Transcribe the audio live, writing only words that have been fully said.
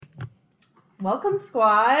Welcome,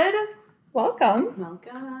 squad.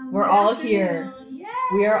 Welcome. We're all here. Yay.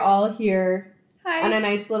 We are all here Hi. on a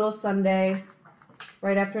nice little Sunday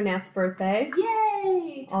right after Nat's birthday.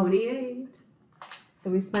 Yay! 28. So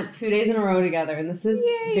we spent 2 days in a row together, and this is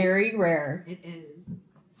Yay. very rare. It is.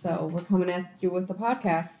 So we're coming at you with the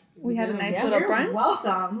podcast. We had a nice Yeah. little You're brunch.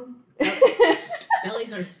 Welcome.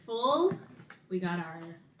 Bellies are full. We got our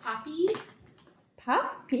poppy.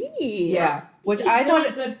 Poppy. Yeah, which It's I really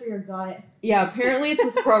thought. good for your gut. Yeah, apparently it's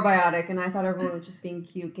this probiotic, and I thought everyone was just being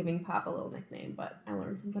cute, giving Pop a little nickname, but I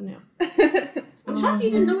learned something new. I'm shocked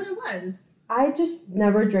you didn't know what it was. I just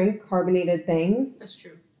never drink carbonated things. That's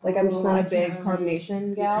true. Like, I'm just Oh, not I a big can't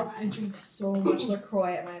carbonation gal. I drink so much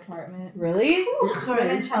LaCroix at my apartment. Really?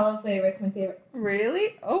 Limoncello flavor, it's my favorite.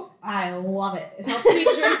 Really? Oh. I love it. It helps me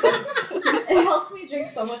drink. It helps me drink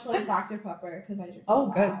so much less Dr. Pepper because I drink. Oh,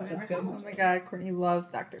 a good. lot. That's good. Oh my God, Courtney loves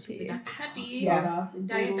Dr. She's a P. Dr. Peppy. Yeah. Soda.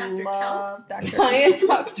 Diet Dr. Kelp. Love Dr. Diet P.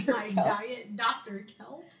 Dr. My Kelp. Diet Dr.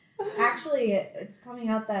 Kelp. Actually, it's coming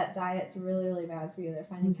out that diet's really, really bad for you. They're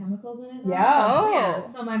finding chemicals in it now. Yeah. Oh. Yeah.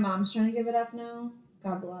 So my mom's trying to give it up now.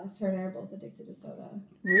 God bless. Her and I are both addicted to soda.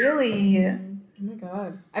 Really? Oh my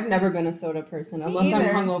god. I've never been a soda person. Me Unless I'm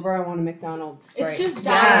either. hungover, I want a McDonald's Sprite. It's just Yes.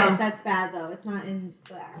 diet that's bad though. It's not in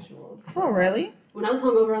the actual. Oh, really? When I was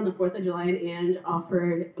hungover on the 4th of July and Ange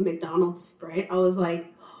offered a McDonald's Sprite, I was like,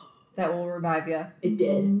 That will revive you. it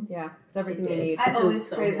did. Yeah. It's everything It you did. need. I It was always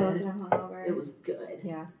so crave those good. when I'm hungover. It was good.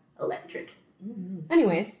 Yeah. Electric.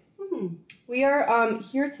 Anyways, Mm-hmm. we are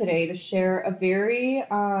here today to share a very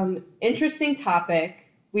interesting topic.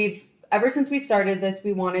 Ever since we started this,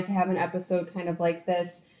 we wanted to have an episode kind of like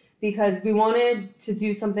this because we wanted to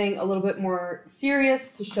do something a little bit more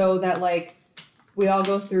serious to show that, like, we all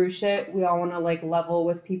go through shit. We all want to, like, level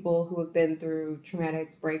with people who have been through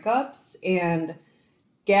traumatic breakups. And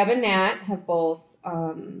Gab and Nat have both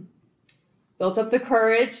built up the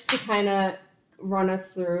courage to kind of run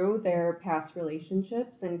us through their past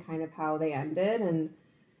relationships and kind of how they ended. And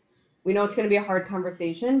we know it's going to be a hard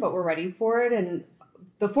conversation, but we're ready for it. And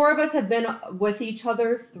the four of us have been with each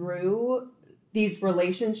other through these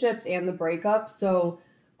relationships and the breakup. So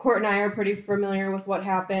Court and I are pretty familiar with what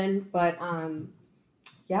happened, but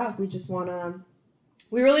yeah,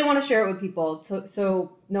 we really want to share it with people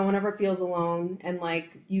so no one ever feels alone. And,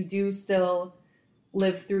 like, you do still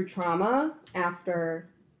live through trauma after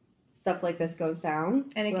stuff like this goes down.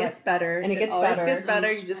 And it But- gets better. and it gets always better. gets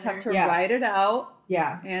better. You just have to Yeah. ride it out,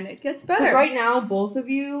 Yeah. and it gets Because better. right now, both of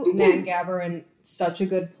you, Nat and Gab, are in such a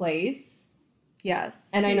good place. Yes.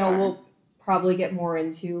 And I we know are. we'll probably get more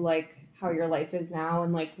into, like, how your life is now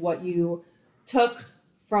and, like, what you took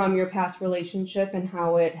from your past relationship and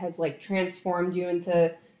how it has, like, transformed you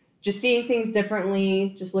into just seeing things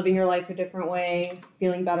differently, just living your life a different way,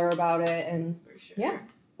 feeling better about it. And For sure. yeah,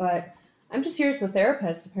 but I'm just here as the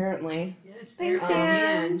therapist, apparently. Yes, Thanks, there's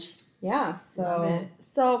Ange. Yeah, so Love it.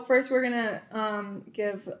 So first we're gonna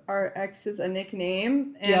give our exes a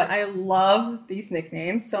nickname, and Yep. I love these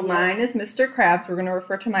nicknames. So Yep. mine is Mr. Krabs. We're gonna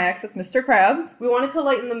refer to my ex as Mr. Krabs. we wanted to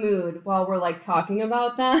lighten the mood while we're, like, talking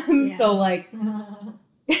about them. Yeah. So, like,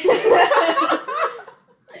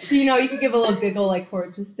 so, you know, you could give a little giggle like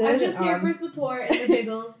Court just did. I'm just here for support and the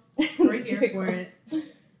giggles. We're here for it.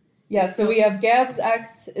 Yeah, so we have Gab's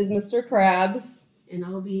ex is Mr. Krabs. And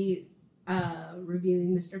I'll be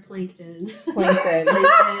reviewing Mr. Plankton. Plankton. Plankton.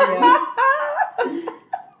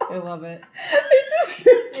 I love it.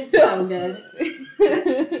 It's so good.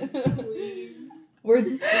 We're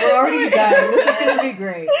already done. This is gonna be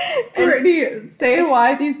great. Courtney, say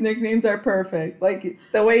why these nicknames are perfect. Like,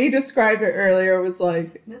 the way you described it earlier was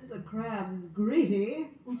like, Mr. Krabs is greedy,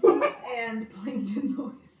 and Plankton's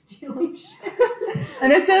always stealing shit.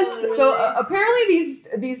 and it just, So apparently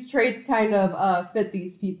these traits kind of fit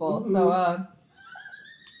these people. Mhm. So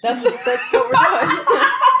that's what we're doing.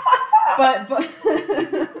 but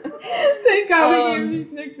thank God we Um, gave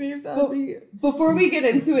these nicknames. before we get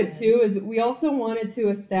into it too, is we also wanted to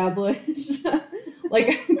establish like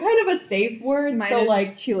kind of a safe word. Mine So, is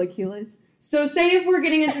like, chilaquiles. so say if we're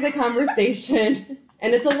getting into the conversation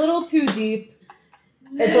and it's a little too deep,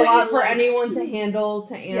 it's a lot for anyone to handle,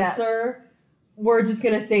 to answer. We're just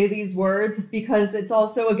gonna say these words because it's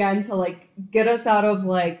also, again, to, like, get us out of,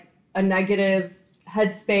 like, a negative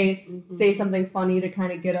headspace, Mhm. say something funny to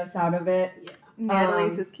kind of get us out of it.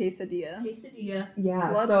 Natalie's is quesadilla. Quesadilla.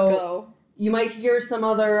 Yeah, Let's so go. you might hear some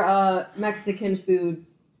other Mexican food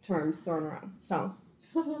terms thrown around. So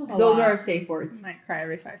A those lot. are our safe words. Might cry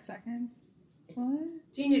every 5 seconds. What?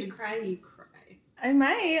 Do you need to cry? You cry. I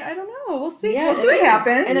might. I don't know. We'll see. Yeah, we'll see what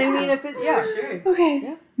happens. And I mean, if it, yeah, For sure. Okay.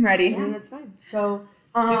 Yeah. I'm ready. I mean, it's fine. So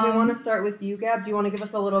Do we want to start with you, Gab? Do you want to give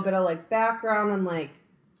us a little bit of like background on like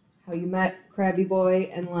how you met Krabby Boy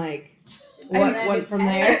and like what went from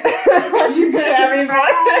there? Krabby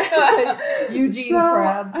Boy. Eugene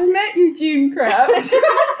Krabs. I met Eugene Krabs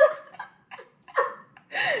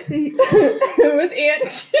with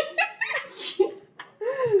Aunt.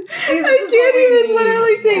 I can't even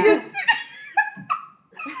literally take a.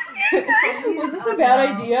 Was this a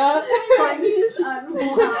bad idea?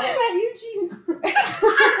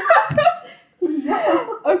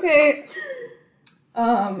 Okay.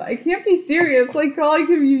 I can't be serious like calling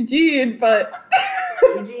him Eugene, but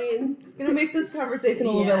Eugene. It's gonna make this conversation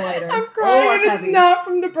a little bit lighter. I'm crying. less It's heavy. not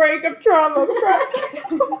from the breakup trauma. I'm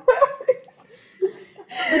crying.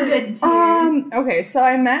 The good tears. Okay, so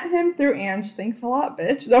I met him through Ange. Thanks a lot,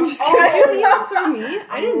 bitch. No, I'm just Oh, kidding. you meet him through me?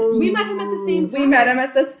 I didn't. We met him at the same time. We met him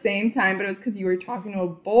at the same time, but it was because you were talking to a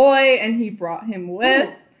boy and he brought him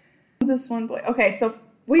with this one boy. Okay, so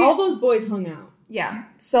All those boys hung out. yeah.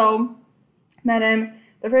 So met him.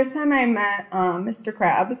 The first time I met Mr.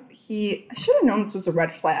 Krabs, I should have known this was a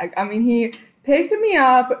red flag. I mean, he picked me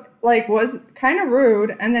up, like, was kind of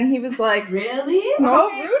rude, and then he was like, Really? How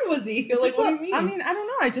smoking. rude was he? Like, Just what do like- you mean? I mean, I don't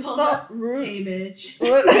know. I just Pulls felt up, rude. Hey, bitch.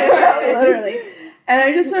 Literally. And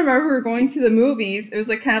I just remember we were going to the movies. It was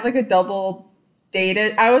like kind of like a double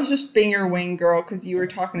dated. I was just being your wing girl because you were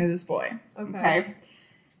talking to this boy. Okay.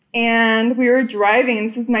 And we were driving, and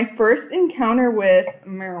this is my first encounter with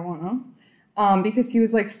marijuana because he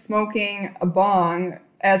was like smoking a bong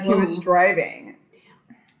as he was Whoa. driving.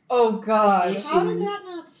 Oh God. Issues. How did that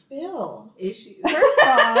not spill? Issues. First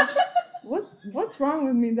off, what's wrong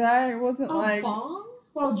with me that I wasn't A like, bong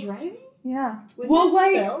while driving? yeah. Would Well, that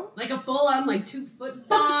like- spill? Like a full-on, like 2-foot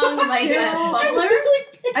bong, like Dude, a bubbler.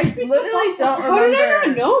 I literally don't How did I remember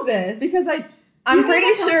not know this? because Do I'm you pretty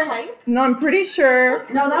mean like a sure. pipe? No, I'm pretty sure.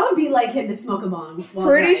 No, that would be like him to smoke a bong. While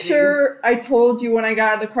Pretty driving. sure I told you when I got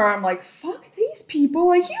out of the car, I'm like, fuck these people.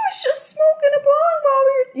 Like, he was just smoking a bong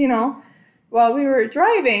while we were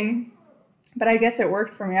driving. But I guess it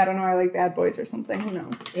worked for me. I don't know. I like bad boys or something. Who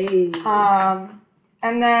knows? Hey.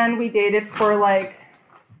 And then we dated for like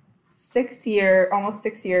almost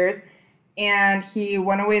 6 years. And he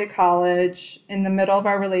went away to college in the middle of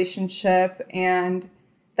our relationship. And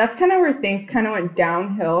that's kind of where things kind of went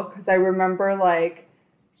downhill. Because I remember like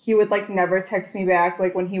he would like never text me back.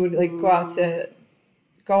 Like when he would like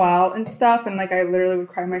go out and stuff. And like I literally would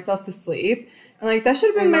cry myself to sleep. And like that should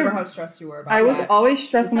have I been remember how stressed you were about I was that. always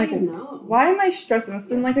stressed. I'm That's like, how you know. why am I stressing? It's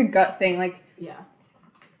been like a gut thing. Like, Yeah.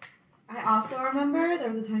 I also remember there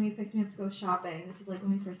was a time you picked me up to go shopping. This was like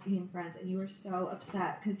when we first became friends, and you were so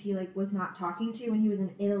upset because he like was not talking to you when he was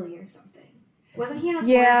in Italy or something. Wasn't he in a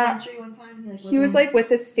foreign Yeah. country one time? he was like with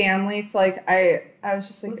his family. So like I was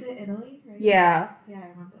just like, Was it Italy? Right? yeah. Yeah, I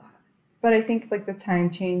remember that. But I think like the time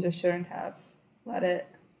change, I shouldn't have let it.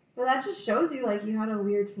 But that just shows you like you had a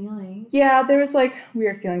weird feeling. Yeah, there was like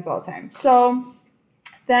weird feelings all the time. So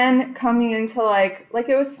then coming into like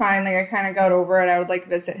it was fine. Like I kind of got over it. I would like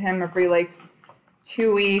visit him every like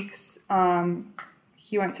 2 weeks.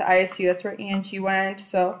 He went to ISU. That's where Angie went.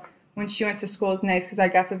 So when she went to school, it was nice because I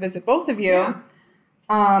got to visit both of you.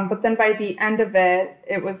 Yeah. But then by the end of it,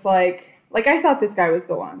 it was like I thought this guy was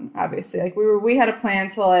the one. Obviously, like we had a plan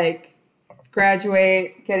to like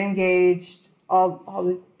graduate, get engaged,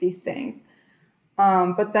 all these things.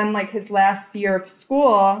 But then like his last year of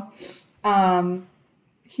school,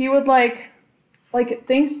 he would like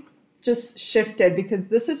things just shifted because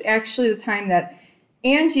this is actually the time that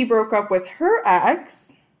Angie broke up with her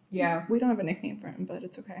ex. Yeah. We don't have a nickname for him, but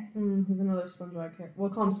it's okay. He's another SpongeBob character. We'll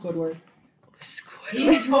call him Squidward.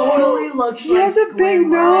 He totally looks He like has a big Squidward.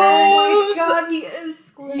 nose. Oh my God, he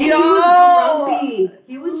is Squidward. And he was grumpy.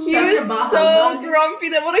 He was He such was a baja so mug grumpy.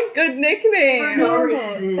 That what a good for nickname. no Damn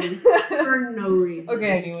it. reason. For no reason.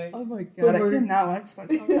 Okay, anyways. Oh my god, Squidward. I cannot watch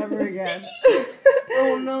SpongeBob ever again.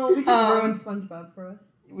 Oh no, we just ruined SpongeBob for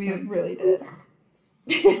us. We really did.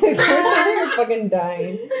 You're fucking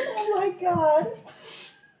dying. Oh my god.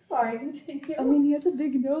 Sorry, continue. I mean, he has a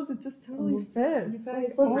big nose. It just totally You fits. guys, Like,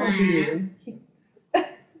 let's oh. not be weird.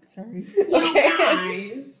 Sorry. You Okay.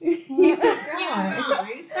 guys. You You guys.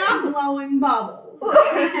 guys. Stop blowing bubbles.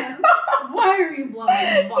 Why are you blowing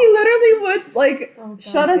bubbles? He literally would like Oh, God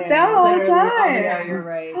shut us damn. down all the Literally all the time. Yeah, you're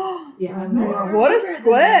right. Yeah. What a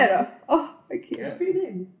squid! Oh, I It's can't. pretty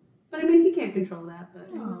big. But I mean, he can't control that, but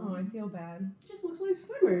Oh, I feel bad. it just looks like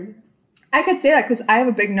Squidward. I could say that because I have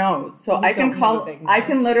a big nose, so You I can don't have a call. big I nose.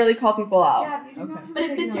 can literally call people out. Yeah, you do Okay. not have But a it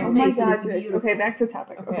big fits your Oh nose. my face and god, it's you guys. beautiful. Okay, back to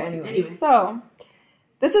topic. Okay, anyways. Anyway. So,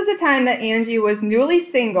 this was the time that Angie was newly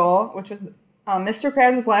single, which was Mr.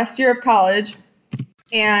 Krabs' last year of college,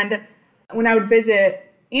 and when I would visit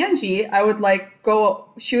Angie, I would like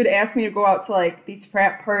she would ask me to go out to like these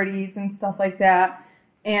frat parties and stuff like that.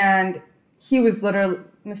 And he was literally,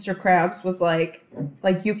 Mr. Krabs was like,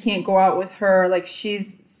 you can't go out with her. Like,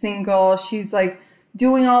 she's single. She's like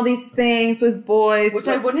doing all these things with boys. Which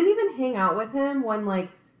I wouldn't even hang out with him when like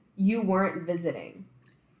you weren't visiting.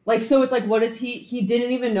 Like, so it's like, what is he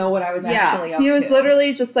didn't even know what I was actually up to. He was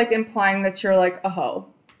literally just like implying that you're like a hoe.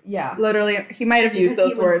 Yeah. Literally, he might have used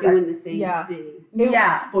those words. Doing the same thing.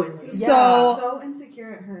 Spoilers. So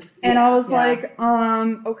insecure it hurts. And I was like,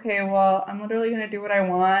 okay, well, I'm literally going to do what I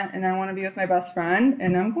want, and I want to be with my best friend,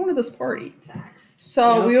 and I'm going to this party. Facts.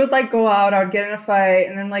 So we would, like, go out, I would get in a fight,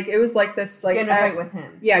 and then, like, it was, like, this, like... Get in a fight with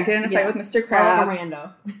him. Yeah, get in a fight with Mr. Krabs. Like a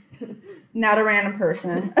rando. Not a random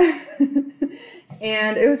person.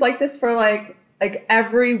 And it was like this for, like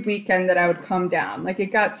every weekend that I would come down. Like,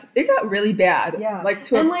 it got really bad. Yeah. Like,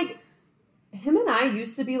 him and I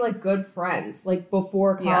used to be, like, good friends, like,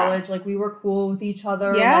 before college. Yeah. Like, we were cool with each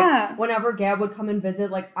other. Yeah. Like, whenever Gab would come and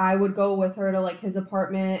visit, like, I would go with her to, like, his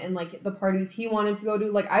apartment and, like, the parties he wanted to go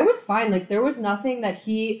to. Like, I was fine. Like, there was nothing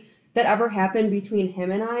that ever happened between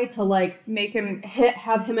him and I to, like... make him...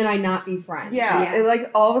 have him and I not be friends. Yeah. It,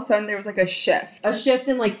 like, all of a sudden, there was, like, a shift. A shift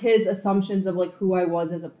in, like, his assumptions of, like, who I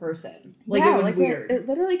was as a person. Like, it was weird. It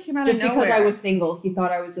literally came out Just of nowhere. because I was single, he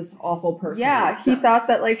thought I was this awful person. Yeah, he thought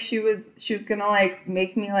that, like, she was gonna, like,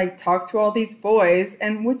 make me, like, talk to all these boys,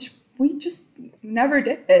 and which we just never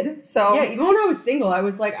did. So... Yeah, even when I was single, I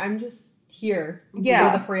was like, I'm just here for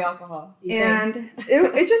the free alcohol. And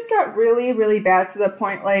it just got really, really bad to the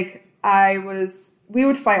point, like, we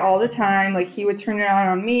would fight all the time. Like, he would turn it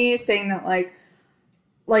on me, saying that, like,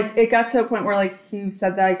 it got to a point where, like, he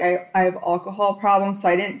said that, like, I have alcohol problems, so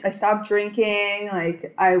I stopped drinking.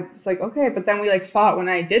 Like, I was like, okay, but then we, like, fought when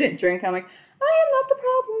I didn't drink. I'm like, I am not the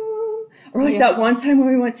problem. Or, like, that one time when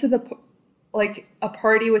we went to a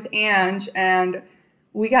party with Ange, and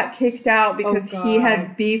we got kicked out because he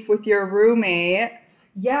had beef with your roommate.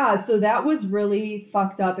 Yeah, so that was really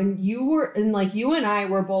fucked up, and you and I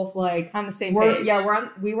were both like on the same page. Yeah,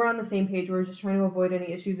 we were on the same page. We were just trying to avoid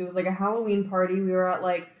any issues. It was like a Halloween party. We were at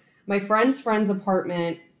like my friend's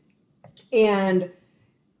apartment, and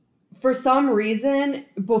for some reason,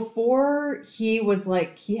 before he was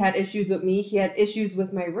like he had issues with me, he had issues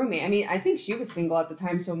with my roommate. I mean, I think she was single at the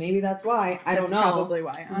time, so maybe that's why. I don't know. Probably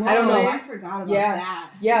why. I don't know. I forgot about that.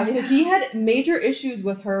 Yeah, so he had major issues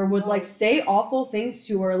with her, would like say awful things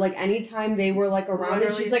to her, like anytime they were like around, literally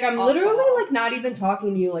and she's like, I'm literally like not even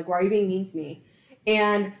talking to you, like why are you being mean to me?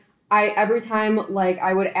 And every time like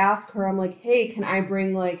I would ask her, I'm like, hey, can I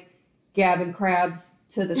bring like Gab and Krabs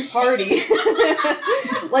to this party?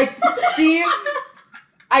 Like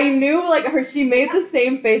I knew like she made the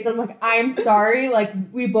same face. I'm like, I'm sorry, like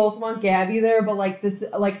we both want Gabby there, but like this,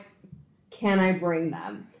 like, can I bring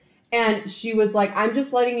them? And she was like, I'm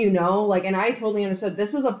just letting you know, like, and I totally understood.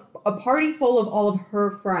 This was a party full of all of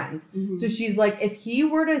her friends. Mm-hmm. So she's like, if he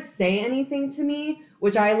were to say anything to me,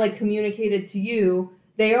 which I like communicated to you,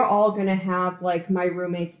 they are all gonna have like my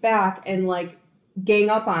roommate's back and like gang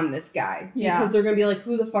up on this guy. Yeah. Because they're gonna be like,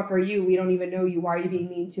 who the fuck are you? We don't even know you. Why are you being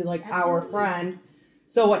mean to like our friend?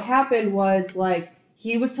 So what happened was like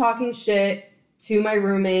he was talking shit to my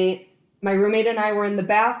roommate. My roommate and I were in the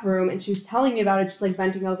bathroom and she was telling me about it, just like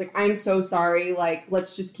venting. I was like, I'm so sorry. Like,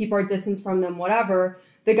 let's just keep our distance from them, whatever.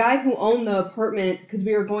 The guy who owned the apartment, because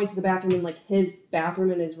we were going to the bathroom in like his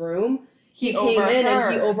bathroom in his room, he came in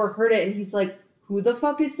and he overheard it and he's like, who the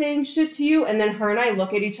fuck is saying shit to you? And then her and I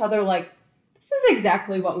look at each other like, this is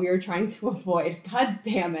exactly what we were trying to avoid. God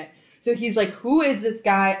damn it. So he's like, who is this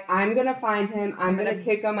guy? I'm going to find him. I'm going to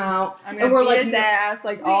kick him out. I'm going to beat his ass.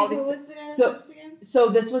 Like, all these. Who was the guy's so, house again? So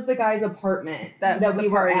this was the guy's apartment that we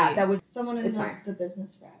were at. That was someone in the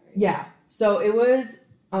business frat, right? Yeah. So it was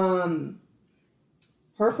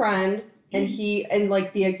her friend and he, and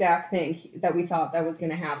like the exact thing that we thought that was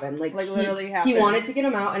going to happen. Like literally happened. He wanted to get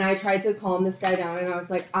him out and I tried to calm this guy down and I was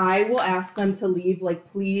like, I will ask them to leave.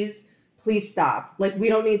 Like, please stop. Like, we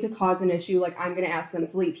don't need to cause an issue. Like, I'm going to ask them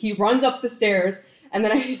to leave. He runs up the stairs, and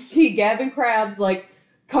then I see Gab and Krabs, like,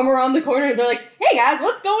 come around the corner, and they're like, hey, guys,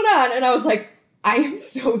 what's going on? And I was like, I am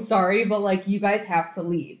so sorry, but, like, you guys have to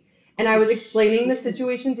leave. And I was explaining the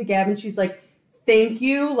situation to Gab, and she's like, thank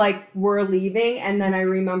you, like, we're leaving. And then I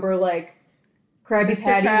remember, like, Krabby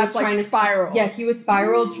Patty was trying to spiral. Yeah, he was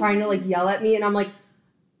spiraled, trying to, like, yell at me, and I'm like,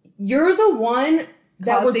 you're the one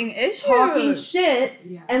that was talking shit,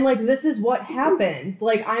 and, like, this is what happened.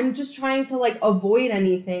 Like, I'm just trying to, like, avoid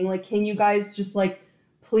anything. Like, can you guys just, like,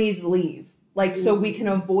 please leave? Like, so we can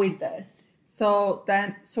avoid this. So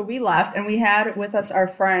we left, and we had with us our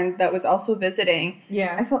friend that was also visiting.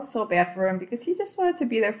 Yeah. I felt so bad for him because he just wanted to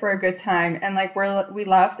be there for a good time. And, like, we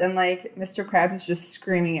left, and, like, Mr. Krabs is just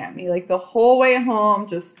screaming at me. Like, the whole way home,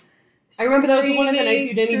 just I remember that was one of the nights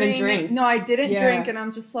you didn't even drink. No, I didn't drink, and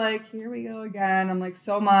I'm just like, here we go again. I'm, like,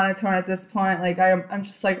 so monotone at this point. Like, I'm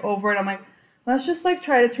just, like, over it. I'm like, let's just, like,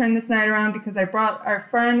 try to turn this night around because I brought our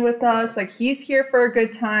friend with us. Like, he's here for a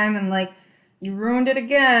good time, and, like, you ruined it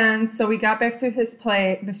again. So we got back to his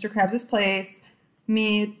place, Mr. Krabs' place,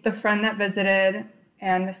 me, the friend that visited,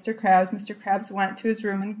 and Mr. Krabs. Mr. Krabs went to his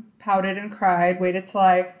room and pouted and cried, waited till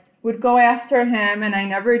I would go after him, and I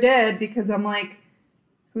never did because I'm like,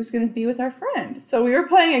 who's going to be with our friend? So we were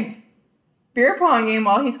playing a beer pong game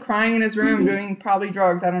while he's crying in his room, doing probably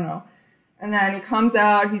drugs, I don't know. And then he comes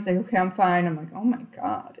out, he's like, okay, I'm fine. I'm like, oh my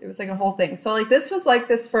God. It was like a whole thing. So, like, this was like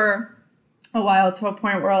this for a while, to a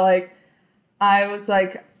point where, like, I was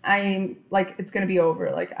like, I'm like, it's going to be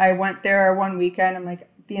over. Like, I went there one weekend. I'm like,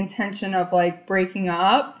 the intention of, like, breaking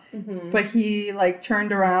up. Mm-hmm. But he, like,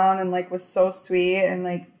 turned around and, like, was so sweet and,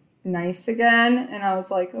 like, nice again. And I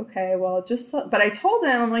was like, okay, well, but I told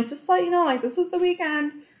him, I'm like, just let you know, like, this was the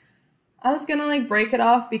weekend. I was going to, like, break it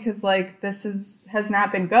off because, like, this has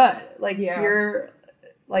not been good. Like, you're,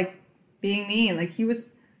 like, being mean. Like, he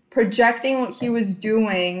was projecting what he was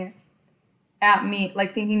doing at me,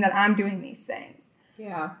 like, thinking that I'm doing these things.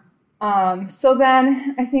 Yeah. So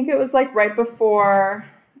then I think it was, like, right before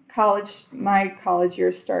my college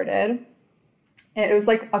year started. It was,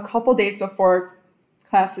 like, a couple days before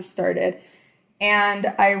classes started.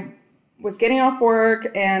 And I was getting off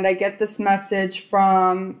work, and I get this message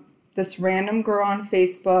from this random girl on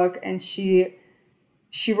Facebook, and she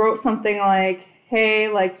wrote something like, hey,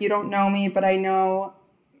 like, you don't know me, but I know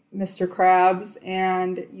Mr. Krabs,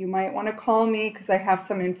 and you might want to call me because I have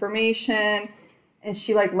some information. And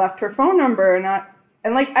she, like, left her phone number, and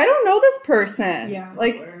like, I don't know this person. Yeah.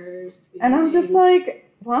 Like, and I'm just like,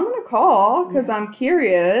 well, I'm going to call because I'm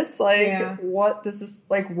curious, like, what this is,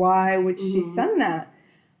 like, why would she send that?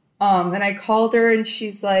 And I called her, and she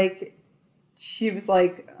was like,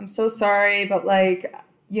 I'm so sorry, but, like,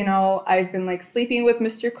 you know, I've been, like, sleeping with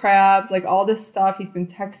Mr. Krabs, like, all this stuff. He's been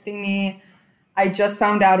texting me. I just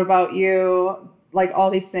found out about you, like, all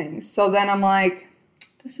these things. So then I'm like,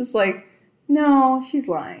 this is like, no, she's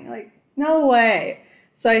lying. Like, no way.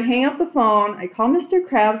 So I hang up the phone. I call Mr.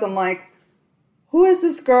 Krabs. I'm like, who is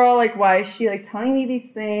this girl? Like, why is she, like, telling me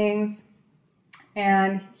these things?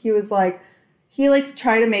 And he was like, he, like,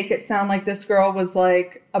 tried to make it sound like this girl was,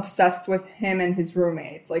 like, obsessed with him and his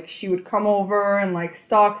roommates. Like, she would come over and, like,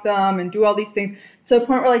 stalk them and do all these things. To the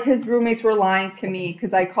point where, like, his roommates were lying to me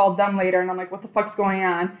because I called them later, and I'm like, what the fuck's going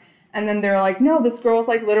on? And then they're like, no, this girl's,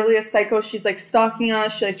 like, literally a psycho. She's, like, stalking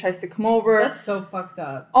us. She, like, tries to come over. That's so fucked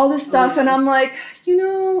up. All this stuff. And I'm like, you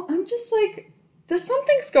know, I'm just like,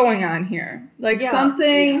 something's going on here. Like,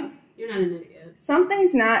 something. Yeah. You're not an idiot.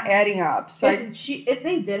 Something's not adding up. So if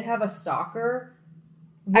they did have a stalker,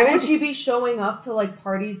 wouldn't she be showing up to, like,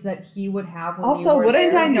 parties that he would have when also, you were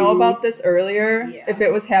wouldn't there? I know about this earlier if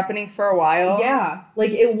it was happening for a while? Yeah.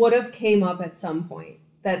 Like, it would have came up at some point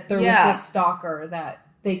that there was this stalker that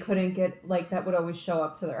they couldn't get, like, that would always show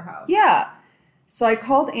up to their house. Yeah. So I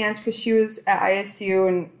called Ange because she was at ISU,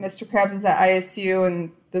 and Mr. Krabs was at ISU,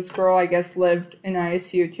 and this girl, I guess, lived in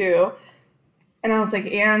ISU too. And I was like,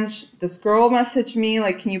 Ange, this girl messaged me,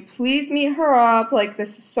 like, can you please meet her up? Like,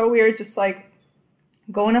 this is so weird. Just, like,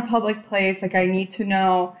 go in a public place. Like, I need to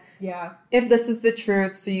know if this is the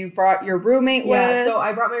truth. So you brought your roommate with? Yeah, so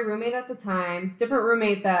I brought my roommate at the time. Different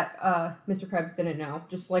roommate that Mr. Krabs didn't know.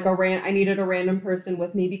 Just, like, I needed a random person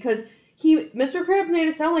with me because Mr. Krabs made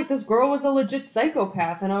it sound like this girl was a legit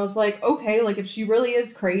psychopath. And I was like, okay, like, if she really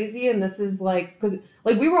is crazy and this is, like, because,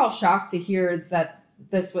 like, we were all shocked to hear that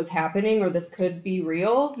this was happening or this could be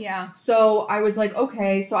real. Yeah. So I was like,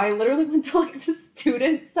 okay. So I literally went to, like, the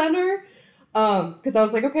student center because I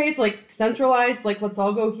was like, okay, it's, like, centralized. Like, let's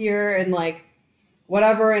all go here and, like,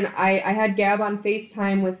 whatever. And I had Gab on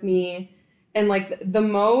FaceTime with me. And, like, the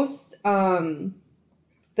most, the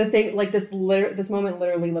thing, like, this moment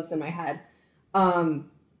literally lives in my head. I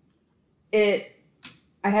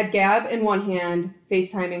had Gab in one hand,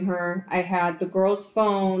 FaceTiming her. I had the girl's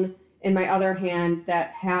phone in my other hand that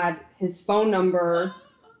had his phone number,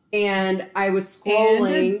 and I was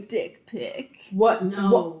scrolling. And a dick pic. What?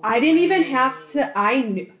 No. I didn't even have to. I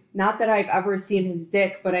knew. Not that I've ever seen his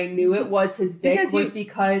dick, but I knew it was his dick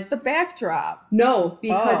because the backdrop. No,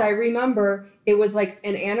 because I remember it was like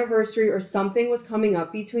an anniversary or something was coming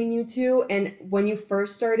up between you two, and when you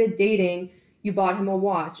first started dating, you bought him a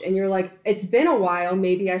watch, and you're like, it's been a while,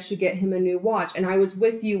 maybe I should get him a new watch. And I was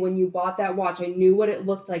with you when you bought that watch. I knew what it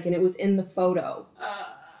looked like, and it was in the photo.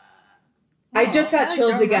 I just got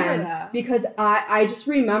chills again because I just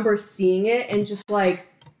remember seeing it and just like,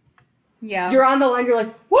 yeah, you're on the line, you're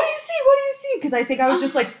like, what do you see? What do you see? Because I think I was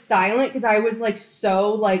just like silent because I was like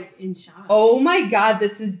so like in shock. Oh my God,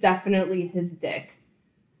 this is definitely his dick.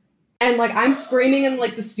 And like I'm screaming in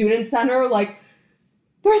like the student center, like,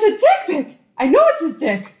 there's a dick pic. I know it's his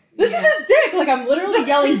dick. This is his dick. Like I'm literally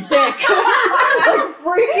yelling dick, like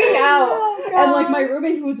freaking out. Oh, and like my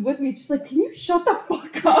roommate who was with me, she's like, can you shut the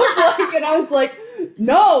fuck up? Like, and I was like,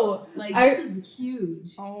 no. Like this is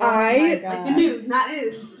huge. Oh my God. Like the news, not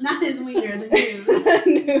his wiener, the news. The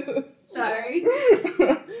news. Sorry.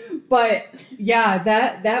 But yeah,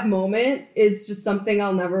 that moment is just something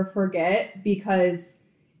I'll never forget because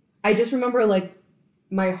I just remember like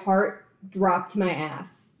my heart dropped to my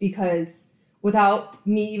ass because without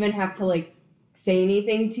me even have to like say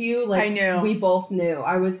anything to you, like I knew. We both knew.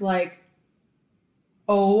 I was like,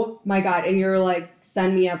 oh my God. And you're like,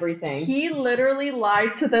 send me everything. He literally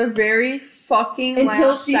lied to the very fucking Until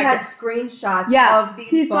last she second. had screenshots of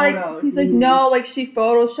these photos. He's like, no, like she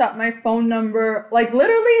photoshopped my phone number. Like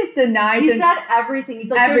literally denied. He said everything.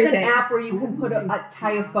 He's like, there's everything. an app where you can put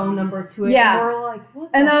tie a phone number to it. Yeah. And we're like, what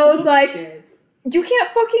And the I was like, Shit. you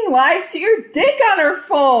can't fucking lie. See your dick on her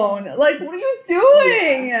phone. Like, what are you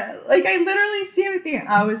doing? Yeah. Like, I literally see everything.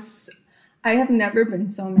 I have never been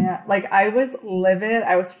so mad. Like, I was livid.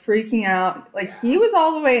 I was freaking out. Like, he was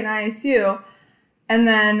all the way in ICU. And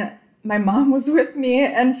then my mom was with me,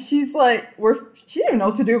 and she's like, she didn't know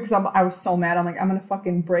what to do because I was so mad. I'm like, I'm going to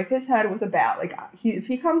fucking break his head with a bat. Like, if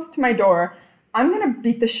he comes to my door, I'm going to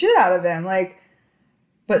beat the shit out of him. Like,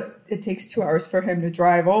 but it takes 2 hours for him to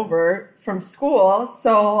drive over from school.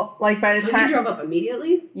 So, like, by the time... he drove up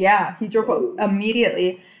immediately? Yeah, he drove up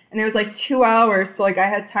immediately. And it was, like, 2 hours. So, like, I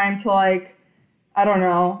had time to, like, I don't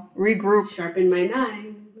know, regroup. Sharpen my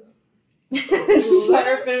knives.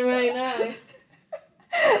 Sharpen my knife.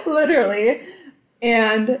 Literally.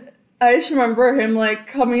 And I just remember him, like,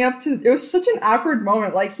 coming up to... It was such an awkward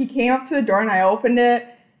moment. Like, he came up to the door and I opened it.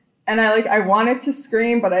 And I wanted to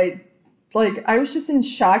scream, but I was just in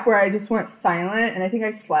shock where I just went silent. And I think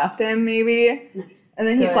I slapped him, maybe. Nice. And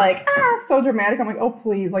then he's like, so dramatic. I'm like, oh,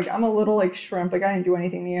 please. Like, I'm a little, like, shrimp. Like, I didn't do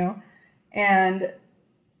anything to you. And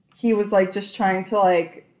he was, like, just trying to,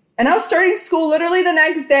 like... And I was starting school literally the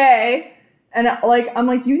next day. And, like, I'm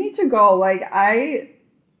like, you need to go. Like, I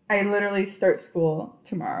literally start school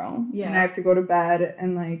tomorrow. Yeah. And I have to go to bed.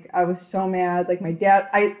 And, like, I was so mad. Like, my dad...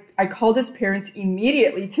 I called his parents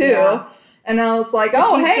immediately, too. Yeah. And I was like,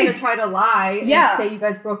 oh, he's hey. He's going to try to lie and say you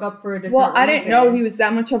guys broke up for a different reason. I didn't know he was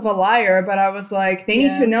that much of a liar, but I was like, they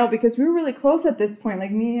need to know because we were really close at this point,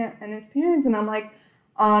 like me and his parents. And I'm like,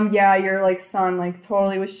 yeah, your, like, son, like,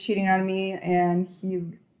 totally was cheating on me and he,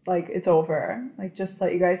 like, it's over. Like, just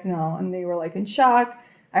let you guys know. And they were, like, in shock.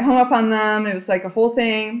 I hung up on them. It was, like, a whole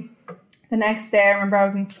thing. The next day, I remember I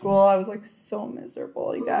was in school. I was, like, so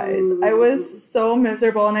miserable, you guys. I was so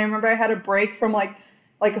miserable. And I remember I had a break from, like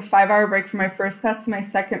a 5-hour break from my first class to my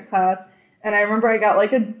second class. And I remember I got,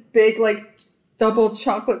 like, a big, like, double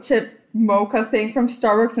chocolate chip mocha thing from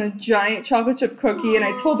Starbucks and a giant chocolate chip cookie. And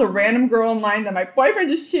I told a random girl in line that my boyfriend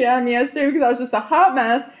just cheated on me yesterday because I was just a hot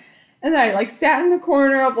mess. And then I, like, sat in the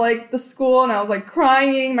corner of, like, the school and I was, like,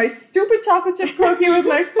 crying, eating my stupid chocolate chip cookie with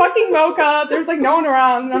my fucking mocha. There's, like, no one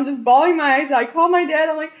around. And I'm just bawling my eyes out. I call my dad.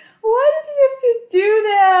 I'm like, why did he have to do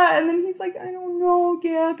that? And then he's like, I don't know,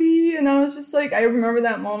 Gabi. And I was just, like, I remember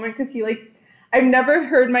that moment because he, like, I've never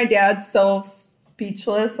heard my dad so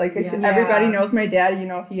speechless. Like, if everybody knows my dad, you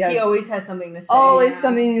know, he always has something to say. Always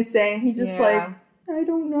something to say. And he just, like, I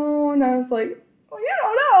don't know. And I was like, well, you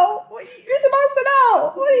don't know. You're supposed to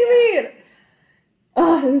know. What do you mean?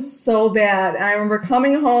 Oh, it was so bad. And I remember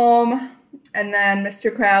coming home, and then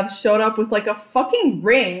Mr. Krabs showed up with, like, a fucking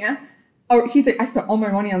ring. Oh, he's like, I spent all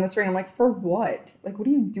my money on this ring. I'm like, for what? Like, what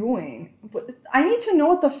are you doing? I need to know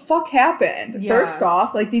what the fuck happened. First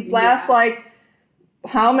off, like, these last, like,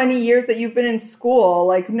 how many years that you've been in school?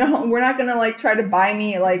 Like, no, we're not gonna, like, try to buy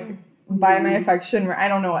me, like, buy my affection. I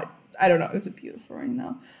don't know what. I don't know. It was a beautiful ring,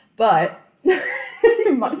 though. But...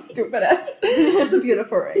 my stupid ass. It's a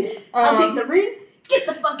beautiful ring. I'll take the ring. Get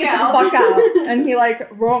the fuck out. Get the fuck out. And he, like,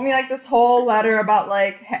 wrote me, like, this whole letter about,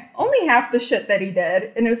 like, only half the shit that he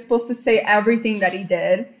did. And it was supposed to say everything that he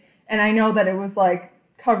did. And I know that it was, like,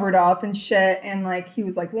 covered up and shit. And, like, he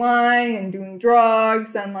was, like, lying and doing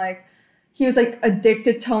drugs. And, like, he was, like,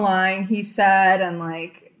 addicted to lying, he said. And,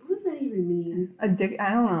 like... What does that even mean? I don't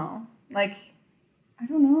know. Like, I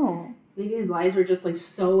don't know. Maybe his lies were just like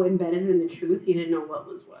so embedded in the truth, he didn't know what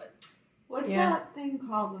was what. What's that thing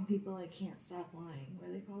called when people like can't stop lying? What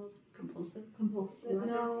are they called? Compulsive? Compulsive? What?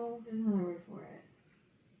 No, there's another word for it.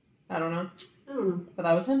 I don't know. I don't know. But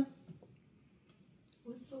that was him?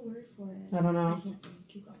 What's the word for it? I don't know. I can't think.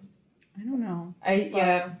 Keep going. I don't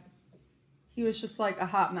know. He was just like a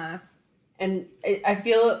hot mess. And I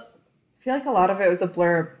feel like a lot of it was a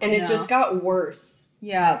blur. And it just got worse.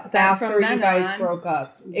 Yeah. After you guys broke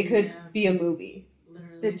up. It could be a movie.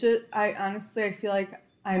 Literally. I feel like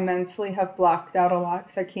I mentally have blocked out a lot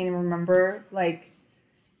because I can't even remember, like,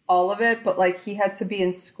 all of it. But, like, he had to be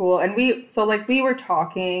in school. And we were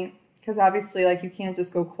talking because obviously, like, you can't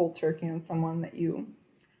just go cold turkey on someone that you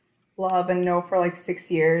love and know for, like,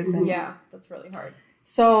 6 years. And yeah, that's really hard.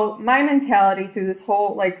 So my mentality through this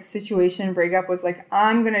whole, like, situation breakup was, like,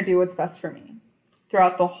 I'm going to do what's best for me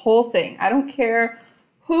throughout the whole thing. I don't care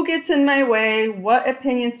who gets in my way, what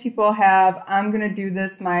opinions people have. I'm going to do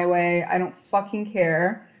this my way. I don't fucking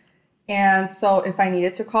care. And so if I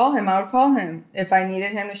needed to call him, I would call him. If I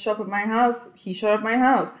needed him to show up at my house, he showed up at my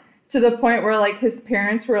house. To the point where, like, his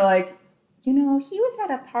parents were like, you know, he was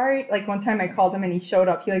at a party. Like, one time I called him and he showed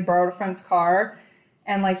up. He, like, borrowed a friend's car.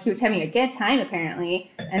 And, like, he was having a good time,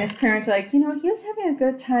 apparently. And his parents were like, you know, he was having a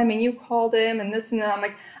good time, and you called him, and this and that. I'm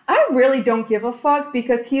like, I really don't give a fuck,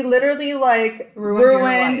 because he literally, like,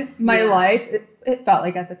 ruined my life. It felt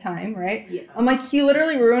like at the time, right? Yeah. I'm like, he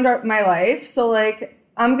literally ruined my life, so, like,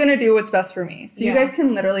 I'm gonna do what's best for me. So you guys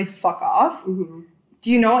can literally fuck off. Mm-hmm.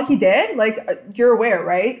 Do you know what he did? Like, you're aware,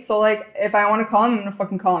 right? So, like, if I want to call him, I'm gonna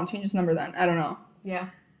fucking call him. Change his number then. I don't know. Yeah.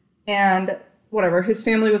 And whatever, his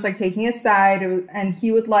family was, like, taking his side, and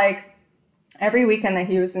he would, like, every weekend that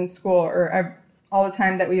he was in school, or all the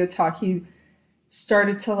time that we would talk, he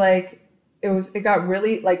started to, like, it got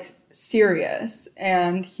really, like, serious,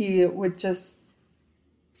 and he would just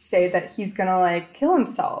say that he's gonna, like, kill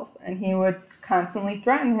himself, and he would constantly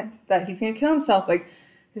threaten that he's gonna kill himself, like,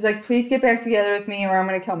 he's like, please get back together with me or I'm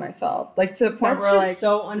gonna kill myself. Like, to the point That's where, just like,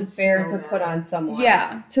 so unfair so to put on someone.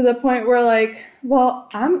 yeah, to the point where, like, well,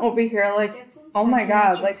 I'm over here, like, Get some oh my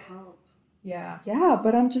God, psychiatric like, help. yeah,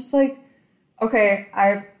 but I'm just like, okay,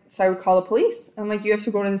 so I would call the police. I'm like, you have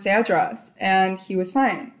to go to this address. And he was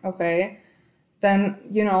fine. Okay. Then,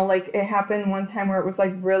 you know, like, it happened one time where it was,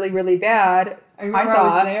 like, really, really bad. I remember I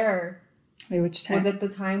was there. Wait, which time? Was it the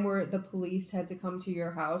time where the police had to come to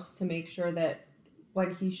your house to make sure that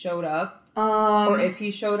when he showed up, or if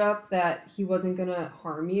he showed up, that he wasn't going to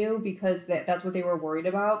harm you? Because that's what they were worried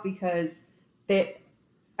about. Because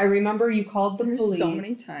I remember you called the police. So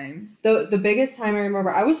many times. The biggest time I remember,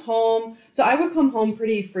 I was home. So I would come home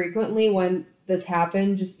pretty frequently when this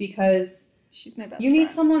happened, just because she's my best you friend.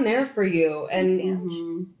 need someone there for you.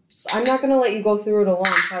 And I'm not going to let you go through it alone.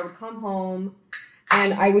 So I would come home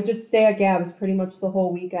and I would just stay at Gab's pretty much the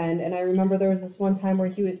whole weekend. And I remember there was this one time where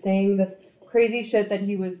he was saying this crazy shit that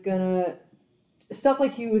he was gonna, stuff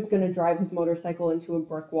like he was gonna drive his motorcycle into a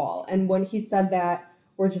brick wall. And when he said that,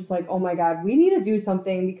 we're just like, oh my God, we need to do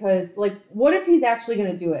something, because, like, what if he's actually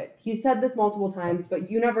gonna do it? He said this multiple times,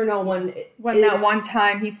 but you never know when that one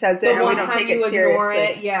time he says it and we don't take it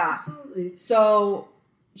seriously. Yeah. Absolutely. So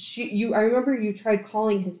I remember you tried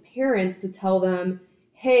calling his parents to tell them,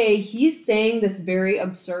 hey, he's saying this very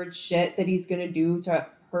absurd shit that he's gonna do to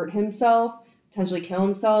hurt himself, potentially kill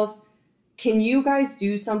himself. Can you guys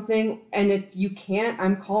do something? And if you can't,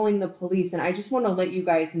 I'm calling the police, and I just want to let you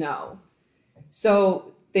guys know.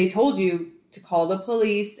 So they told you to call the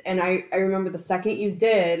police, and I remember the second you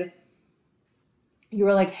did, you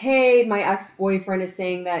were like, hey, my ex-boyfriend is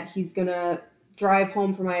saying that he's going to drive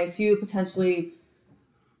home from ISU, potentially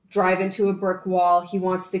drive into a brick wall. He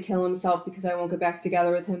wants to kill himself because I won't get back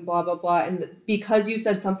together with him, blah, blah, blah. And because you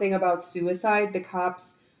said something about suicide, the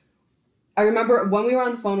cops, I remember when we were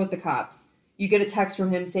on the phone with the cops, you get a text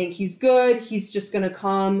from him saying he's good, he's just going to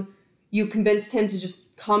come. You convinced him to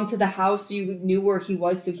just come to the house so you knew where he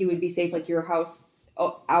was so he would be safe, like your house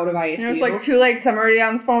out of ISU. And it was like too late because I'm already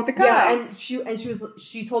on the phone with the cops. Yeah, and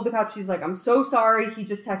she told the cops, she's like, I'm so sorry, he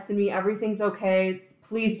just texted me, everything's okay,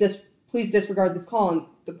 please disregard this call. And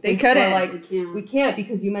the police were like, we can't,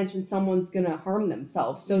 because you mentioned someone's going to harm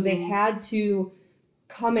themselves. So they had to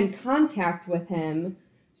come in contact with him.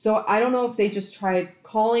 So I don't know if they just tried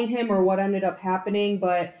calling him or what ended up happening,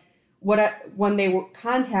 but when they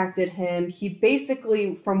contacted him, he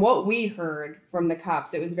basically, from what we heard from the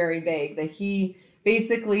cops, it was very vague, that he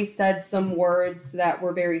basically said some words that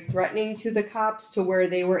were very threatening to the cops, to where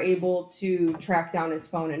they were able to track down his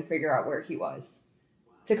phone and figure out where he was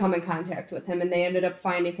to come in contact with him. And they ended up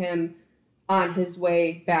finding him on his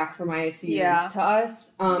way back from ISU to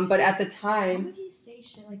us. But at the time... What did he say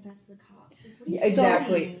say shit like that to the cops? Like, what are you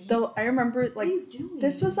Exactly. saying? Though I remember, What like, are you doing?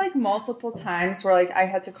 this was like multiple times where like I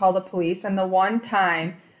had to call the police, and the one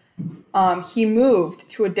time, he moved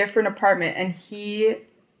to a different apartment, and he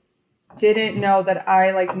didn't know that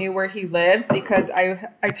I like knew where he lived because I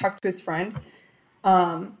talked to his friend,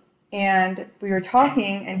 and we were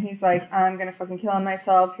talking, and he's like, I'm gonna fucking kill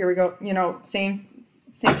myself. Here we go. You know, same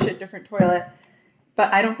shit, different toilet.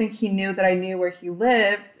 But I don't think he knew that I knew where he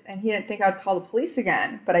lived, and he didn't think I'd call the police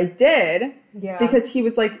again. But I did, because he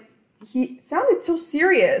was like, he sounded so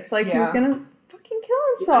serious, like he was gonna fucking kill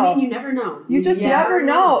himself. I mean, you never know. You just never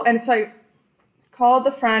know. And so I called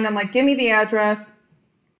the friend. I'm like, give me the address.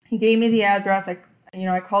 He gave me the address. I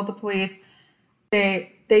called the police.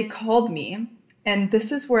 They called me, and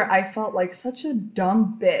this is where I felt like such a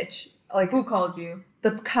dumb bitch. Like, Who called you?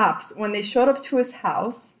 the cops, when they showed up to his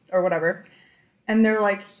house or whatever, and they're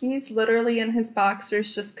like, he's literally in his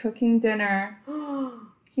boxers just cooking dinner.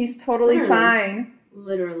 He's totally Literally. fine.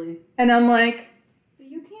 Literally. And I'm like, But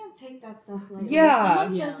you can't take that stuff lightly. Yeah. If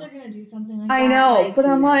someone Yeah. says they're gonna do something like I that. know, like, but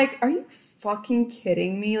I'm yeah. like, are you fucking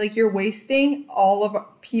kidding me? Like, you're wasting all of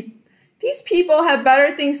people. These people have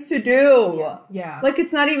better things to do. Yeah. Like,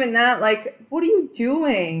 it's not even that. Like, what are you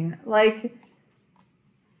doing? Like,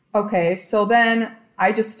 okay, so then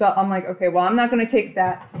I just felt, I'm like, okay, well, I'm not going to take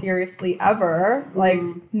that seriously ever. Like,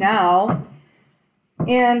 now.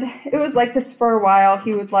 And it was like this for a while.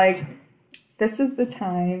 He would like, this is the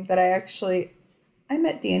time that I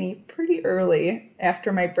met Danny pretty early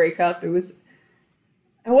after my breakup.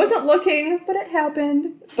 I wasn't looking, but it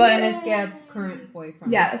happened. But And it's Gab's current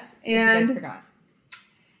boyfriend. yes, If you guys and forgot.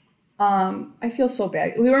 I feel so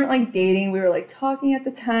bad. We weren't like dating. We were like talking at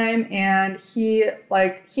the time, and he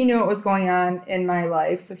knew what was going on in my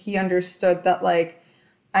life, so he understood that like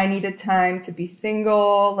I needed time to be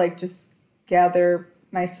single, like just gather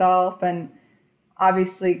myself, and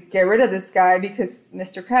obviously get rid of this guy because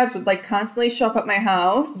Mr. Krabs would like constantly show up at my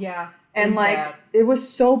house. Yeah. And like bad. it was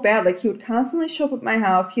so bad. Like he would constantly show up at my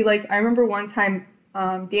house. I remember one time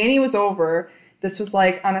Danny was over. This was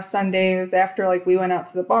like on a Sunday. It was after like we went out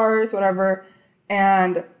to the bars, whatever.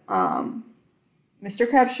 And Mr.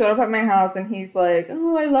 Krabs showed up at my house, and he's like,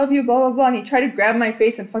 "Oh, I love you," blah blah blah. And he tried to grab my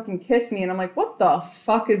face and fucking kiss me. And I'm like, "What the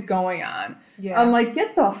fuck is going on?" Yeah. I'm like,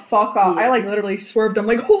 "Get the fuck off!" Yeah. I like literally swerved. I'm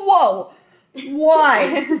like, "Whoa,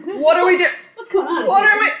 why? What are we doing? What's going on? What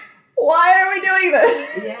are we? Why are we doing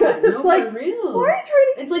this?" Yeah, It's no, like, for real. why are you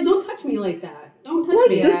trying to? It's like, don't touch me like that. Don't touch Like,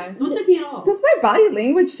 me. does- Don't touch me at all. Does my body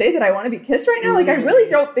language say that I want to be kissed right now? Like, I really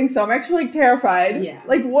don't think so. I'm actually like terrified. Yeah.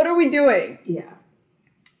 Like, what are we doing? Yeah.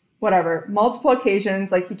 Whatever. Multiple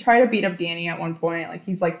occasions. Like, he tried to beat up Danny at one point. Like,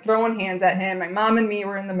 he's like throwing hands at him. My mom and me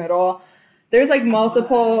were in the middle. There's like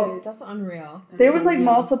multiple. That's unreal. There was like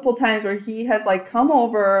multiple times where he has like come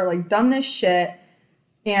over, like done this shit.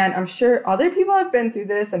 And I'm sure other people have been through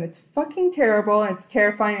this, and it's fucking terrible, and it's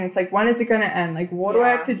terrifying, and it's like, when is it going to end? Like, what do I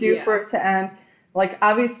have to do Yeah. for it to end? Like,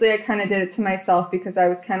 obviously, I kind of did it to myself because I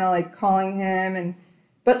was kind of like calling him,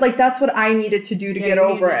 but like, that's what I needed to do to get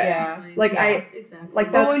over it. Yeah. Like, Yeah. Exactly.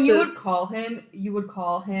 like, But that's when you would just-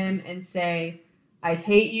 call him and say, "I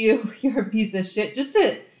hate you. You're a piece of shit." Just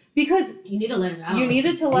to, because you need to let it out. you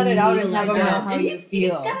needed to let You it out need and to have let him it know out. how And you he's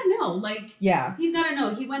feel. gotta know. Like, Yeah. he's gotta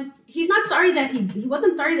know. He's not sorry that he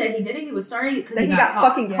wasn't sorry that he did it. He was sorry because Then he he got caught.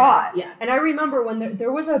 fucking Yeah. caught. Yeah. And I remember when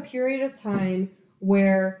there was a period of time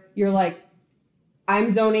where you're like, I'm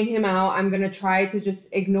zoning him out. I'm going to try to just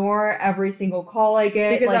ignore every single call I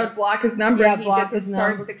get. Because like, I would block his number. Yeah, and he block did the his star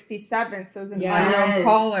number. 67, so it was an Yes. unknown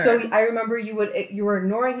caller. So I remember you were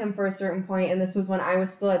ignoring him for a certain point, and this was when I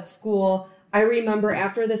was still at school. I remember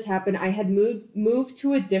after this happened, I had moved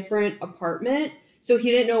to a different apartment, so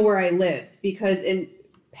he didn't know where I lived, because in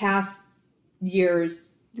past years,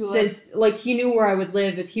 since like he knew where I would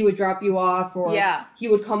live if he would drop you off, or Yeah. he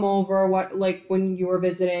would come over when you were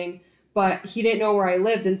visiting, but he didn't know where I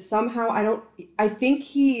lived, and somehow I think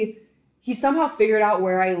he somehow figured out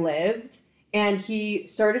where I lived, and he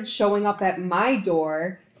started showing up at my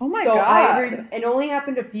door. Oh my So God. it only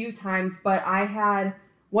happened a few times, but I had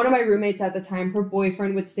one of my roommates at the time, her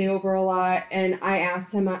boyfriend would stay over a lot, and I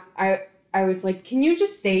asked him, I was like, can you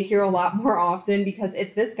just stay here a lot more often? Because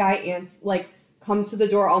if this guy comes to the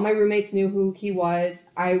door, all my roommates knew who he was.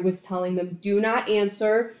 I was telling them, do not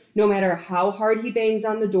answer, no matter how hard he bangs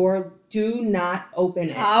on the door, do not open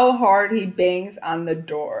it. How hard he bangs on the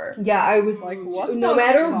door. Yeah, I was Like, what no the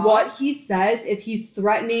matter fuck? what he says, if he's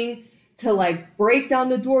threatening to like break down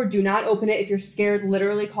the door, do not open it. If you're scared,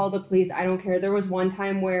 literally call the police. I don't care. There was one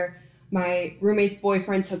time where my roommate's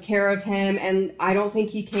boyfriend took care of him, and I don't think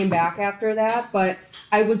he came back after that, but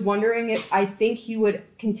I was wondering if I think he would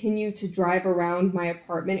continue to drive around my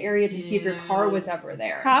apartment area to see if your car was ever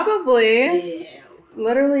there. Probably. Ew.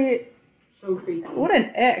 Literally. So creepy. What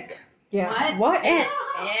an ick. Yeah. What? What an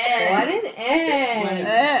What ick.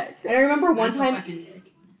 Ick. And I remember one That's a time fucking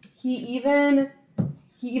ick. he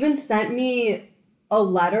even sent me a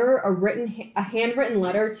letter, a handwritten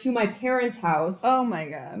letter to my parents' house. Oh my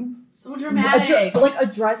god. So dramatic.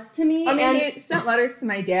 Addressed to me. I mean, and he sent letters to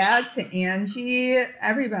my dad, to Angie,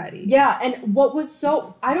 everybody. yeah, and what was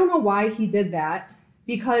I don't know why he did that,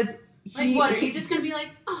 because Like, what? Are you just gonna be like,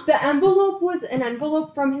 oh. the envelope was an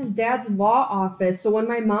envelope from his dad's law office. So when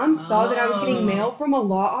my mom saw that I was getting mail from a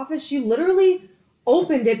law office, she literally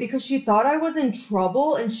opened it because she thought I was in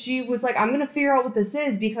trouble, and she was like, I'm going to figure out what this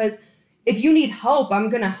is, because if you need help, I'm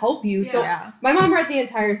going to help you. Yeah. So my mom read the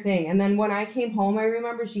entire thing, and then when I came home, I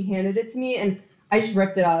remember she handed it to me, and I just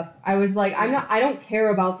ripped it up. I was like, I don't care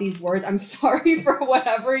about these words. I'm sorry for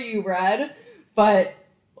whatever you read, but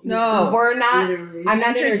No. we're not, Literally. I'm not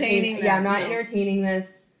Entertaining entertaining. Yeah, I'm this. not entertaining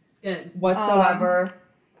this Good. whatsoever.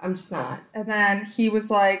 I'm just not. And then he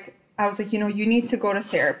was like, I was like, you need to go to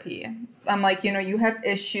therapy. I'm like, you have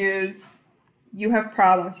issues. You have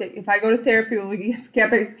problems. If I go to therapy, will we get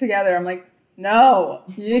back together? I'm like, no,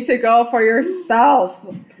 you need to go for yourself.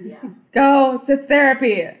 Yeah. Go to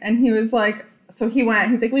therapy. And he was like, so he went.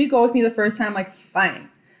 He's like, will you go with me the first time? I'm like, fine.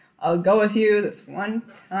 I'll go with you this one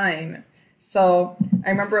time. So I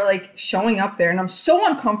remember like showing up there, and I'm so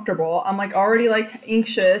uncomfortable. I'm like already like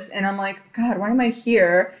anxious, and I'm like, God, why am I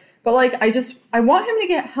here? But like I want him to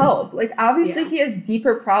get help. Like obviously he has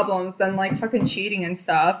deeper problems than like fucking cheating and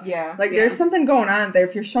stuff. Yeah. Like there's something going on there.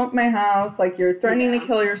 If you're showing up at my house, like you're threatening to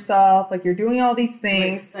kill yourself, like you're doing all these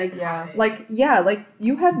things. Like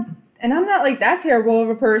you have, and I'm not like that terrible of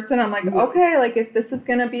a person. I'm like, okay, like if this is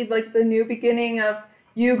gonna be like the new beginning of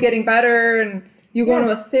you getting better and you going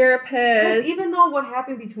to a therapist. Because even though what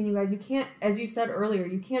happened between you guys, you can't, as you said earlier,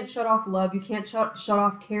 you can't shut off love. You can't shut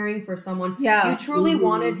off caring for someone. Yeah. You truly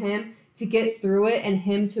wanted him to get through it and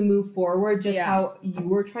him to move forward just how you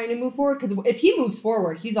were trying to move forward. Because if he moves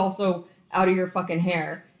forward, he's also out of your fucking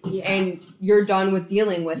hair. Yeah. And you're done with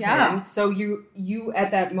dealing with him. So you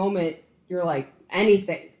at that moment, you're like,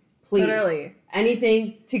 anything, please. Literally.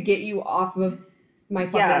 Anything to get you off of my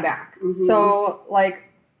fucking back. Mm-hmm. So, like,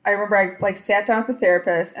 I remember I, like, sat down with the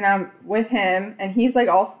therapist, and I'm with him, and he's, like,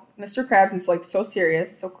 all... Mr. Krabs is, like, so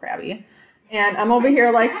serious, so crabby. And I'm over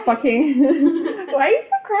here, like, fucking... Why are you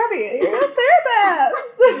so crabby? You're a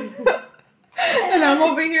therapist! And I'm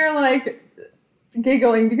over here, like,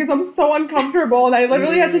 giggling because I'm so uncomfortable, and I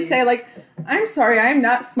literally had to say, like, I'm sorry, I'm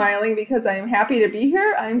not smiling because I'm happy to be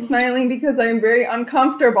here. I'm smiling because I'm very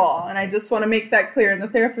uncomfortable, and I just want to make that clear. And the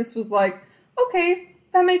therapist was like, okay,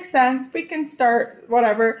 that makes sense. We can start,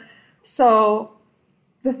 whatever. So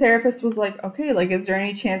the therapist was like, okay, like, is there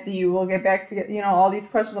any chance that you will get back to get, all these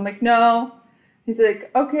questions? I'm like, no. He's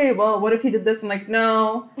like, okay, well, what if he did this? I'm like,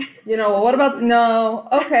 no. Well, what about, no.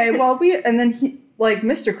 Okay, well, and then he, like,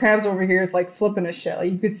 Mr. Krabs over here is, like, flipping his shit.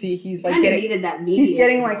 Like, you could see he's, like, he's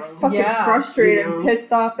getting, like, fucking frustrated and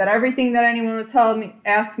pissed off that everything that anyone would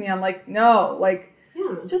ask me, I'm like, no, like,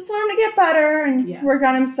 just want him to get better and work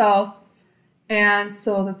on himself. And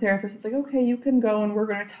so the therapist was like, okay, you can go and we're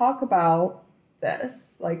going to talk about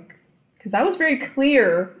this. Like, because I was very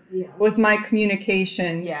clear with my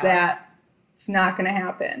communications that it's not going to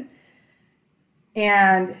happen.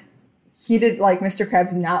 And he did, like, Mr.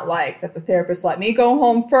 Krabs did not like that the therapist let me go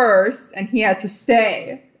home first and he had to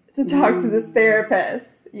stay to talk to this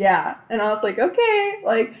therapist. Yeah. And I was like, okay,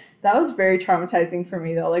 like, that was very traumatizing for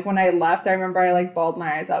me, though. Like, when I left, I remember I, like, bawled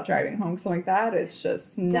my eyes out driving home. So, like, that is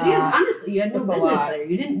just not... Because you had no business there.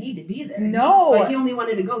 You didn't need to be there. No. But he only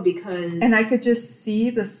wanted to go because... And I could just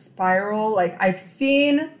see the spiral. Like, I've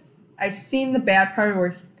seen the bad part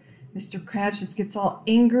where Mr. Krabs just gets all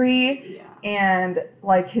angry. Yeah. And,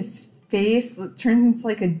 like, his face turns into,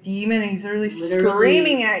 like, a demon. And he's literally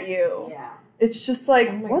screaming at you. Yeah. It's just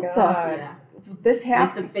like, what the... Yeah. This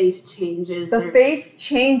happened. Like the face changes. The face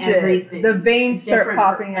changes. Everything. The veins start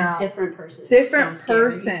popping out. Different person. Different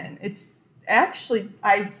person. It's actually,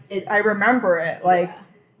 I remember it. Like,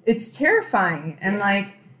 it's terrifying. And,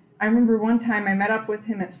 like, I remember one time I met up with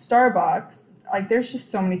him at Starbucks. Like, there's just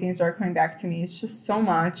so many things that are coming back to me. It's just so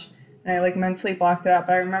much. And I, like, mentally blocked it out.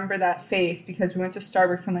 But I remember that face because we went to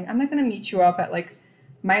Starbucks. I'm like, I'm not going to meet you up at, like,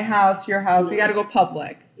 my house, your house. We got to go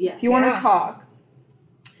public. Yeah. If you want to talk.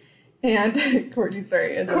 And Courtney's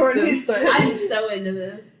very into this. I'm so into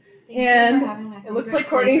this. And for having my It looks favorite like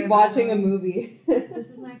Courtney's flavor, by watching the a way. movie. This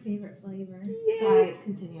is my favorite flavor. Yay. Sorry,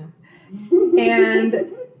 continue.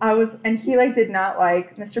 and he like did not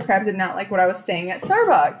like, Mr. Krabs did not like what I was saying at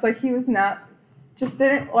Starbucks. Like he was not, just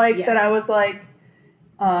didn't like that I was like,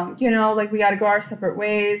 you know, like we got to go our separate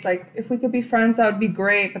ways. Like if we could be friends, that would be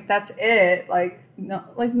great, but that's it. Like no,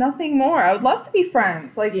 like nothing more. I would love to be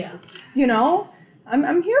friends. Like, you know,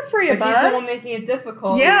 I'm here for you, But he's the bud. one making it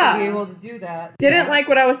difficult Yeah. to be able to do that. Didn't like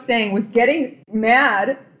what I was saying, was getting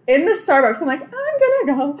mad in the Starbucks. I'm like, I'm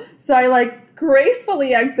gonna go. So I like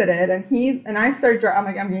gracefully exited, and I started driving. I'm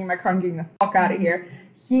like, I'm getting in my car, I'm getting the fuck out of here.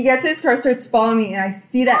 He gets in his car, starts following me, and I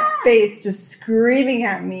see that face just screaming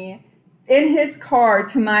at me in his car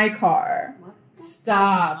to my car.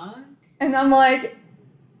 Stop. And I'm like,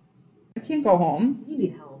 I can't go home. You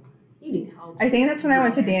need help. You need help. I think that's when I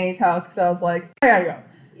went to Danny's house because I was like, I gotta go.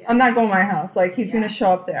 Yeah. I'm not going to my house. Like, he's Yeah. gonna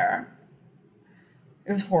show up there.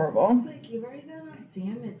 It was horrible. It's like you've already done enough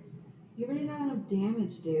damage. You've already done enough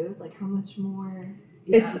damage, dude. Like how much more?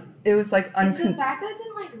 It was like It's the fact that it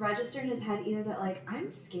didn't like register in his head either that like I'm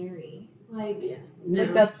scary. Like No.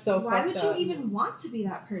 Like, that's so why fucked would up. you even want to be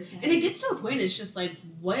that person? And it gets to a point, it's just like,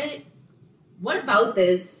 what about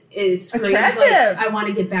this is screams Attractive. like, I want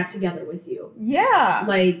to get back together with you. Yeah.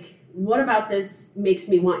 Like, what about this makes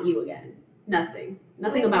me want you again? Nothing.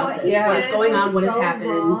 Nothing Like, about what this. he What's did going was on? What has so happened?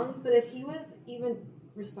 wrong, but if he was even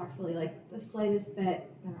respectfully, like the slightest bit,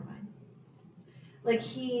 never mind. Like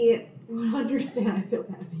he would understand. I feel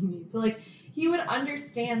bad being mean, but like he would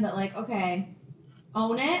understand that, like, okay,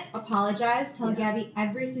 own it, apologize, tell Gabby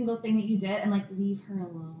every single thing that you did, and like leave her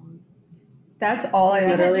alone. That's all I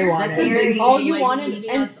Because literally you're wanted. That's the big Scary. thing, All you like, wanted- leaving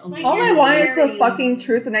and, us alone. like, All I you're wanted is the scary. fucking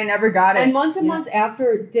truth, and I never got it. And months and Yeah. months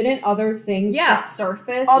after, didn't other things Yeah. just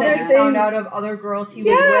surface Other that you found things. out of other girls he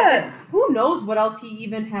Yes. was with? Who knows what else he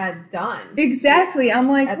even had done? Exactly. I'm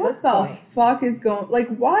like, At what this the point. fuck is going?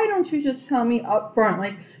 Like, why don't you just tell me up front?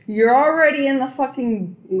 Like, you're already in the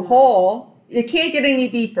fucking hole. It can't get any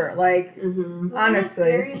deeper. Like, Mm-hmm. Those honestly.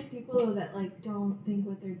 are the scariest people though, that like don't think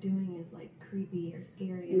what they're doing is like creepy or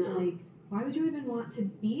scary. It's No. like, why would you even want to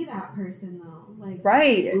be that person though? Like,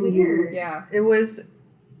 right. it's weird. Yeah. It was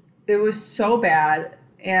so bad.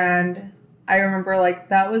 And I remember, like,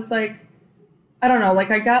 that was like, I don't know,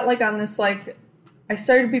 like, I got like on this, like, I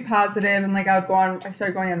started to be positive, and like I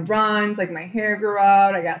started going on runs, like my hair grew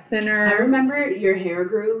out, I got thinner. I remember your hair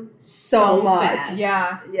grew so much. fast.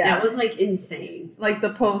 Yeah. Yeah. That was like insane. Like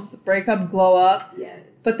the post breakup glow up. Yeah.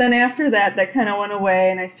 But then after that kind of went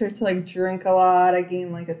away, and I started to like drink a lot. I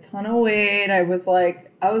gained like a ton of weight. I was like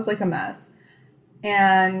a mess.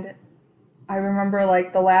 And I remember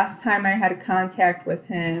like the last time I had contact with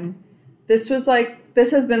him, this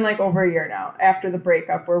has been like over a year now after the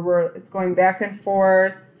breakup, where it's going back and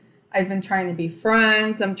forth. I've been trying to be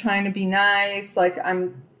friends. I'm trying to be nice. Like,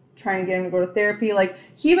 I'm trying to get him to go to therapy. Like,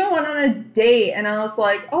 he even went on a date, and I was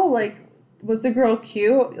like, oh, like, was the girl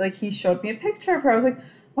cute? Like, he showed me a picture of her. I was like,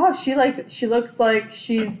 wow, she looks like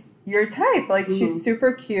she's your type. Like, she's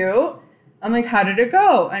super cute. I'm like, how did it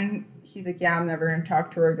go? And he's like, yeah, I'm never going to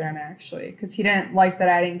talk to her again, actually. Because he didn't like that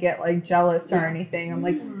I didn't get, like, jealous or anything. I'm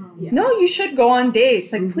like, Yeah. no, you should go on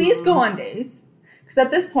dates. Like, please go on dates. Because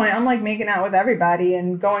at this point, I'm, like, making out with everybody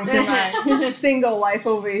and going through my single life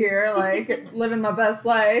over here, like, living my best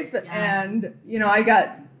life. Yes. And, you know, I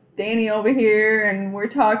got Danny over here, and we're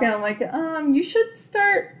talking. I'm like, you should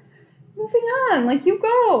start moving on. Like, you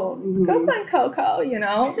go. Go on, Coco, you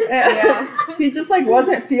know? Yeah. He just, like,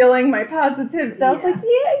 wasn't feeling my positivity. I was like,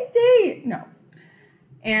 yay, date. No.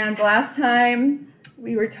 And the last time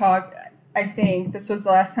we were talking, I think this was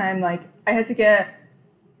the last time, like, I had to get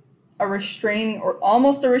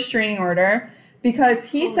almost a restraining order, because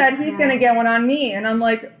he said he's going to get one on me. And I'm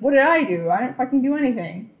like, what did I do? I didn't fucking do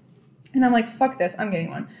anything. And I'm like, fuck this, I'm getting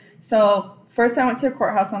one. So first I went to the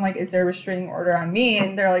courthouse, I'm like, is there a restraining order on me?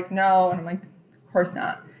 And they're like, no. And I'm like, of course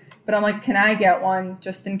not. But I'm like, can I get one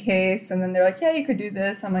just in case? And then they're like, yeah, you could do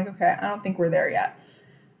this. I'm like, okay, I don't think we're there yet.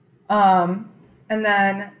 And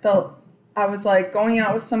then I was like going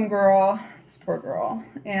out with some girl, this poor girl,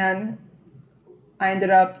 and I ended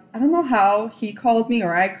up, I don't know how he called me,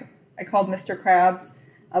 or I called Mr. Krabs.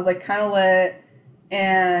 I was like kind of lit,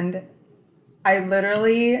 and I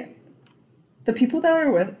literally, the people that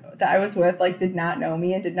I was with, like, did not know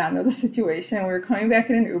me and did not know the situation. We were coming back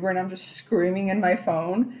in an Uber, and I'm just screaming in my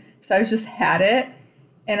phone. So I just had it,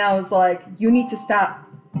 and I was like, you need to stop.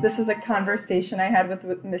 This was a conversation I had with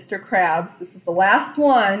Mr. Krabs. This was the last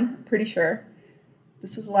one, I'm pretty sure.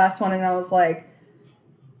 This was the last one, and I was like,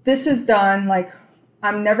 this is done. Like,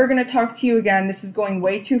 I'm never going to talk to you again. This is going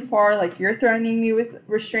way too far. Like, you're threatening me with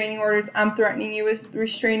restraining orders. I'm threatening you with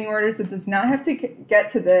restraining orders. It does not have to get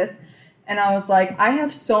to this. And I was like, I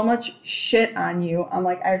have so much shit on you. I'm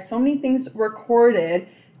like, I have so many things recorded.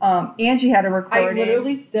 Angie had a recording. I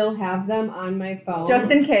literally still have them on my phone. Just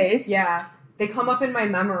in case. Yeah. They come up in my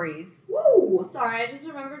memories. Woo! Sorry, I just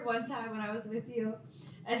remembered one time when I was with you,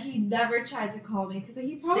 and he never tried to call me because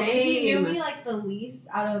he knew me like the least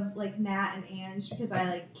out of like Nat and Ange because I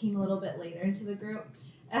like came a little bit later into the group,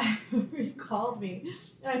 and I remember he called me,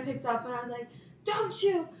 and I picked up and I was like, "Don't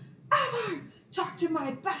you ever talk to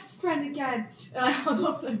my best friend again," and I hung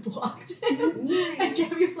up and I blocked him. Nice. And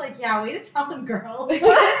Gabi was like, "Yeah, way to tell him, girl." And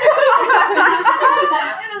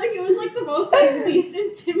like it was like the most like least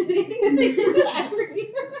intimidating thing you could ever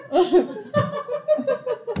hear.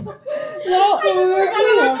 Well, I just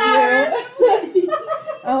remember that.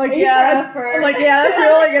 I'm like, Are you yeah, proud for her? I'm like, yeah, that's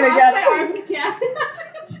really gonna Crossed get my it. arms with Gabi. That's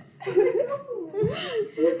what I just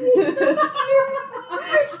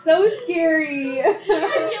So scary. I feel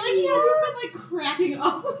like he had to have been like cracking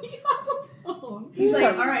up when he got the phone. He's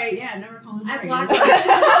like, all right, yeah, never calling her I again. blocked him.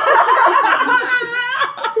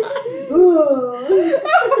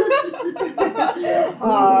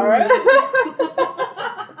 All right.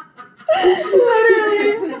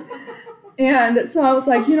 Literally. And so I was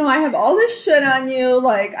like, I have all this shit on you.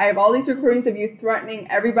 Like, I have all these recordings of you threatening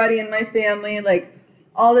everybody in my family. Like,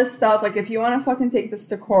 all this stuff. Like, if you want to fucking take this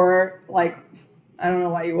to court, like, I don't know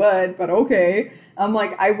why you would, but okay. I'm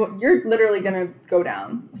like, you're literally going to go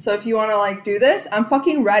down. So if you want to, like, do this, I'm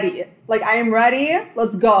fucking ready. Like, I am ready.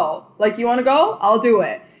 Let's go. Like, you want to go? I'll do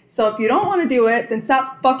it. So if you don't want to do it, then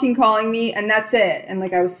stop fucking calling me, and that's it. And,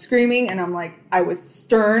 like, I was screaming, and I'm like, I was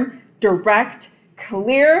stern, direct,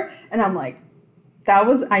 clear, and I'm like,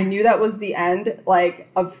 I knew that was the end, like,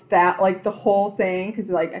 of that, like, the whole thing, because,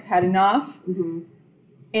 like, I've had enough. Mm-hmm.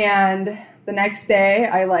 And the next day,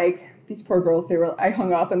 these poor girls, I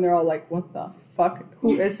hung up, and they're all like, what the fuck?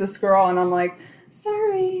 Who is this girl? And I'm like,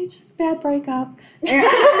 sorry, it's just a bad breakup. And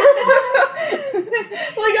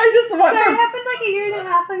like, I just went Sorry, from, it happened like a year and a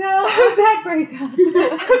half ago. Bad breakup.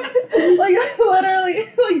 like, literally,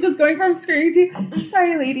 like, just going from screaming to,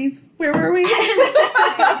 sorry, ladies, where were we?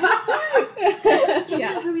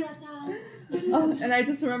 Yeah. Where we left off. And I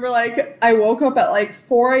just remember, like, I woke up at, like,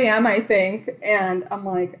 4 a.m., I think, and I'm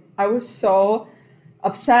like, I was so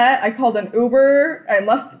upset. I called an Uber.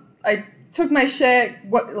 I took my shit,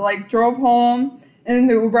 drove home, and in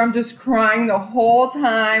the Uber, I'm just crying the whole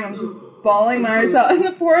time. I'm just bawling my eyes out, and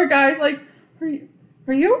the poor guy's like,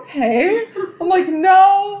 are you okay? I'm like,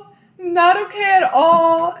 no, I'm not okay at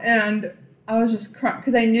all. And I was just crying,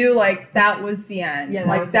 because I knew, like, that was the end. Yeah,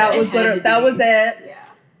 that was literally, that was it. Yeah.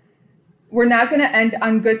 We're not going to end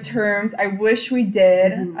on good terms. I wish we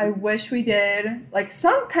did. Mm-hmm. I wish we did. Like,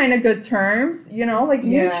 some kind of good terms, like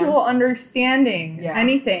mutual understanding,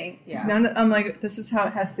 anything. Yeah. I'm like, this is how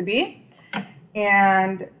it has to be.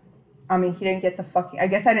 And, I mean, he didn't get the fucking... I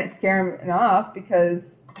guess I didn't scare him enough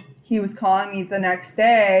because he was calling me the next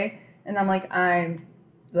day. And I'm like, I'm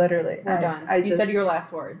literally... We're done. You said your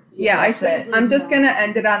last words. Yeah, I said, I'm just going to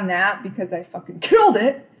end it on that because I fucking killed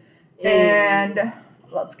it. And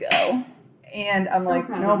let's go. And I'm like,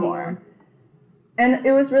 no more. And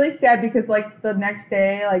it was really sad because, like, the next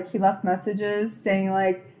day, like, he left messages saying,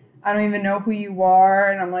 like, I don't even know who you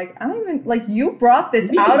are. And I'm like, I don't even, like, you brought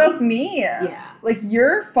this out of me. Yeah. Like,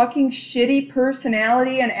 your fucking shitty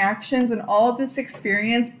personality and actions and all of this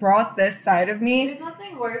experience brought this side of me. There's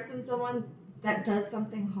nothing worse than someone that does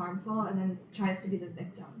something harmful and then tries to be the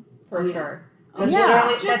victim. For sure. That's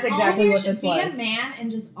That's exactly what this was. Be a man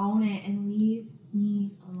and just own it and leave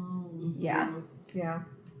me alone. Yeah. Yeah.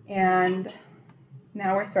 And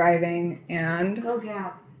now we're thriving and Go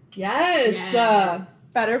Gab. Yes. Yes.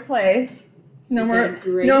 better place. No She's more, got a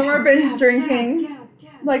great- no more binge drinking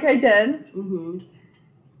Gab. like I did. Mm-hmm.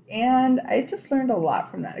 And I just learned a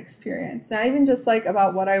lot from that experience. Not even just like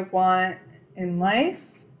about what I want in life.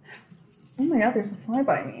 Oh my god, there's a fly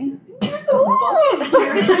by me.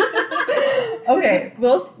 Okay,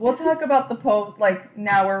 we'll talk about the like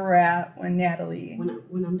now where we're at when Natalie.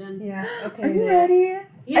 When I'm done. Yeah. Okay. Are you ready?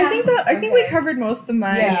 Yeah. I think we Okay. covered most of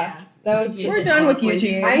mine. Yeah. That was. We're done with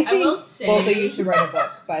Eugene. I I will think say, both of you should write a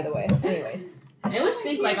book. By the way. Anyways. I always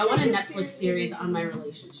think like I want a Netflix series on my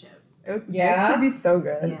relationship. It should be so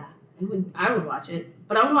good. Yeah, I would watch it,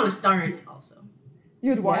 but I would want to star in it also. You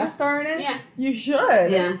would want Yeah. to star in it? Yeah. You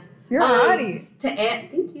should. Yeah. You're hottie.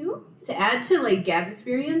 Thank you. To add to like Gab's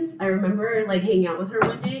experience, I remember like hanging out with her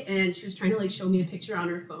one day and she was trying to like show me a picture on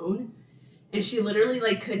her phone, And she literally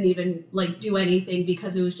like couldn't even like do anything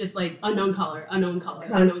because it was just like unknown caller,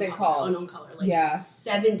 Constant calls. unknown caller, like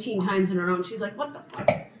 17 times in a row. And she's like, "What the fuck?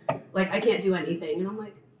 Like I can't do anything." And I'm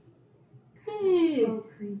like, "Hey." So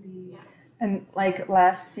creepy. Yeah. And like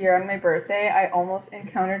last year on my birthday, I almost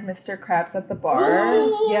encountered Mr. Krabs at the bar.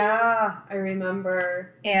 Yeah, I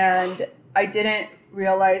remember. And I didn't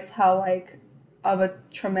realize how like of a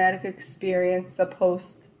traumatic experience the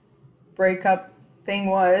post breakup thing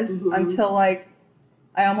was until like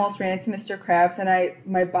I almost ran into Mr. Krabs and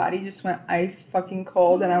my body just went ice fucking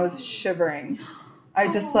cold and I was shivering. I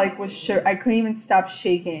just like was I couldn't even stop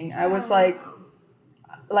shaking. I was like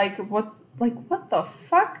what the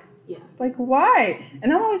fuck? Yeah. Like why?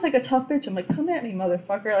 And I'm always like a tough bitch. I'm like, come at me,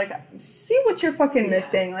 motherfucker. Like see what you're fucking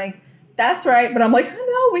missing. Like that's right. But I'm like,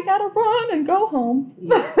 no, we gotta run and go home.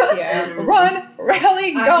 Yeah. Run,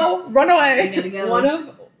 rally, go, run I away. gotta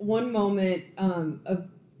go. One moment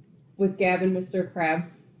with Gab and Mr.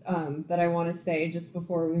 Krabs that I want to say just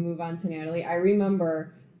before we move on to Natalie. I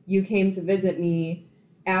remember you came to visit me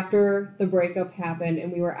after the breakup happened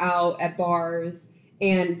and we were out at bars.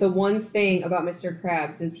 And the one thing about Mr.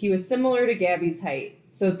 Krabs is he was similar to Gabby's height.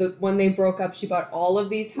 So when they broke up, she bought all of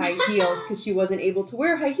these high heels because she wasn't able to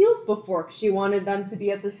wear high heels before because she wanted them to be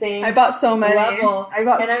at the same I bought so many. level. I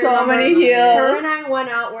bought And I so remember many heels. Her and I went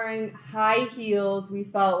out wearing high heels. We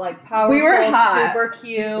felt like powerful, We were hot. super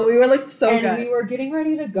cute. We were looked so and good. we were getting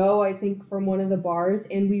ready to go, I think, from one of the bars,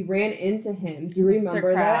 and we ran into him. Do you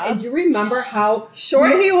remember that? And do you remember how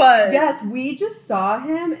short he was? Yes, we just saw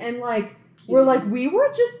him, and like we're like we were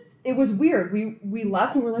just. It was weird. We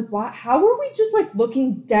left and we're like, what? How were we just like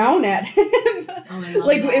looking down at him?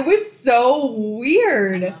 Like that. it was so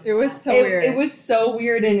weird. It was so weird. It was so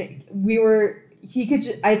weird, and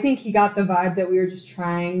I think he got the vibe that we were just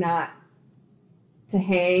trying not to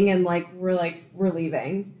hang, and like we're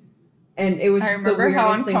leaving, and it was. I just the remember how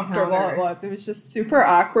weirdest uncomfortable encounter. it was. It was just super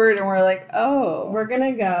awkward, and we're like, oh, We're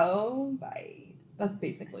gonna go. Bye. That's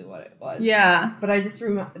basically what it was. yeah. But I just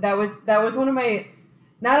remember that was one of my.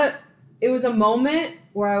 It was a moment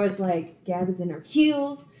where I was like, Gab is in her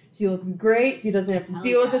heels. She looks great. She doesn't have to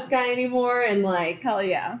deal with this guy anymore. And like, Hell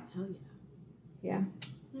yeah. Hell yeah.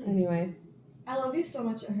 Nice. Anyway, I love you so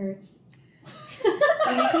much. It hurts. You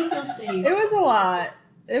make me feel safe. It was a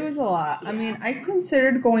lot. I Yeah. mean, I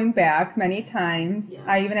considered going back many times. Yeah.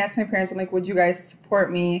 I even asked my parents, I'm like, would you guys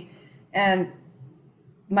support me? And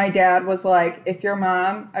my dad was like, if your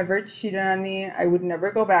mom ever cheated on me, I would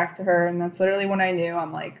never go back to her. And that's literally when I knew.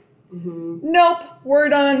 I'm like, nope, we're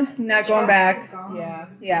done. Not going back. yeah.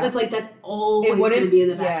 Yeah. So it's like that's always It going wouldn't- to be in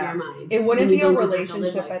the back yeah. of your mind. It wouldn't And you be a don't deserve to live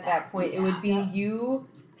relationship like at that point. It would be Yeah. you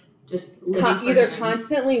Just living for either him.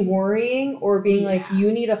 constantly worrying or being like, Yeah.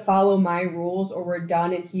 you need to follow my rules or we're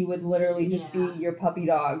done. And he would literally just Yeah. be your puppy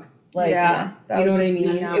dog. Like, yeah. That you know would what I just be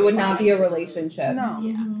mean? not It would not be a fun. relationship. No.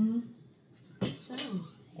 Yeah. Mhm. So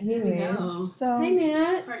Anyways. go. So, Hi,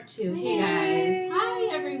 Nat. Part 2. Hey Hey. guys.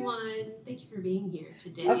 Hi everyone. Thank you for being here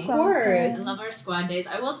today. Of course. I love our squad days.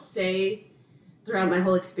 I will say, throughout my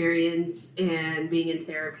whole experience and being in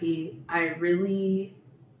therapy, I really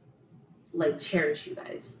like cherish you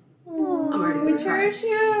guys. I'm already We really cherish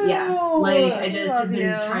you. Yeah, like I just love have been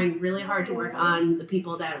you. trying really hard to work on the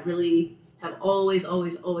people that really have always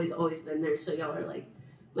been there. So y'all are like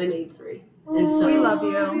my main three, and so we love you.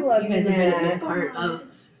 We love you you, guys have been a Nat. big part of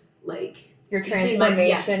like Your you've seen my-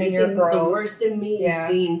 transformation and you've your seen growth. the worst in me. Yeah. You've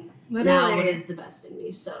seen now Literally. what is the best in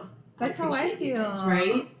me. So That's how I appreciate you feel. guys,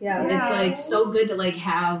 right? Yeah. Yeah. It's like so good to like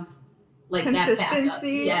have like that backup.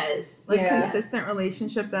 Consistency. Yes. Like Yeah. consistent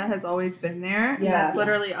relationship that has always been there. Yeah. That's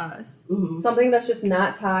literally us. Mhm. Something that's just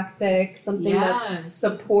not toxic. Something Yes. that's I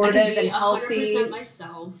supportive can be and healthy. 100%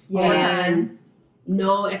 myself. Yeah. And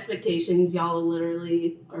no expectations. Y'all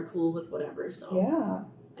literally are cool with whatever. So Yeah.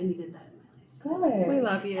 I needed that in my life. Good. We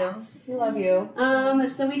love you. We love you.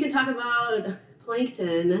 So we can talk about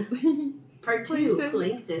plankton. Part 2.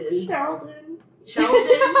 Plankton. Sheldon.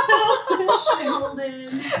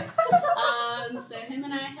 So him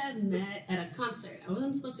and I had met at a concert. I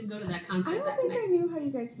wasn't supposed to go to that I concert don't that think night. I knew how you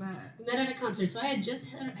guys met. We met at a concert. So I had just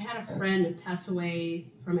had a friend pass away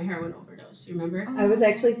from a heroin overdose. You remember? I was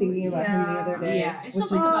actually thinking about him the other day. Yeah, I still which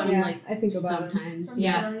think is- about him yeah, like I think about him. sometimes. From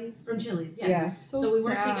Yeah, Chili's. from Chili's. Yeah. Yeah. So we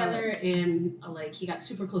worked sad. together, and like he got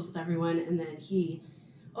super close with everyone, and then he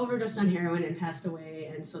overdosed on heroin and passed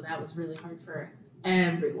away, and so that was really hard for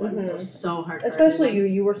everyone. It was so hard, for Especially everyone.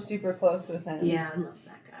 you. You were super close with him. Yeah, I love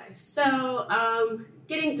that guy. So,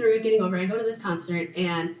 getting over, I go to this concert,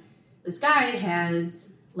 and this guy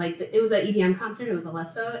has it was an EDM concert. It was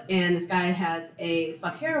Alesso, and this guy has a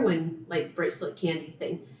fuck heroin bracelet candy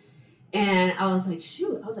thing, and I was like,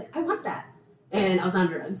 shoot, I was like, I want that. and I was on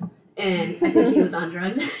drugs, and I think he was on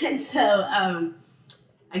drugs. And so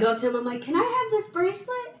I go up to him, I'm like, can I have this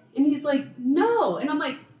bracelet? And he's like, no. And I'm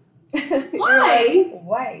like, why?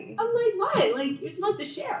 Why? I'm like, why? Like, you're supposed to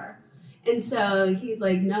share. And so he's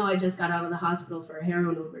like, no, I just got out of the hospital for a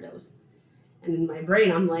heroin overdose. And in my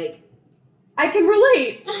brain, I'm like, I can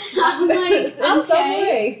relate. I'm like, in some okay.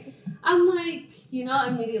 way. I'm like, I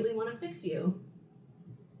immediately want to fix you.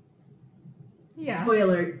 Yeah.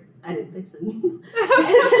 Spoiler, I didn't fix him.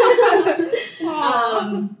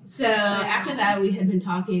 So after that, we had been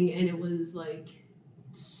talking, and it was like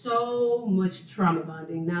so much trauma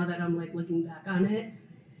bonding. Now that I'm like looking back on it,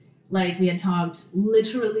 like we had talked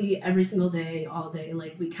literally every single day, all day.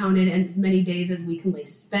 Like we counted as many days as we can like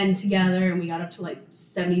spend together, and we got up to like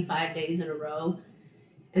 75 days in a row,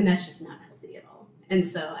 and that's just not healthy at all. And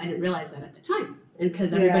so I didn't realize that at the time, and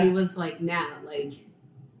because everybody was like, nah,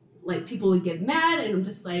 like people would get mad, and I'm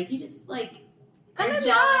just like, you just like are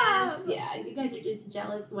jealous. Yeah, you guys are just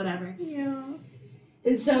jealous, whatever. Yeah.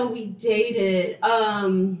 And so we dated.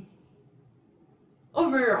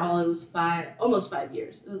 Overall, it was almost 5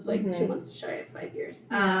 years. It was like 2 months shy of 5 years.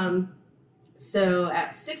 So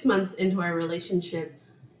at 6 months into our relationship,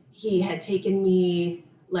 he had taken me,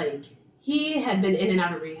 like, he had been in and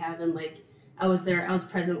out of rehab, and like I was there, I was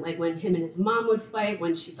present, like when him and his mom would fight,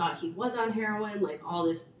 when she thought he was on heroin, like all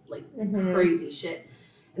this like crazy shit.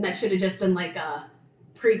 And that should have just been like a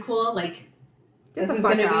prequel, like this is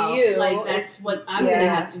gonna be you. Like that's what I'm gonna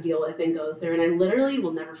have to deal with and go through. And I literally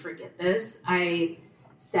will never forget this. I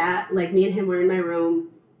sat, like me and him were in my room,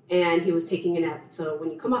 and he was taking a nap. So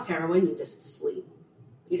when you come off heroin, you just sleep.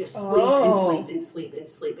 You just sleep and sleep and sleep and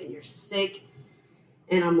sleep, and you're sick.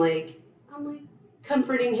 And I'm like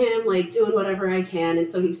comforting him, like doing whatever I can. And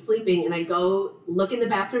so he's sleeping, and I go look in the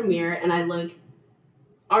bathroom mirror, and I look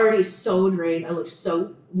already so drained. I look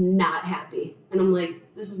so not happy. And I'm like,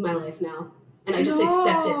 this is my life now. And I just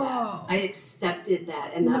accepted that. I accepted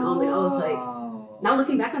that in that moment. I was like, now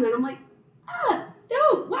looking back on that, I'm like,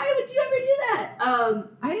 no, why would you ever do that?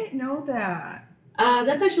 I didn't know that.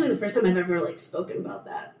 That's actually the first time I've ever like spoken about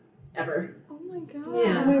that, ever. Oh my god.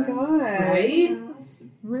 Yeah. Oh my god. Right? That's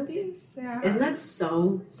really sad. Isn't that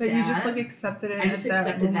so sad? That you just like accepted it. I just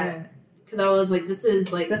accepted moment. that. Because I was like, this is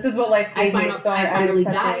what life I gave me. so I finally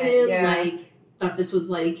accepted got it. him. Yeah. Like, thought this was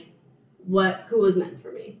like who was meant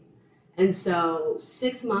for me. And so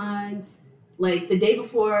 6 months, like the day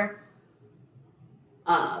before,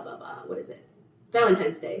 what is it?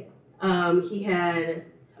 Valentine's Day. He had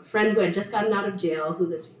a friend who had just gotten out of jail, who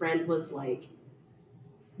this friend was like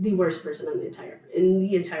the worst person in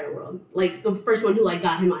the entire world. Like the first one who like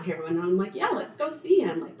got him on heroin. And I'm like, yeah, let's go see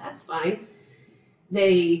him. Like, that's fine.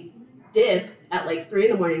 They dip at like 3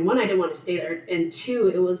 a.m. 1, I didn't want to stay there. And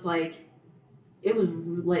 2, it was like a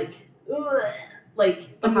movie.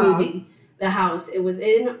 The house. It was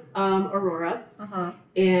in Aurora.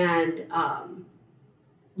 And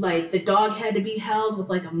like the dog had to be held with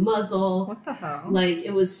like a muzzle. What the hell? Like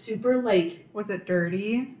it was super like. Was it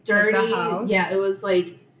dirty? Dirty. Like the house? Yeah, it was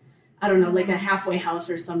like, I don't know, like a halfway house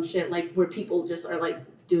or some shit, like where people just are like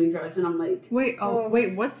doing drugs, and I'm like. Wait,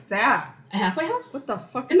 what's that? A halfway house? What the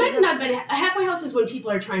fuck? It might have not been a halfway house is when people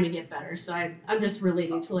are trying to get better. So I'm just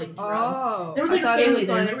relating to like drugs. Oh, there was like a family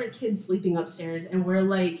there. There were kids sleeping upstairs, and we're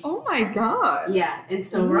like, oh my god. Yeah, and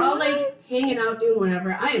so we're all like hanging out, doing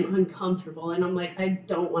whatever. I am uncomfortable, and I'm like, I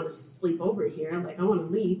don't want to sleep over here. I'm like, I want to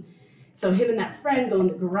leave. So him and that friend go in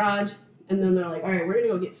the garage, and then they're like, all right, we're gonna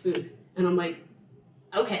go get food. And I'm like,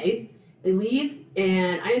 okay. They leave,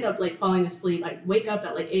 and I end up like falling asleep. I wake up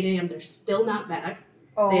at like 8 a.m. They're still not back.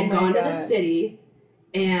 They had gone to the city,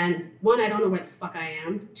 and 1, I don't know where the fuck I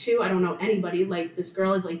am. 2, I don't know anybody. Like, this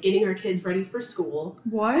girl is like getting her kids ready for school.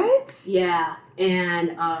 What? Yeah,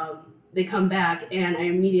 and they come back, and I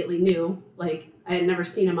immediately knew. Like, I had never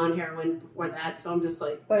seen him on heroin before that, so I'm just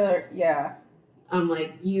like, yeah. I'm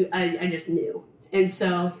like, I just knew. And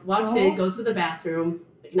so he walks in, goes to the bathroom.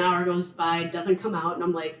 Like an hour goes by, doesn't come out, and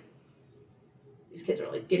I'm like, these kids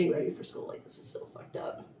are like getting ready for school. Like, this is so fucked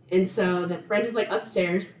up. And so that friend is like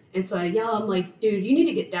upstairs, and so I yell, I'm like, dude, you need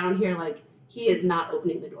to get down here. Like, he is not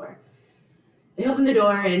opening the door. They open the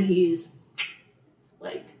door, and he's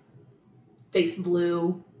like face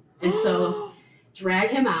blue, and so drag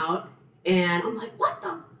him out, and I'm like, what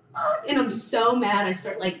the fuck? And I'm so mad. I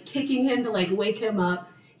start like kicking him to like wake him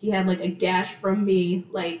up. He had like a gash from me,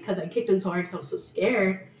 like, because I kicked him so hard because I was so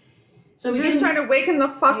scared. So you're just trying to wake him the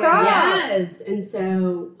fuck up. Yes. And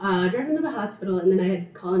so drive him to the hospital, and then I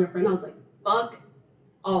had called in a friend. I was like, fuck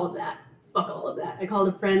all of that. Fuck all of that. I called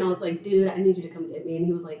a friend. I was like, dude, I need you to come get me. And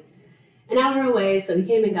he was like an hour away. So he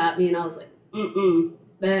came and got me, and I was like,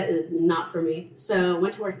 that is not for me. So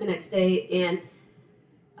went to work the next day, and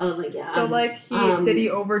I was like, yeah. So, did he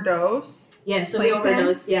overdose? Yeah, so he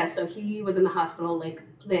overdosed. Yeah, so he was in the hospital. Like,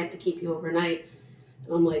 they have to keep you overnight.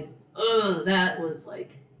 And I'm like, ugh, that was,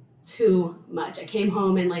 like, too much. I came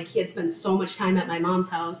home, and, like, he had spent so much time at my mom's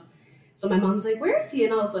house. So my mom's like, where is he?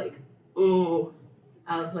 And I was like, oh.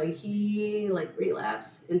 I was like, he, like,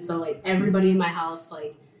 relapsed. And so, like, everybody in my house,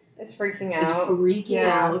 like, It's freaking out. is freaking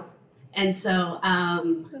out. And so,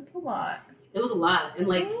 That's a lot. it was a lot. And,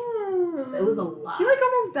 like, it was a lot. He, like,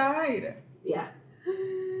 almost died. Yeah.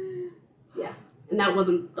 Yeah. And that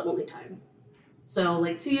wasn't the only time. So,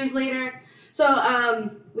 like, 2 years later,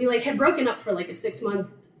 we, like, had broken up for, like, a 6 month,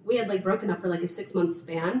 we had, like, broken up for, like, a 6 month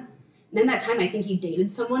span. And in that time, I think he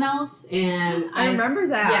dated someone else, and I remember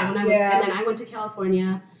that. Yeah, and then I went to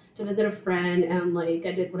California to visit a friend, and, like,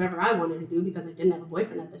 I did whatever I wanted to do because I didn't have a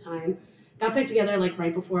boyfriend at the time. Got back together, like,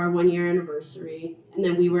 right before our 1 year anniversary, and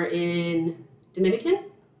then we were in Dominican.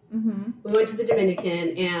 Mm-hmm. We went to the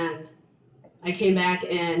Dominican, and I came back,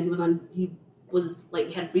 and he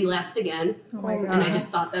had relapsed again. Oh my God. And I just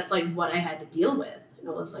thought that's, like, what I had to deal with. And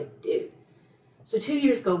I was like, dude. So 2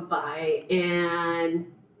 years go by,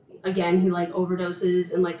 and again, he, like,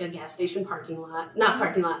 overdoses in, like, a gas station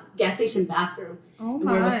gas station bathroom. Oh and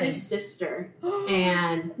my. we're with his sister,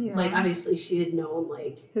 and, like, obviously she had known,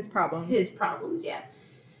 like, his problems, yeah.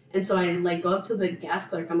 And so I, like, go up to the gas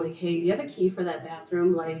clerk. I'm like, hey, do you have a key for that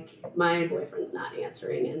bathroom? Like, my boyfriend's not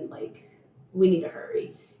answering, and, like, we need to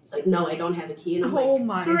hurry. He's like, no, I don't have a key. And I'm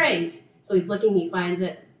like, great. So he's looking, he finds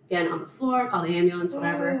it, again, on the floor, call the ambulance,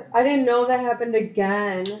 whatever. I didn't know that happened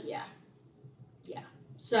again. Yeah.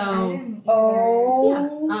 So,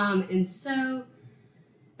 and so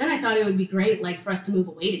then I thought it would be great, like, for us to move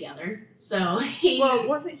away together. So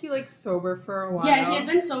wasn't he, like, sober for a while? Yeah, he had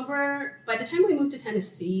been sober. By the time we moved to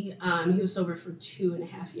Tennessee, he was sober for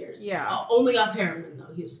 2.5 years. Yeah. Only off heroin,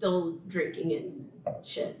 though. He was still drinking and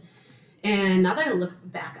shit. And now that I look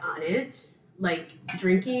back on it, like,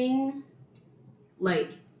 drinking,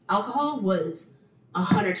 like, alcohol was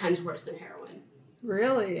 100 times worse than heroin.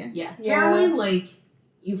 Really? Yeah. Heroin, like,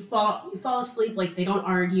 you fall asleep, like, they don't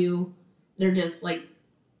argue. They're just, like,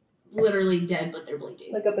 literally dead, but they're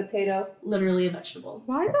blinking. Like a potato. Literally a vegetable.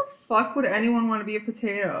 Why the fuck would anyone want to be a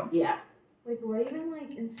potato? Yeah. Like, what even,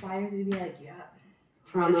 like, inspires you to be like, yeah,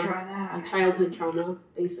 Trauma. try that. Like, childhood trauma,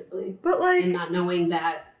 basically. But, like, And not knowing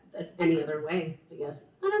that that's any other way, I guess.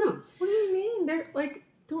 I don't know. what do you mean? They're, like,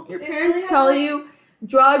 don't your They parents really tell have, like- you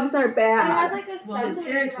drugs are I bad? had, like, a Well, his sentence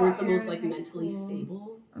parents about weren't the most, heroin like, in high mentally school.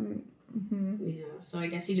 stable. Mm-hmm. Yeah, so I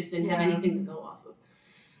guess he just didn't have Yeah. anything to go off of.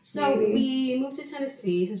 So Maybe. we moved to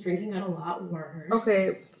Tennessee. His drinking got a lot worse.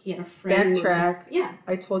 Okay, He had a friend. backtrack. Yeah.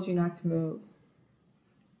 I told you not to move.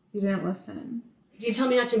 You didn't listen. Did you tell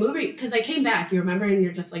me not to move? Because I came back, you remember, and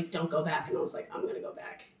you're just like, don't go back. And I was like, I'm going to go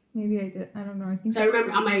back. Maybe I did. I don't know. I think So I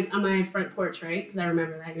remember on my front porch, right? Because I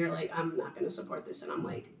remember that. You're like, I'm not going to support this. And I'm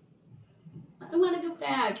like, I want to go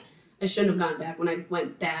back. I shouldn't have gone back when I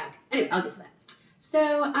went back. Anyway, I'll get to that.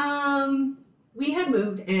 So we had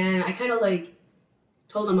moved, and I kind of, like,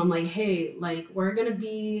 told him, I'm like, hey, like, we're going to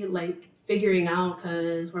be, like, figuring out,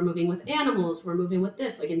 because we're moving with animals. We're moving with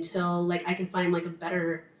this. Like, until, like, I can find, like, a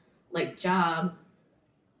better, like, job.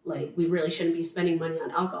 Like, we really shouldn't be spending money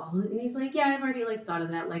on alcohol. And he's like, yeah, I've already, like, thought of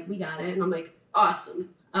that. Like, we got it. And I'm like, awesome.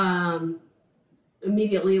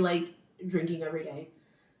 Immediately, like, drinking every day,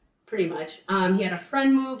 pretty much. He had a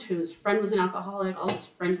friend moved whose friend was an alcoholic. All his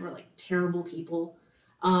friends were, like, terrible people.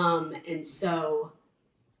 And so,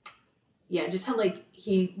 yeah, just how, like,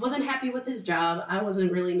 he wasn't happy with his job. I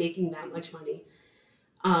wasn't really making that much money.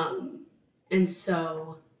 And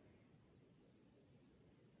so,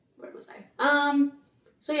 where was I?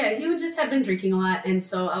 So yeah, he would just have been drinking a lot, and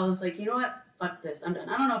so I was like, you know what? Fuck this, I'm done.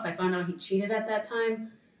 I don't know if I found out he cheated at that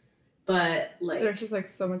time, but, like, there's just, like,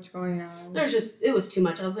 so much going on. it was too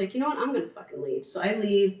much. I was like, you know what? I'm gonna fucking leave. So I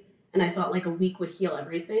leave, and I thought, like, a week would heal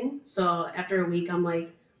everything. So after a week, I'm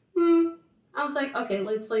like, I was like, okay,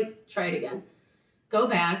 let's, like, try it again. Go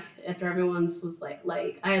back after everyone's was like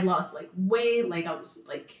I had lost, like, weight, like, I was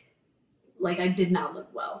like I did not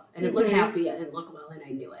look well. I didn't look happy, I didn't look well, and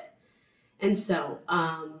I knew it. And so,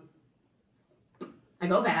 I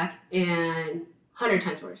go back, and 100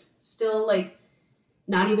 times worse. Still, like,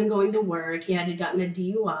 not even going to work. He had gotten a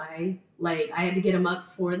DUI. Like, I had to get him up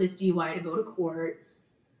for this DUI to go to court.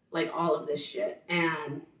 Like, all of this shit.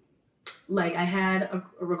 And, like, I had a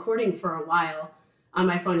recording for a while on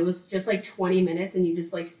my phone. It was just, like, 20 minutes, and you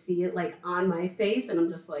just, like, see it, like, on my face, and I'm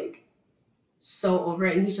just, like, so over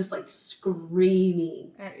it. And he's just, like, screaming.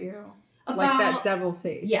 At you. About, like that devil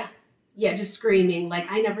face. Yeah. just screaming.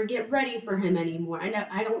 Like, I never get ready for him anymore.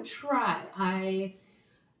 I don't try. I,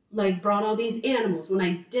 like, brought all these animals when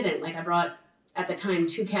I didn't. Like, I brought, at the time,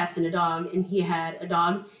 2 cats and a dog, and he had a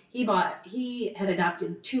dog. He had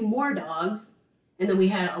adopted 2 more dogs, and then we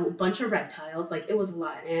had a bunch of reptiles. Like, it was a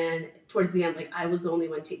lot. And towards the end, like, I was the only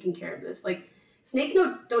one taking care of this. Like, snakes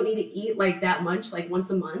don't need to eat, like, that much, like, once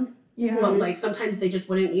a month. Yeah. But, like, sometimes they just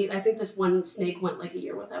wouldn't eat. I think this one snake went, like, a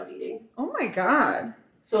year without eating. Oh my God.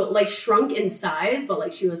 So it, like, shrunk in size, but,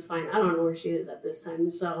 like, she was fine. I don't know where she is at this time.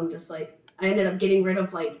 So I'm just, like, I ended up getting rid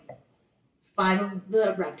of, like, 5 of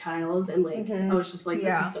the reptiles. And, like, I was just like,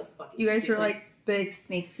 this is so fucking You guys stupid. were, like, big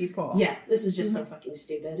snake people. Yeah, this is just so fucking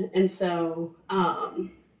stupid. And so,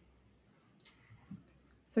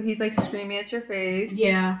 So he's, like, screaming at your face.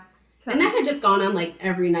 yeah. And that had just gone on, like,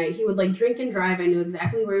 every night. He would, like, drink and drive. I knew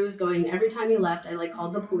exactly where he was going. Every time he left, I, like,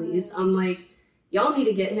 called the police. I'm like, y'all need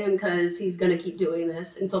to get him because he's going to keep doing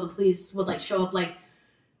this. And so the police would, like, show up, like,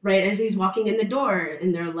 right as he's walking in the door.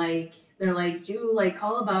 And they're like, do you, like,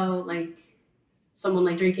 call about, like, someone,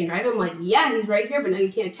 like, drinking and driving? I'm like, yeah, he's right here, but now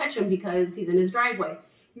you can't catch him because he's in his driveway.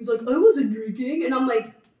 He's like, I wasn't drinking. And I'm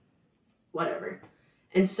like, whatever.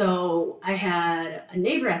 And so I had a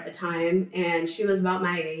neighbor at the time, and she was about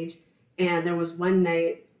my age. And there was one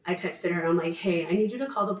night I texted her. I'm like, hey, I need you to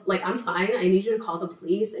call I'm fine. I need you to call the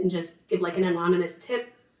police and just give, like, an anonymous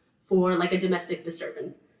tip for, like, a domestic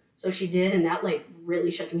disturbance. So she did, and that, like,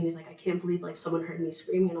 really shook me. He's like, I can't believe, like, someone heard me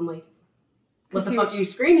screaming. And I'm like, what the fuck are you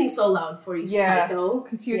screaming so loud for, you psycho?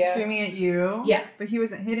 Because he was screaming at you. Yeah. But he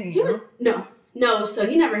wasn't hitting you. No, so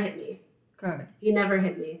he never hit me. Good. He never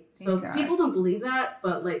hit me. So people don't believe that,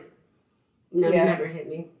 but, like, no, he never hit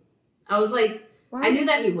me. I was like, I knew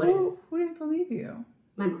that he wouldn't. Who didn't believe you?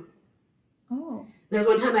 My mom. Oh. There was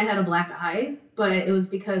one time I had a black eye, but it was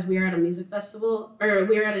because we were at a music festival, or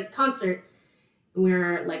we were at a concert, and we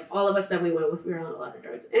were, like, all of us that we went with, we were on a lot of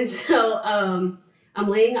drugs. And so I'm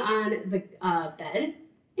laying on the bed,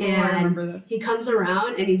 and I remember this. He comes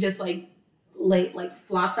around, and he just, like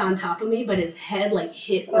flops on top of me, but his head, like,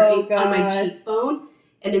 hit right on my cheekbone,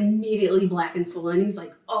 and immediately black and swollen. He's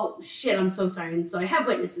like, oh shit, I'm so sorry. And so I have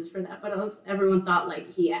witnesses for that, but everyone thought, like,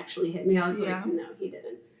 he actually hit me. I was like, no, he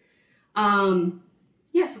didn't.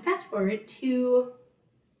 So fast forward to...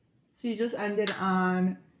 So you just ended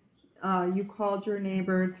on, you called your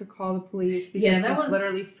neighbor to call the police because he was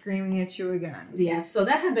literally screaming at you again. Yeah, so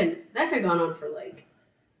that had gone on for, like,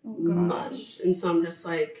 months. And so I'm just,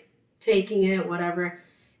 like, taking it, whatever.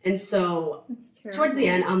 And so towards the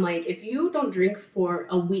end, I'm like, if you don't drink for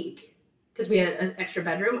a week, because we had an extra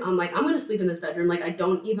bedroom, I'm like, I'm going to sleep in this bedroom. Like, I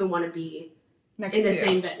don't even want to be in the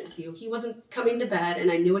same bed as you. He wasn't coming to bed,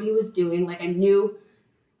 and I knew what he was doing. Like, I knew,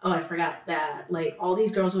 I forgot that, like, all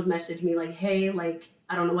these girls would message me, like, hey, like,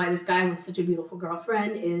 I don't know why this guy with such a beautiful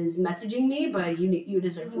girlfriend is messaging me, but you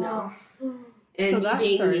deserve to know. And so that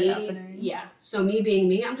being started me, happening. yeah. So me being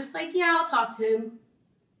me, I'm just like, yeah, I'll talk to him.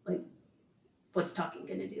 Like, what's talking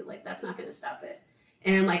gonna do? Like, that's not gonna stop it.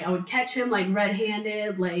 And, like, I would catch him, like,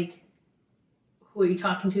 red-handed, like, who are you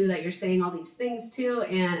talking to that you're saying all these things to?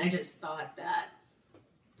 And I just thought that,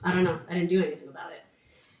 I don't know, I didn't do anything about it.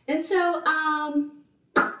 And so,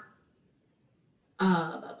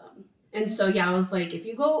 I was like, if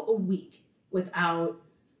you go a week without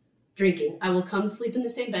drinking, I will come sleep in the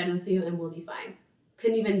same bed with you and we'll be fine.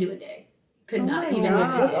 Couldn't even do a day. Could not even do a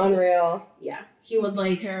day. That's unreal. Yeah. He would,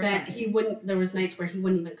 like, there was nights where he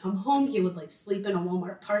wouldn't even come home. He would, like, sleep in a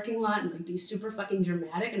Walmart parking lot and, like, be super fucking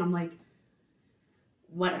dramatic. And I'm like,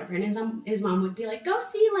 whatever. And his mom would be like, go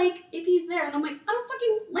see, like, if he's there. And I'm like, I don't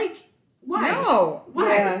fucking, like, why? No.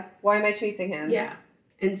 Why? Yeah. Why am I chasing him? Yeah.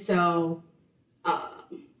 And so,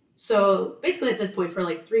 so basically at this point for,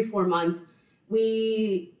 like, 3-4 months,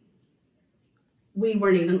 we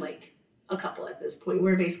weren't even, like, a couple at this point. We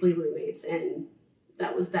were basically roommates, and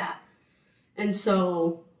that was that. And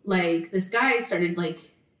so, like, this guy started,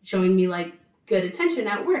 like, showing me, like, good attention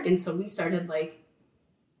at work. And so we started, like,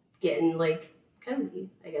 getting, like, cozy,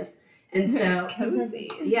 I guess. And so... cozy.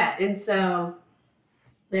 Yeah, and so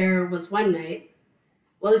there was one night...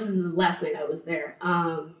 Well, this is the last night I was there.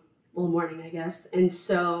 Morning, I guess. And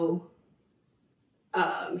so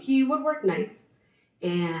he would work nights,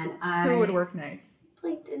 and Who would work nights?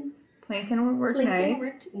 Plankton. Plankton would work nights?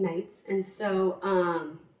 Worked nights. And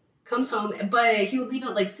so... comes home, but he would leave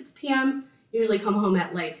at, like, 6 p.m., usually come home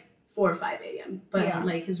at, like, 4 or 5 a.m. But,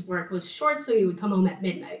 like, his work was short, so he would come home at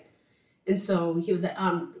midnight. And so he was,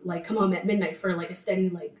 like, come home at midnight for, like, a steady,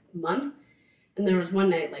 like, month. And there was one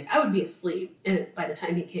night, like, I would be asleep and by the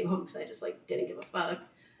time he came home because I just, like, didn't give a fuck.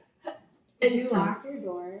 Did you lock your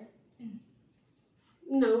door?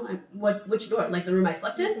 No. Which door? Like the room I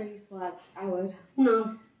slept in? Where you slept, I would. No.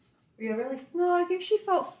 Were you ever like? No, I think she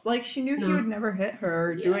felt like she knew he No. would never hit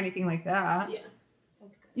her or do Yeah. anything like that. Yeah.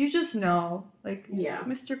 That's good. You just know, like, Yeah.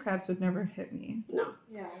 Mr. Krabs would never hit me. No.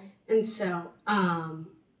 Yeah. And so,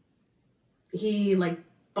 he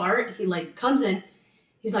comes in,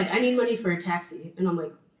 he's like, I need money for a taxi. And I'm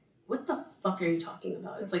like, what the fuck are you talking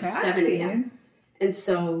about? It's like 7 a.m. And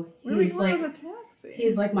so he's like, a taxi?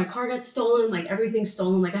 he's like, my car got stolen, like everything's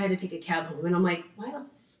stolen, like I had to take a cab home. And I'm like, why the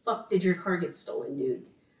fuck did your car get stolen, dude?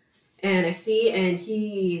 And I've seen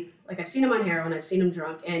him on heroin, I've seen him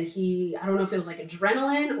drunk, and I don't know if it was like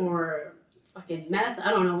adrenaline or fucking meth,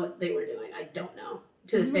 I don't know what they were doing, I don't know.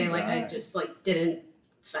 To this day, like, I just, like, didn't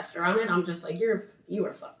fester on it, I'm just like, you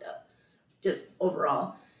are fucked up, just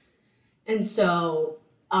overall. And so,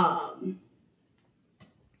 I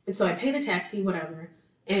pay the taxi, whatever,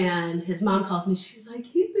 and his mom calls me, she's like,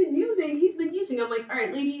 he's been using, I'm like, all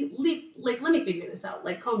right, lady, let me figure this out,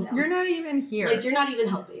 like, calm down. You're not even here. Like, you're not even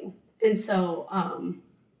helping. And so,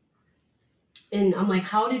 and I'm like,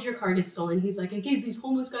 how did your car get stolen? He's like, I gave these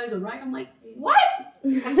homeless guys a ride. I'm like, what?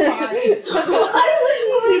 I'm sorry.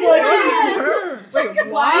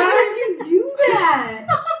 Why would you do that?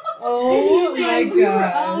 Oh He's my like, we were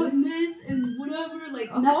out god. in this and whatever.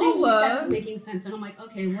 Like, nothing he said was making sense. And I'm like,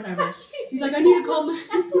 okay, whatever. He's like, I need to call my...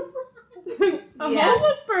 A Yeah.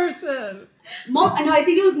 homeless person. No, I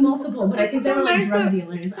think it was multiple, but I think It's they so were like nice drug of-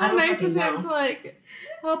 dealers. So I don't nice fucking of him know. to like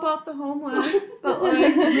help out the homeless, but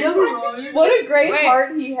like We have a ride. What a great Wait.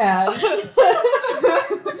 heart he has. Sorry.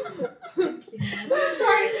 I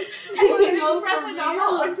I couldn't know, express for enough real.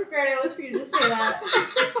 how unprepared I was for you to say that.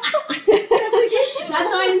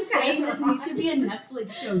 That's why I'm saying this needs to be a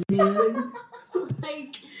Netflix show, dude.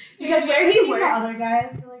 Like, because Have you where ever he seen worked. The other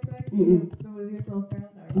guys, like that? Mm-mm. The movie with Will Ferrell?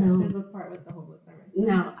 No. There's a part with the homeless number.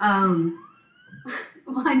 No,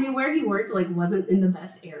 well, I mean, where he worked, like, wasn't in the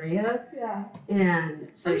best area, Yeah. and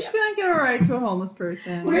so, I'm yeah. just gonna give a ride to a homeless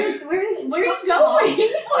person. Where did Where are you drop them going? off?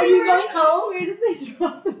 Are you going home? Where did they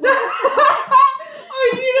drop them? Oh,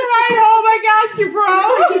 you need a ride home? I got you,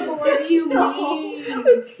 bro. What do you No. mean?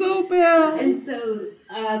 It's so bad. And so,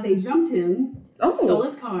 they jumped him, stole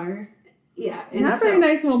his car, yeah, and Not so... very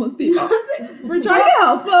nice homeless people. We're trying to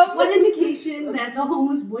help them. One indication that the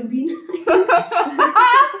homeless would be nice.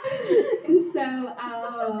 And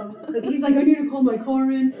so he's like, I need to call my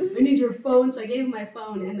car in. I need your phone. So I gave him my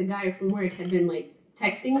phone, and the guy from work had been like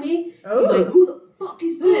texting me. He's like, who the fuck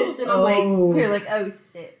is this? And I'm like, You're like, oh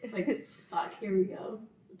shit. it's like, fuck, here we go.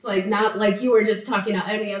 It's like not like you were just talking about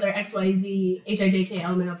any other XYZ,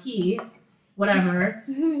 HIJK, whatever.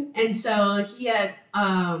 And so he had,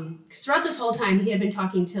 because throughout this whole time, he had been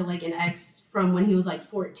talking to like an ex from when he was like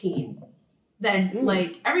 14. That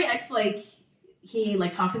like every ex like he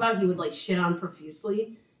like talked about, he would like shit on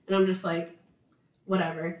profusely. And I'm just like,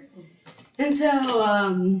 whatever. And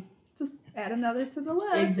so, Just add another to the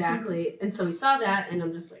list. exactly. And so he saw that, and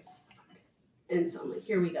I'm just like, fuck. And so I'm like,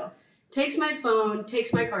 here we go. Takes my phone,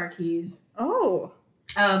 takes my car keys. Oh.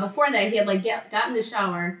 Before that, he had like got in the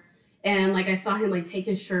shower, and like I saw him like take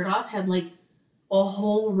his shirt off, had like a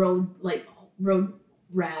whole road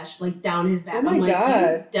rash like down his back. Oh my I'm like,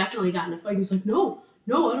 God. you definitely got in a fight. He's like, no,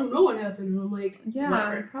 I don't know what happened. And I'm like, Yeah, I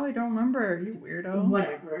whatever. probably don't remember. You weirdo.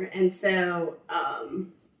 Whatever. And so,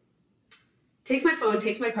 takes my phone,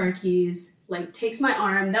 takes my car keys, like takes my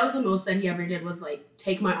arm. That was the most that he ever did, was like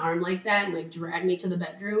take my arm like that and like drag me to the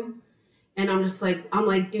bedroom. And I'm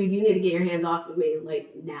like, dude, you need to get your hands off of me,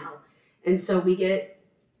 like now. And so we get,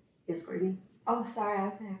 yes, Courtney? Oh, sorry. I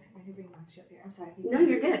was gonna ask if I could bring my shit here. I'm sorry. No,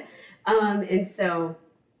 you're good. And so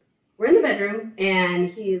we're in the bedroom, and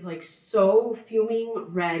he's like so fuming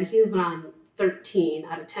red. He is on 13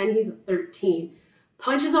 out of 10. He's a 13.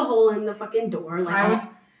 Punches a hole in the fucking door, like I would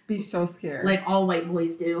be so scared. like all white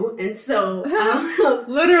boys do. And so,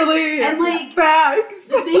 literally. and, like, facts.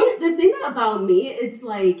 the thing about me, it's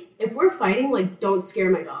like if we're fighting, like don't scare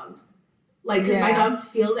my dogs, like because my Yeah. dogs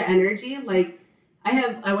feel the energy. Like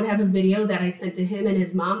I would have a video that I sent to him and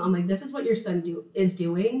his mom. I'm like, this is what your son is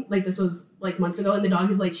doing. Like this was like months ago, and the dog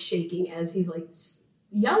is like shaking as he's like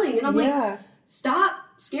yelling, and I'm like, stop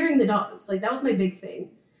scaring the dogs. Like that was my big thing.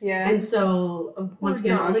 Yeah. And so once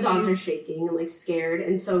again, all the dogs doggies. are shaking and like scared,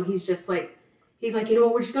 and so he's like, you know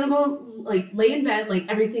what, we're just gonna go like lay in bed, like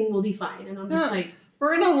everything will be fine. And I'm just Yeah. like,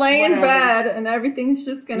 We're gonna lay in Whatever. bed and everything's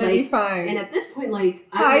just gonna be Like, fine. and at this point, like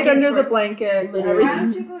Hide under the blanket. Literally. Why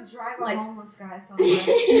Everything. don't you go drive a Like- homeless guy somewhere?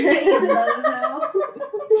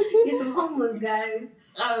 Get some homeless guys.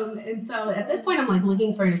 And so at this point, I'm like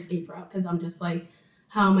looking for an escape route, because I'm just like,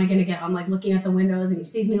 how am I gonna get? I'm like looking at the windows, and he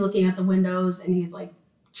sees me looking at the windows, and he's like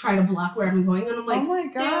try to block where I'm going. And I'm like, oh my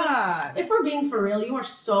God. dude, if we're being for real, you are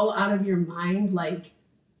so out of your mind. Like,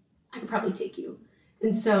 I could probably take you.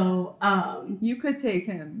 And so, you could take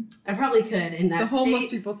him. I probably could in that The homeless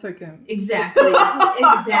state. people took him. Exactly.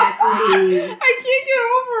 Exactly. I can't get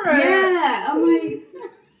over it. Yeah. I'm like,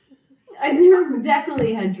 I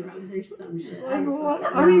definitely had drugs or some shit. Like,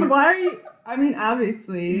 what? I mean, why are you? I mean,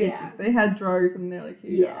 obviously, Yeah. they had drugs and they're like,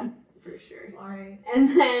 here you Yeah, go. for sure. Sorry. And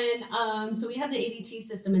then, so we had the ADT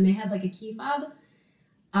system, and they had like a key fob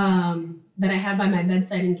that I had by my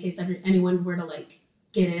bedside in case anyone were to like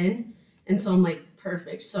get in. And so I'm like,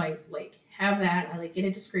 perfect. So I like have that. I like get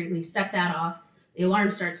it discreetly, set that off. The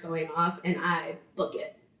alarm starts going off, and I book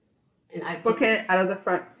it. And I Book it out of the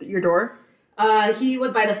front, your door? He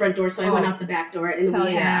was by the front door, so I went out the back door, and Hell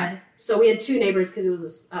we had two neighbors because it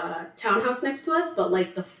was a townhouse next to us, but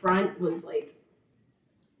like the front was like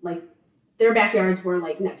their backyards were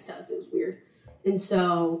like next to us. It was weird, and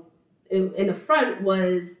so in the front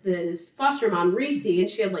was this foster mom, Reese, and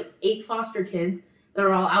she had like 8 foster kids that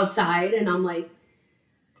are all outside, and I'm like,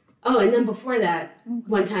 oh, and then before that,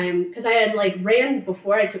 one time, because I had like ran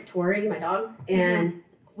before I took Tori, my dog, and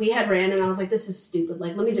we had ran, and I was like, this is stupid.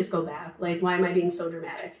 Like, let me just go back. Like, why am I being so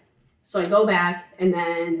dramatic? So I go back, and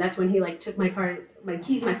then that's when he like took my car, my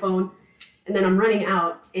keys, my phone, and then I'm running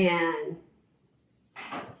out, and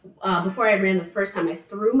before I ran the first time, I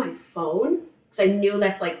threw my phone because I knew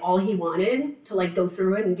that's like all he wanted to like go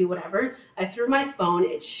through it and do whatever. I threw my phone,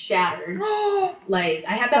 it shattered. Like,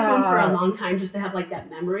 I had that phone for a long time just to have like that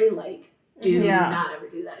memory. Like, do not ever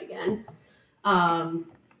do that again.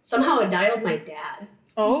 Somehow it dialed my dad.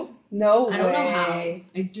 Oh, No I don't know how.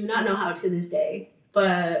 I do not know how to this day.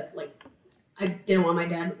 But like, I didn't want my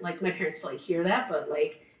dad, like my parents to like hear that, but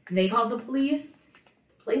like they called the police.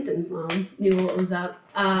 Plankton's mom knew what was up.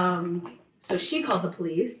 So she called the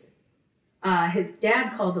police. His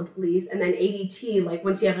dad called the police, and then ADT, like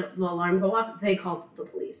once you have the alarm go off, they called the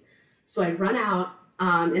police. So I run out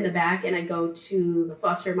in the back, and I go to the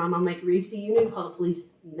foster mom. I'm like, Reese, you need to call the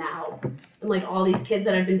police now. And like all these kids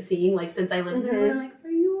that I've been seeing, like since I lived there, they're like,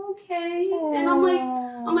 are you okay? Aww. And I'm like,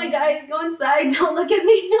 oh my guys, go inside, don't look at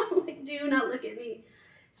me. I'm like, do not look at me.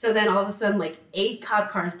 So then all of a sudden, like 8 cop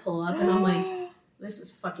cars pull up, and I'm like, this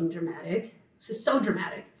is fucking dramatic. This is so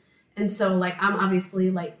dramatic. And so like I'm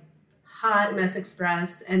obviously like hot mess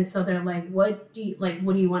express, and so they're like, what do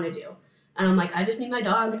you want to do? And I'm like, I just need my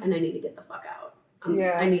dog, and I need to get the fuck out.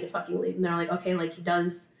 I need to fucking leave. And they're like, okay, like he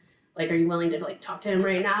does, like, are you willing to like talk to him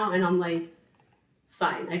right now? And I'm like,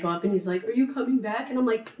 fine. I go up, and he's like, are you coming back? And I'm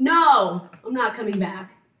like, no, I'm not coming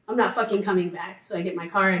back. I'm not fucking coming back. So I get my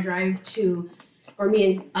car, I drive to where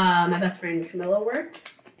me and my best friend Camilla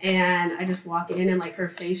worked, and I just walk in, and like her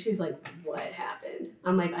face, she's like, what happened?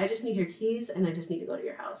 I'm like, I just need your keys, and I just need to go to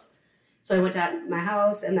your house. So I went to my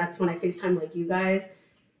house, and that's when I FaceTimed like you guys.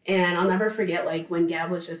 And I'll never forget like when Gab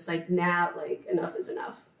was just like, nah, like enough is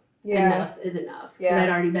enough. Yeah. Enough is enough. Because I'd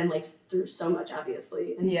already been like through so much,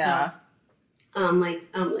 obviously. And so I'm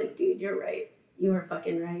like, dude, you're right. You are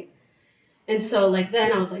fucking right. And so like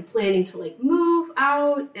then I was like planning to like move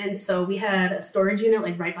out. And so we had a storage unit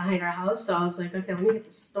like right behind our house. So I was like, okay, let me get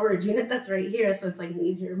the storage unit that's right here. So it's like an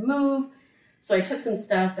easier move. So I took some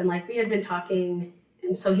stuff, and like we had been talking.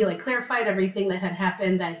 And so he like clarified everything that had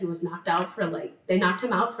happened, that he was knocked out for like, they knocked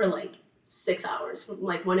him out for like 6 hours from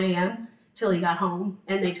like 1 a.m. till he got home.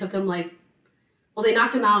 And they took him like, well, they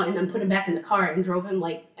knocked him out and then put him back in the car and drove him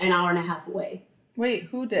like an hour and a half away. Wait,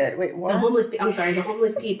 who did? Wait, what? The homeless people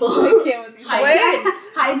I can't with these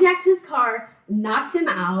hijacked his car, knocked him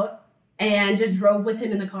out, and just drove with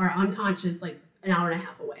him in the car unconscious like an hour and a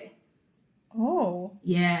half away. Oh.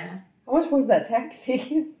 Yeah. How much was that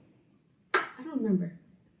taxi? I don't remember.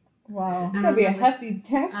 Wow. It's gotta be a hefty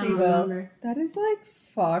taxi, I don't though. remember. That is like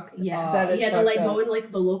fucked Yeah, up. That is he had to fucked like up. go in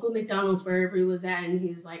like the local McDonald's wherever he was at, and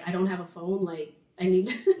he's like, I don't have a phone, like I need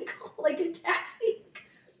to call like a taxi.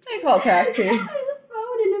 They call taxi. I have a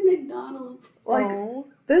phone in a McDonald's. Like, Oh.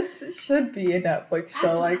 this should be a Netflix show.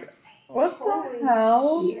 That's Like, what I'm saying. what Holy the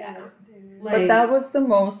hell? shit, Yeah. dude. Like, But that was the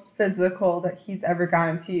most physical that he's ever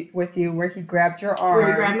gotten to with you, where he grabbed your arm. where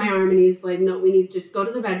he grabbed my arm, and he's like, no, we need to just go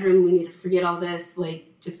to the bedroom. We need to forget all this. Like,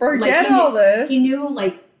 just Forget like, all this. He knew,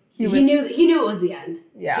 like, he knew it was the end.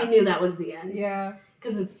 Yeah. He knew that was the end. Yeah.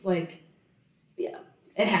 Because it's like, yeah,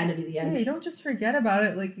 it had to be the Yeah, end. you don't just forget about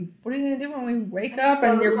it. Like, what are you gonna do when we wake I'm up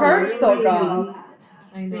so and your sorry car's still we gone? did that.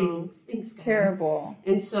 I know. Thanks, It's guys. terrible.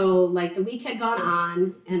 And so, like, the week had gone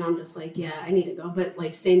on, and I'm just like, yeah, I need to go. But,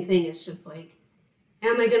 like, same thing. It's just like,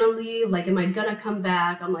 am I going to leave? Like, am I going to come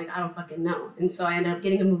back? I'm like, I don't fucking know. And so I ended up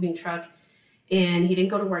getting a moving truck, and he didn't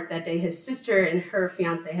go to work that day. His sister and her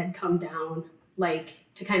fiance had come down like,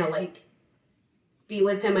 to kind of, like, be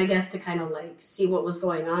with him, I guess, to kind of, like, see what was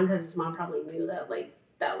going on, because his mom probably knew that, like,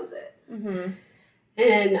 that was it. Mm-hmm.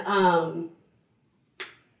 And,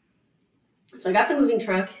 so I got the moving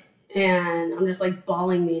truck, and I'm just, like,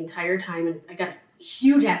 bawling the entire time, and I got a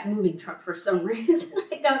huge-ass moving truck for some reason.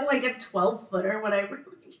 I got, like, a 12-footer, whatever.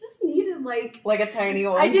 I just needed, like... Like a tiny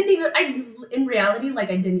one? In reality, like,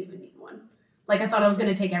 I didn't even need one. Like, I thought I was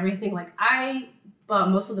going to take everything. Like, I bought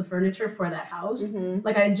most of the furniture for that house. Mm-hmm.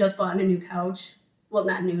 Like, I had just bought a new couch. Well,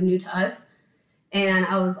 not new to us. And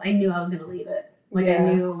I knew I was going to leave it. Like, I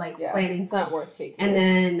knew, like, planning. It's not worth taking. And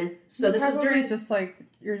then, so this was during... just, like,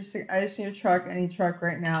 you're just like, I just need a truck, any truck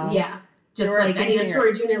right now. Yeah. Just, like, I need a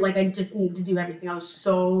storage unit. Like, I just need to do everything. I was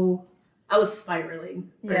spiraling,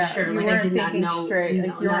 for sure. Like, I did not know. Straight. You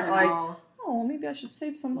like, know, you weren't like, all. oh, maybe I should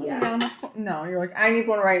save some money Yeah. on this one. No, you're like, I need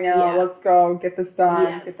one right now. Yeah. Let's go. Get this done.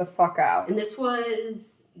 Yes. Get the fuck out. And this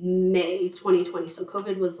was May 2020, so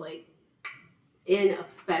COVID was, like, in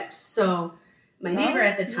effect. So my neighbor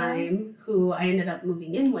at the time, who I ended up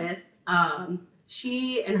moving in with,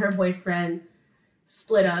 she and her boyfriend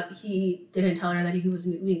split up. He didn't tell her that he was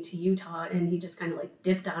moving to Utah, and he just kind of, like,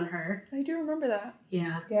 dipped on her. I do remember that.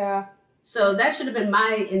 Yeah. Yeah. So that should have been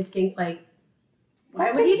my instinct, like,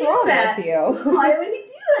 why would he Something's wrong do that? with you? Why would he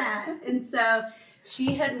do that? And so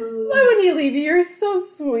she had moved. Why wouldn't you leave? You're so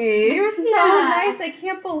sweet. You're so Yeah. nice. I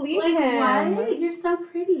can't believe Like, him. why? You're so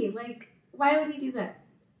pretty. Like, why would he do that?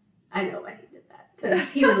 I know why he did that.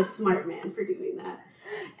 Because he was a smart man for doing that.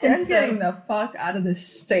 I'm And so- getting the fuck out of this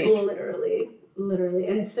state. Literally.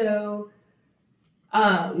 And so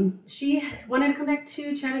she wanted to come back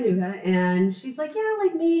to Chattanooga, and she's like, yeah,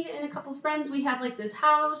 like, me and a couple of friends, we have, like, this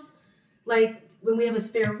house. Like, when we have a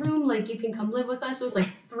spare room, like, you can come live with us. It was like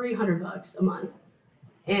 $300 a month.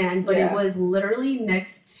 But it was literally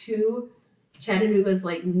next to Chattanooga's,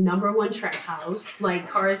 like, #1 track house. Like,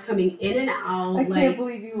 cars coming in and out. I like, can't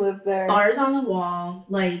believe you live there. bars on the wall.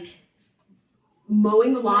 Like,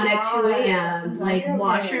 mowing the lawn at 2 a.m. Like,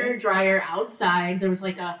 washer, dryer outside. There was,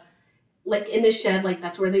 like, in the shed, like,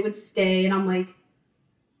 that's where they would stay. And I'm like,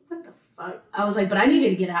 what the fuck? I was like, but I needed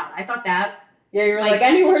to get out. I thought that. Yeah, you're Like, like,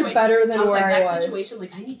 that anywhere's situa- better than I was where like, I that was. situation,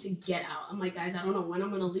 like, I need to get out. I'm like, guys, I don't know when I'm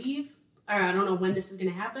going to leave, or I don't know when this is going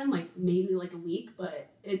to happen, like, maybe, like, a week, but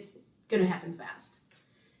it's going to happen fast.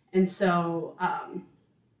 And so,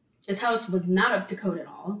 his house was not up to code at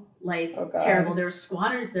all. Like, terrible. There were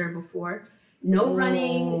squatters there before. No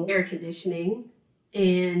running air conditioning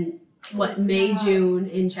in, May, June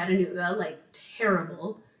in Chattanooga. Like,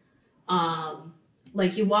 terrible.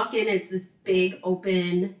 Like, you walk in, it's this big,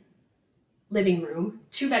 open living room,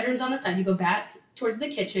 2 bedrooms on the side. You go back towards the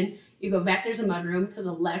kitchen. You go back, there's a mudroom. To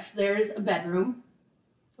the left, there's a bedroom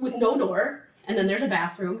with no door. And then there's a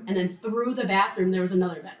bathroom. And then through the bathroom, there was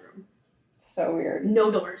another bedroom. So weird.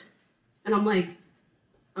 No doors. And I'm like,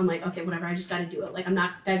 okay, whatever. I just got to do it. Like, I'm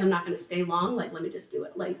not going to stay long. Like, let me just do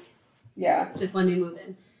it. Like, yeah, just let me move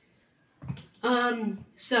in.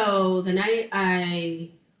 So the night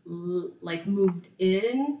I moved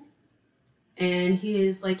in, and he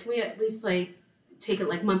is like, can we at least, like, take it,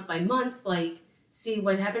 like, month by month, like, see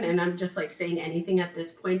what happened? And I'm just, like, saying anything at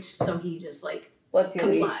this point, so he just, like, lets you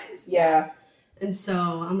complies. Leave. Yeah. And so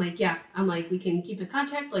I'm like, yeah. I'm like, we can keep in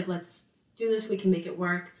contact. Like, let's do this. We can make it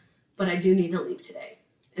work. But I do need to leave today.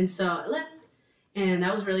 And so I left. And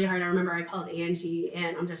that was really hard. I remember I called Angie,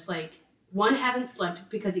 and I'm just like, haven't slept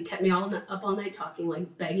because he kept me up all night talking,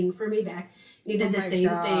 like, begging for me back. He did the same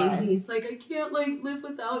thing. And he's like, I can't, like, live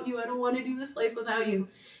without you. I don't want to do this life without you.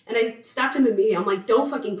 And I stopped him immediately. I'm like, don't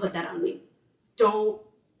fucking put that on me. Don't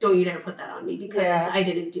you dare put that on me, because I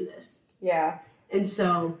didn't do this. Yeah. And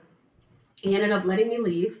so he ended up letting me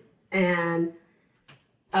leave, and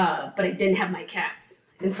but I didn't have my cats.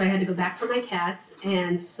 And so I had to go back for my cats,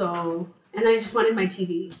 and then I just wanted my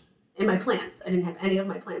TV and my plants. I didn't have any of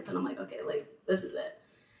my plants, and I'm like, okay, like, this is it.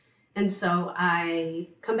 And so I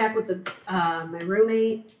come back with my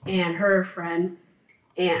roommate and her friend,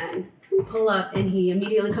 and we pull up, and he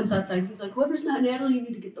immediately comes outside. He's like, whoever's not Natalie, you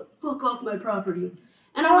need to get the fuck off my property.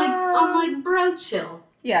 And I'm like, bro, chill.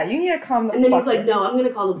 Yeah, you need to calm the fuck And then he's like, down. no, I'm going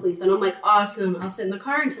to call the police. And I'm like, awesome. I'll sit in the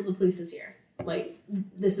car until the police is here. Like,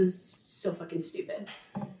 this is so fucking stupid.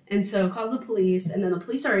 And so calls the police, and then the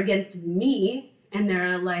police are against me, and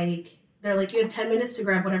they're like, you have 10 minutes to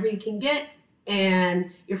grab whatever you can get,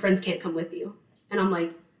 and your friends can't come with you. And I'm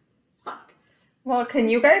like, fuck. Well, can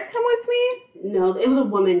you guys come with me? No, it was a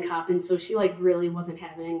woman cop, and so she, like, really wasn't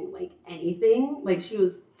having, like, anything. Like, she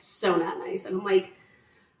was so not nice. And I'm like,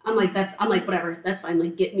 whatever, that's fine.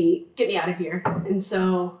 Like, get me out of here. And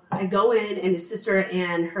so I go in, and his sister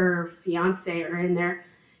and her fiance are in there,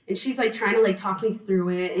 And she's like trying to like talk me through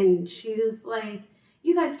it. And she was like,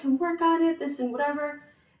 you guys can work on it, this and whatever.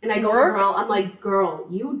 And I go, girl, I'm like, girl,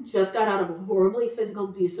 you just got out of a horribly physical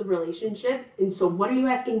abusive relationship. And so what are you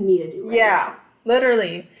asking me to do right now?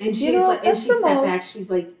 Literally. And she's like, and she stepped back.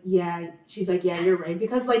 She's like, yeah, you're right.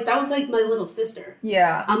 Because like, that was like my little sister.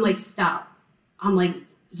 Yeah. I'm like, stop. I'm like,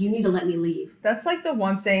 you need to let me leave. That's like the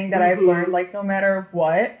one thing that I've learned, like no matter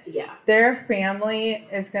what, their family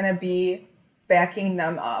is going to be backing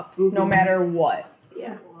them up no matter what.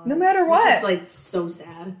 Yeah. No matter what. Which is like so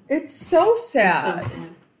sad. It's so sad. It's so sad.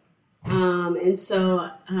 And so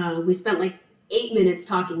we spent like 8 minutes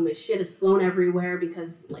talking. My shit is flown everywhere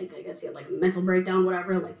because like I guess he had like a mental breakdown,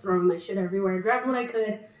 whatever, like throwing my shit everywhere. I grabbed what I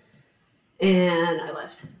could and I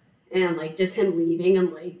left. And like just him leaving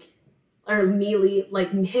and like, or me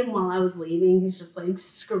like him while I was leaving, he's just like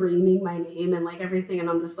screaming my name and like everything, and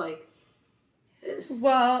I'm just like,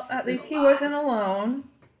 well, at least he wasn't alone.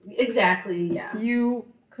 Exactly. Yeah. You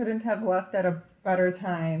couldn't have left at a better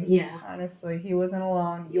time. Yeah. Honestly, he wasn't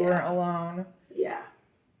alone. You weren't alone. Yeah.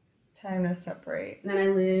 Time to separate. And then I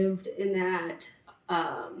lived in that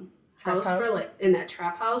house for like in that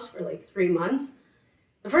trap house for like 3 months.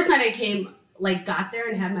 The first night I came, like got there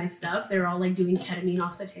and had my stuff, they were all like doing ketamine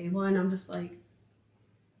off the table, and I'm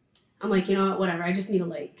like, you know what, whatever. I just need to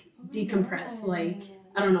like decompress. Like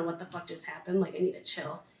I don't know what the fuck just happened. Like I need to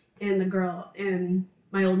chill. And the girl and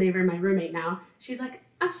my old neighbor, my roommate now, she's like,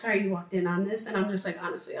 I'm sorry you walked in on this. And I'm just like,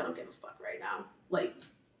 honestly, I don't give a fuck right now. Like,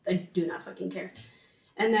 I do not fucking care.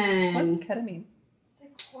 And then... What's ketamine? It's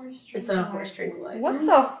like horse tranquilizer. It's a horse tranquilizer. What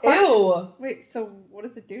the fuck? Ew. Wait, so what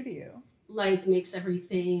does it do to you? Like, makes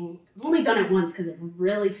everything... I've only done it once because it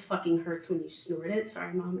really fucking hurts when you snort it.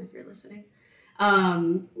 Sorry, Mom, if you're listening.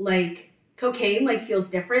 Like, cocaine, like, feels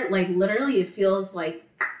different. Like, literally, it feels like...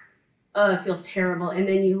 it feels terrible. And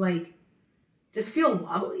then you, like, just feel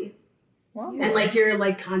wobbly. Wow. And like your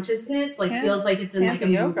like consciousness like feels like it's in like a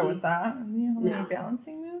yoga movie. with that. You know how many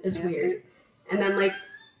balancing moves? It's weird. And then like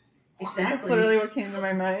exactly. That's literally what came to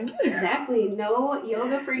my mind. Exactly. No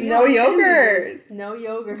yoga for you. No yogurts. No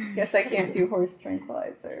yogurt. Guess I can't do horse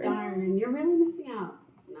tranquilizer. Darn, you're really missing out.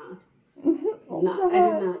 No. Oh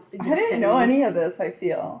I did not suggest I didn't know any of this, I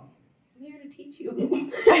feel. I'm here to teach you.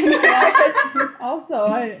 Also,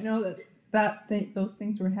 I didn't know those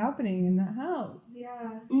things were happening in that house. Yeah.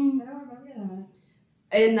 I don't remember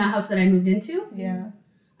that. In the house that I moved into? Yeah.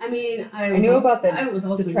 I mean, I knew about I was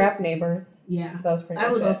also the trap neighbors. Yeah. That was pretty I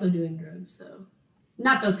was much also doing drugs, so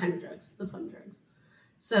not those kind of drugs, the fun drugs.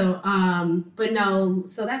 So, but no,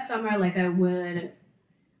 so that summer, like I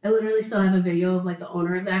literally still have a video of like the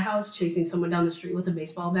owner of that house chasing someone down the street with a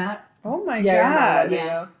baseball bat. Oh my Yeah, gosh.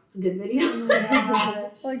 yeah. It's a good video. Oh my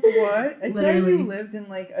gosh. Like what? I feel like Literally. you lived in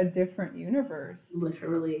like a different universe.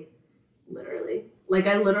 Literally. Like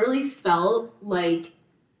I literally felt like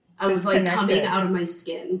I was like coming out of my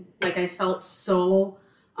skin. Like I felt so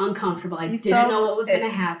uncomfortable. I didn't know what was going to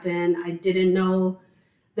happen. I didn't know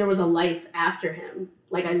there was a life after him.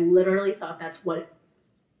 Like I literally thought that's what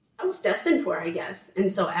I was destined for, I guess.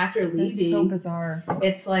 And so after leaving, It's so bizarre.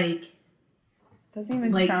 it's like Doesn't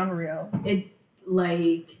even like, sound real. it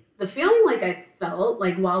like the feeling like I felt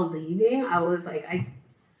like while leaving, I was like I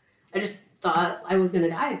just thought I was gonna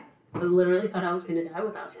die. I literally thought I was gonna die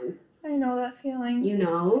without him. I know that feeling. You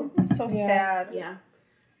know? It's so sad. Yeah.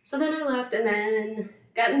 So then I left and then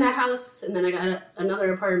got in that house and then I got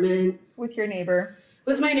another apartment With your neighbor.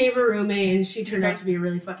 with my neighbor roommate, and she turned out to be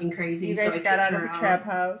really fucking crazy. You guys so I got out kicked of her the trap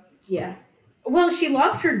house. Yeah. Well, she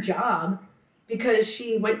lost her job because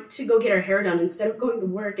she went to go get her hair done instead of going to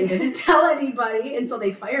work and didn't tell anybody, and so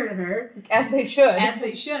they fired her. As they should. As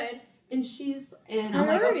they should. And I'm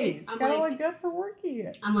like, okay. Gotta look good for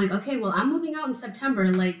worky. I'm like, okay, well, I'm moving out in September.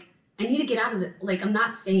 Like, I need to get out of it. Like, I'm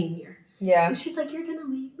not staying here. Yeah. And she's like, you're gonna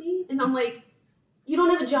leave me? And I'm like, you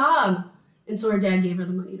don't have a job. And so her dad gave her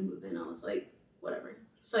the money to move in. I was like, whatever.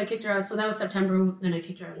 So I kicked her out. So that was September. Then I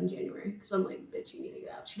kicked her out in January because I'm like, bitch, you need to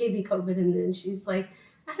get out. She gave me COVID, and then she's like,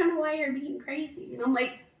 I don't know why you're being crazy. And I'm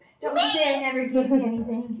like, Don't say I never gave you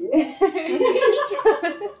anything.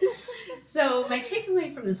 so my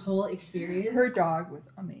takeaway from this whole experience. Her dog was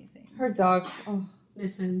amazing. Her dog. Oh.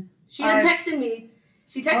 Listen, she had texted me.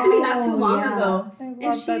 She texted me not too long ago,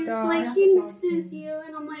 and she's like, he misses you,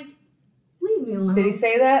 and I'm like, leave me alone. Did he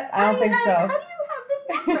say that? I don't think so. How do you have this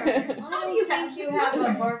number? How do you think you have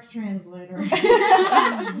a bark translator?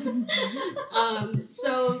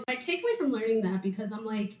 So I take away from learning that because I'm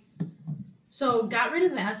like, so got rid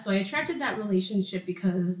of that. So I attracted that relationship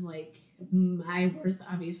because like my worth,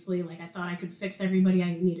 obviously, like I thought I could fix everybody.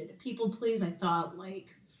 I needed to people please. I thought like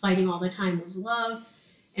fighting all the time was love.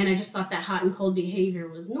 And I just thought that hot and cold behavior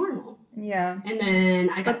was normal. Yeah. And then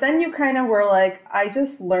But then you kind of were like, I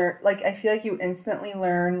just learned, like, I feel like you instantly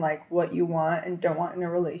learn, like, what you want and don't want in a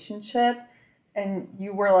relationship. And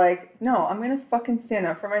you were like, no, I'm going to fucking stand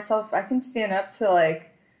up for myself. I can stand up to, like,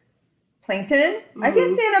 Plankton. I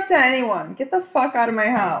can stand up to anyone. Get the fuck out of my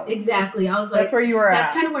house. Exactly. I was like, that's where you were at.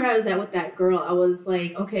 That's kind of where I was at with that girl. I was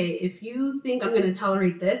like, okay, if you think I'm going to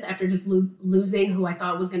tolerate this after just losing who I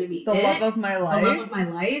thought was going to be the love of my life. The love of my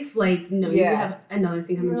life. Like, no, you have another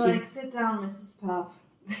thing coming to you. Like, sit down, Mrs. Puff.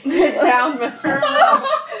 Sit down, Mr. Puff.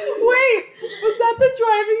 Wait, was that the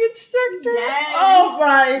driving instructor? Yes. Oh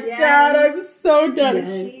my Yes. God, I'm so dead.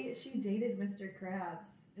 Yes. She dated Mr.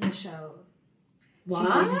 Krabs in the show. What?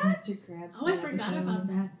 She dated Mr. Krabs. Oh, I forgot about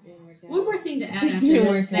that. Oh my God. One more thing to add after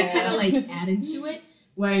this that kind of like added to it,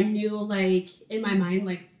 where I knew like in my mind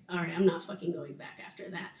like, all right, I'm not fucking going back after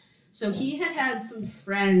that. So he had some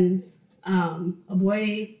friends, a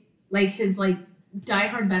boy like his like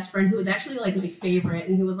diehard best friend who was actually like my favorite,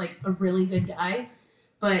 and he was like a really good guy,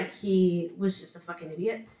 but he was just a fucking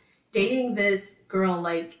idiot. Dating this girl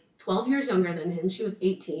like 12 years younger than him. She was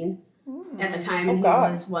 18 at the time, and he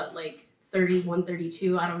was what, like 31,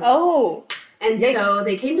 32, I don't know. Oh. And so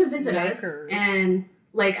they came to visit us, and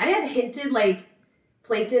like I had hinted like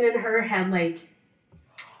Plankton and her had like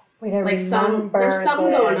there's something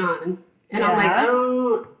going on, and I'm like, I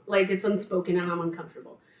don't, like, it's unspoken and I'm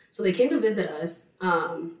uncomfortable. So they came to visit us.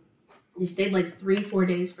 We stayed like 3-4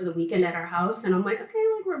 days for the weekend at our house, and I'm like, okay,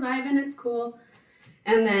 like we're vibing, it's cool.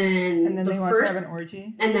 And then they want to have an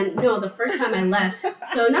orgy. And then the first time I left,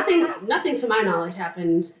 so nothing to my knowledge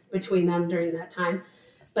happened between them during that time.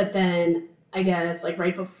 But then I guess like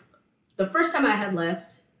right before the first time I had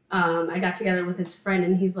left, I got together with his friend,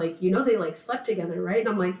 and he's like, you know, they like slept together, right? And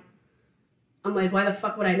I'm like, why the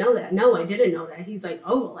fuck would I know that? No, I didn't know that. He's like,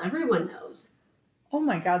 oh well, everyone knows. Oh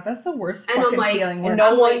my God, that's the worst and fucking I'm like, feeling. And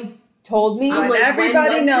no one told me. I'm like,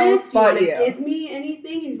 everybody knows but you. Give me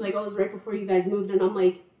anything? He's like, oh, it was right before you guys moved. And I'm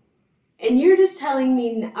like, and you're just telling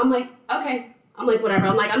me. I'm like, okay. I'm like, whatever.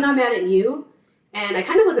 I'm like, I'm not mad at you. And I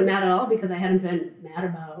kind of wasn't mad at all because I hadn't been mad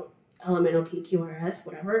about LMNOP,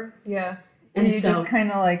 whatever. Yeah. And you so just kind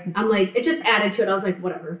of like, I'm like, it just added to it. I was like,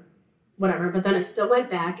 whatever. But then I still went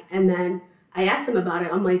back, and then I asked him about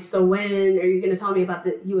it. I'm like, so when are you going to tell me about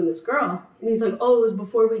you and this girl? And he's like, oh, it was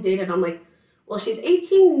before we dated. I'm like, well, she's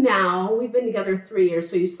 18 now. We've been together 3 years.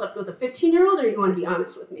 So you slept with a 15-year-old, or you want to be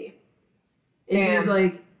honest with me? And he was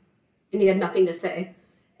like, and he had nothing to say.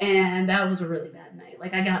 And that was a really bad night.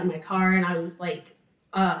 Like, I got in my car, and I was like,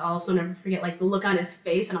 I'll also never forget, like, the look on his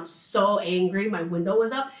face. And I was so angry. My window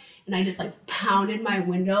was up, and I just, like, pounded my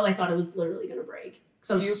window. I thought it was literally going to break.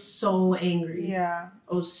 So I was so angry. Yeah.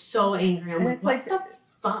 I was so angry. I'm like, what the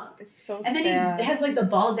fuck? It's so and then sad. he has like the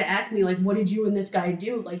balls to ask me, like, what did you and this guy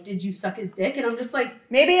do? Like, did you suck his dick? And I'm just like,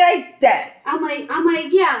 maybe I did. I'm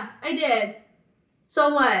like, yeah, I did.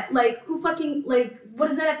 So what? Like, who fucking, like, what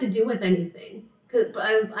does that have to do with anything? Cause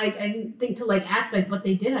I didn't think to like ask like what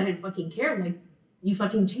they did. I didn't fucking care. Like, you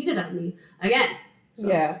fucking cheated on me again. So,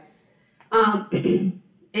 yeah.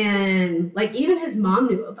 And like even his mom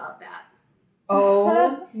knew about that.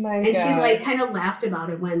 Oh my God. And she like kind of laughed about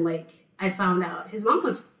it when like I found out. His mom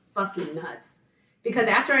was fucking nuts because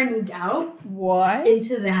after I moved out,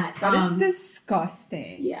 into that is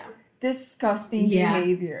disgusting. Yeah, disgusting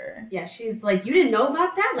behavior. Yeah, she's like, you didn't know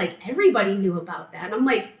about that? Like everybody knew about that. And I'm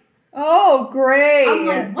like, oh great! I'm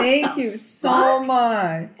like, thank you so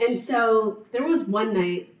much. And so there was one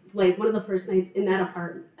night, like one of the first nights in that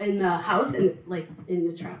apartment, in the house, and like in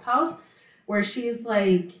the trap house, where she's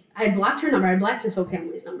like, I blocked her number. I blocked his whole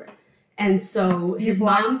family's number. And so his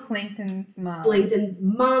mom, Plankton's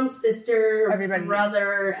mom, sister, everybody,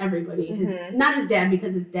 brother, everybody. Not his dad,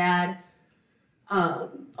 because his dad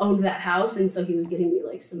owned that house, and so he was getting me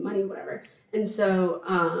like some money, whatever. And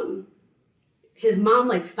so his mom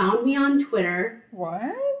like found me on Twitter.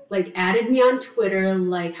 What? Like added me on Twitter,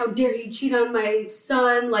 like, how dare you cheat on my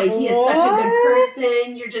son? Like, he is such a good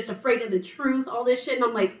person. You're just afraid of the truth, all this shit. And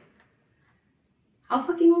I'm like, how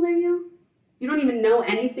fucking old are you? You don't even know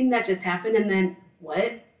anything that just happened, and then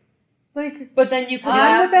what? Like, but then you can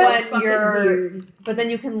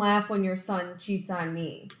laugh when your son cheats on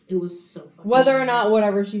me. It was so fucking whether weird. or not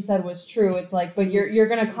whatever she said was true. It's like, but you're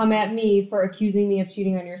gonna come at me for accusing me of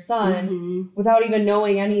cheating on your son without even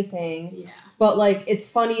knowing anything. Yeah. But like, it's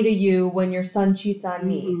funny to you when your son cheats on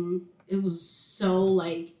me. It was so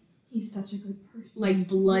like, he's such a good person. like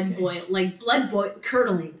blood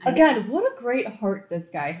curdling. Again, what a great heart this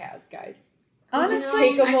guy has, guys. Honestly,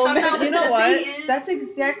 take a moment. You know what? That's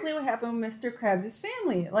exactly what happened with Mr. Krabs'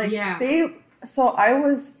 family. Like, they so I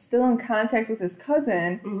was still in contact with his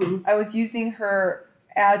cousin. Mm-hmm. I was using her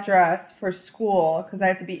address for school because I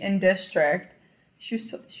had to be in district. She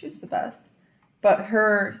was the best. But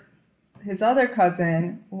his other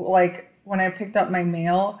cousin, like when I picked up my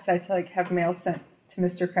mail, because I had to like have mail sent to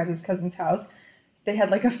Mr. Krebs' cousin's house, they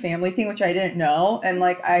had like a family thing, which I didn't know. And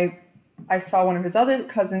like I saw one of his other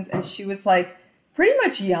cousins, and she was like pretty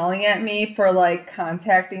much yelling at me for like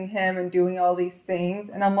contacting him and doing all these things.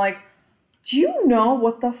 And I'm like, do you know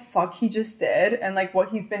what the fuck he just did? And like what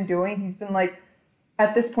he's been doing? He's been like,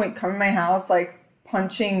 at this point, coming to my house, like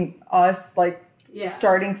punching us, like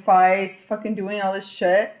starting fights, fucking doing all this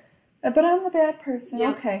shit. But I'm the bad person.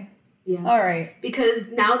 Yep. Okay. Yeah. All right.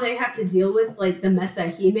 Because now they have to deal with like the mess that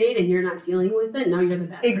he made, and you're not dealing with it. Now you're the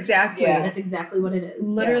bad person. Exactly. Yeah. That's exactly what it is.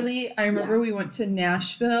 Literally, I remember we went to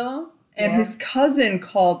Nashville, and his cousin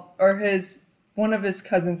called, or one of his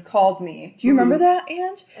cousins called me. Do you remember that,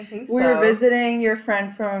 Ange? I think so. We were visiting your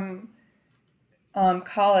friend from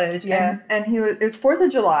college, and it was 4th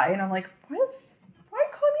of July, and I'm like, why are you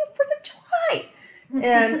calling me on 4th of July?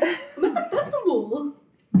 And I'm at the festival.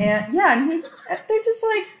 And they're just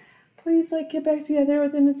like, please, like, get back together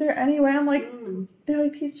with him. Is there any way? I'm like, they're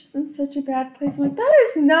like, he's just in such a bad place. I'm like, that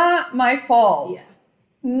is not my fault. Yeah.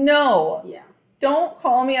 No. Yeah. Don't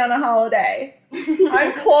call me on a holiday.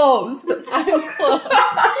 I'm closed.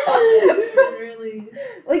 Really?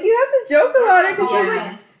 Like, you have to joke about it. 'Cause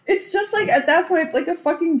Yes. it's just like, at that point, it's like a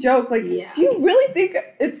fucking joke. Like, do you really think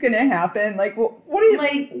it's going to happen? Like,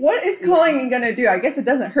 what is calling me going to do? I guess it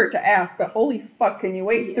doesn't hurt to ask, but holy fuck, can you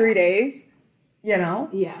wait 3 days? You know?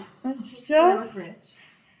 Yeah. It's just...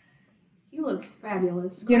 You look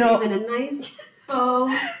fabulous. You know... in a nice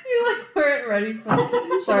faux. You like weren't ready for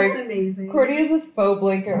it. Sorry. She looks amazing. Courtney has this faux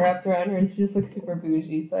blanket wrapped around her, and she just looks super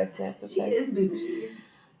bougie, so I snapped a pic. She is bougie.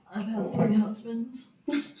 I've had 3 husbands.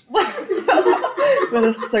 With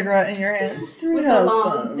a cigarette in your hand. 3 With the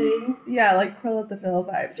long husbands. thing. Yeah, like Cruella de Vil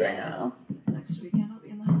vibes right now. Next weekend I'll be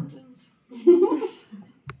in the Hamptons.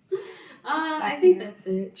 I think that's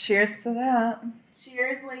it. Cheers to that.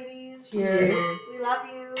 Cheers, ladies. Cheers. We love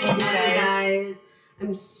you. Love you guys.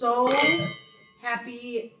 I'm so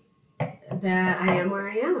happy that I am where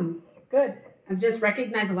I am. Good. I've just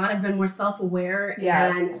recognized a lot. I've been more self-aware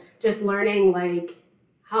Yes. and just learning like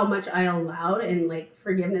how much I allowed and like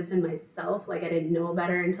forgiveness in myself. Like I didn't know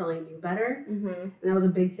better until I knew better. Mm-hmm. And that was a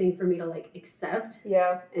big thing for me to like accept.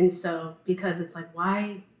 Yeah. And so because it's like,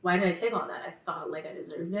 why did I take all that? I thought like I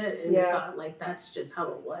deserved it. And I thought like that's just how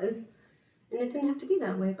it was. And it didn't have to be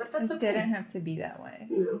that way, but that's okay. It didn't have to be that way.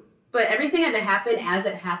 No. But everything had to happen as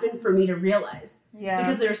it happened for me to realize. Yeah.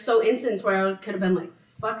 Because there's so instances where I could have been like,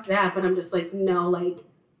 fuck that. But I'm just like, no, like,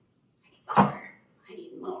 I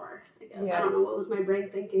need more. I guess. Yeah. I don't know what was my brain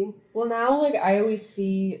thinking. Well, now, like, I always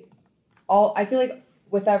see I feel like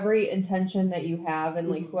with every intention that you have and,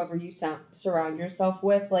 like, whoever you surround yourself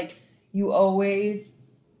with, like, you always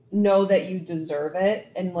know that you deserve it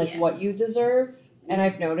and, like, what you deserve. And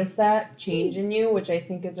I've noticed that change in you, which I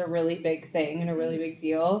think is a really big thing and a really big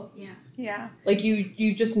deal. Yeah. Yeah. Like,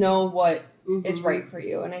 you just know what is right for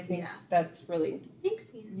you. And I think that's really Thanks,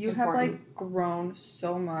 Ian. You have, important. like, grown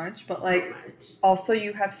so much, but, So like, much. also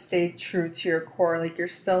you have stayed true to your core. Like, you're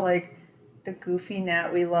still, like, the goofy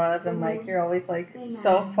Nat we love, and, like, you're always, like,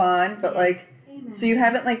 so fun, but, like, so you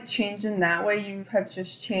haven't, like, changed in that way. You have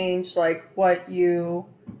just changed, like, what you,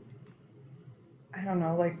 I don't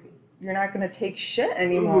know, like, you're not going to take shit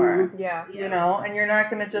anymore, Yeah. you know, and you're not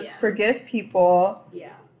going to just forgive people.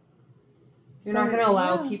 Yeah. You're not going to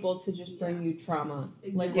allow people to just bring you trauma.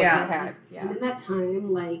 Exactly. Like what Yeah. you had. Yeah. And in that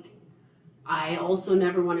time, like, I also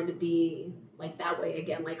never wanted to be like that way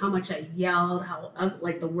again. Like how much I yelled, how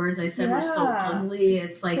like the words I said were so ugly.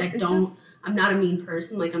 It's like I'm not a mean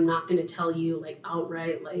person. Like I'm not gonna tell you like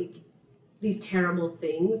outright like these terrible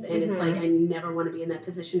things. And it's like I never want to be in that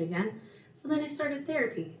position again. So then I started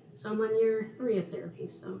therapy. So I'm on year 3 of therapy.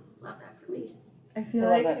 So love that for me. I feel I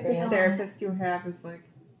love like that for this you. therapist you have is like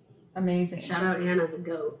amazing. Shout out Anna the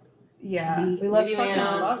goat. Yeah. We love you, fucking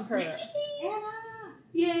Anna. love her. Anna,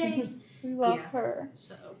 yay! We love Yeah. her.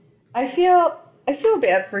 So I feel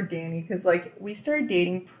bad for Danny because like we started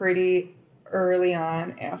dating pretty early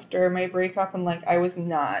on after my breakup, and like I was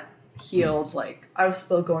not healed. Like I was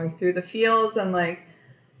still going through the feels, and like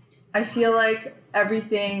I feel like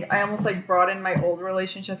everything I almost like brought in my old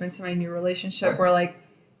relationship into my new relationship, where like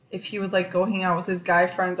if he would like go hang out with his guy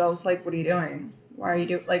friends, I was like, what are you doing? Why are you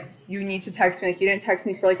doing, like, you need to text me, like you didn't text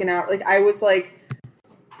me for like an hour. Like I was like,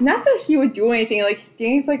 not that he would do anything, like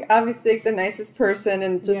Danny's like obviously like the nicest person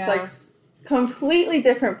and just like completely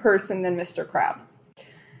different person than Mr. Krabs.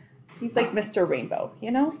 he's like Mr. Rainbow,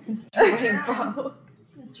 you know? Mr. Rainbow.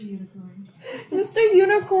 Mr. Unicorn. Mr.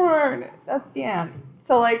 Unicorn. That's Dan.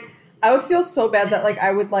 So like I would feel so bad that like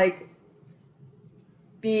I would like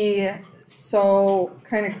be so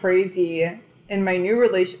kind of crazy in my new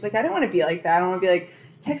relationship. Like I don't want to be like that. I don't want to be like,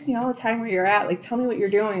 text me all the time where you're at. Like tell me what you're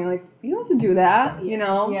doing. Like you don't have to do that, you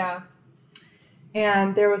know? Yeah.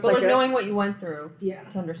 And there was But like knowing what you went through, Yeah.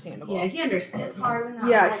 it's understandable. Yeah, he understood. It's hard when that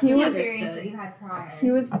Yeah, was like he the was- experience that you had prior.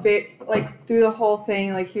 he was very like through the whole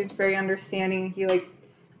thing. Like he was very understanding. He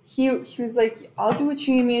was like, I'll do what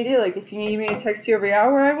you need me to do. Like if you need me to text you every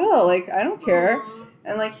hour, I will. Like I don't care. Aww.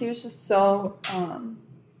 And like he was just so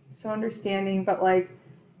so understanding. But like,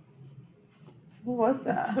 what was It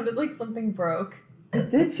that? sounded like something broke. It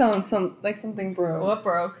did sound like something broke. What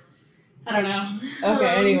broke? I don't know.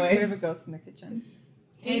 Okay, We have anyways. a ghost in the kitchen.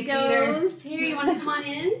 Hey, Hey, Peter. Ghost. Here, you want to come on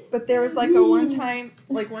in? But there was like a one time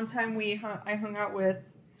I hung out with.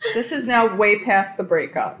 This is now way past the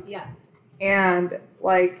breakup, Yeah. and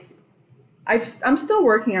like I'm still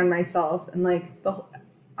working on myself, and like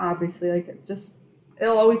obviously like it just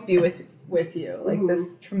it'll always be with you like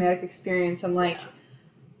this traumatic experience, and like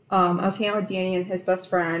I was hanging out with Danny and his best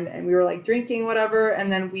friend, and we were like drinking whatever, and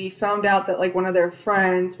then we found out that like one of their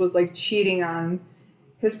friends was like cheating on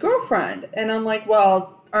his girlfriend, and I'm like,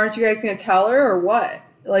 well, aren't you guys gonna tell her or what?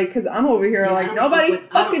 Like, because I'm over here Yeah, I like don't nobody fuck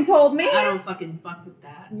with- I fucking told me. I don't fucking fuck with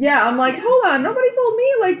that. Yeah, I'm like, Yeah. hold on, nobody told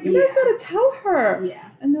me. Like, you guys Yeah. gotta tell her. Yeah.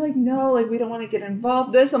 And they're like, no, like we don't want to get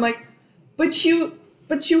involved. This, I'm like, but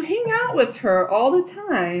you hang out with her all the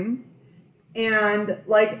time, and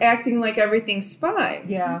like acting like everything's fine.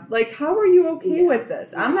 Yeah. Like, how are you okay Yeah. with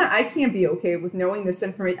this? I can't be okay with knowing this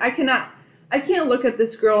information. I can't look at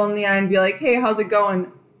this girl in the eye and be like, hey, how's it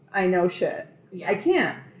going? I know shit. Yeah. I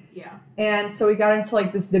can't. Yeah. And so we got into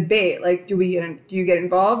like this debate, like, do you get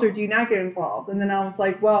involved or do you not get involved? And then I was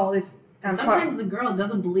like, well, if I'm Sometimes the girl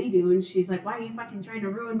doesn't believe you, and she's like, "Why are you fucking trying to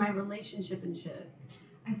ruin my relationship and shit?"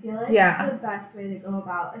 I feel like Yeah. the best way to go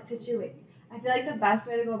about a situation. I feel like the best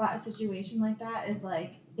way to go about a situation like that is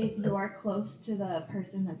like if you're close to the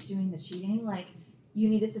person that's doing the cheating, like you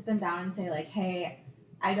need to sit them down and say like, "Hey,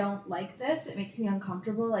 I don't like this. It makes me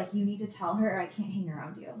uncomfortable. Like you need to tell her, or I can't hang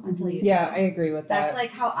around you until you." Yeah, do." I agree with That's that.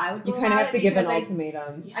 like how I would. Go You kind of about have to it give an because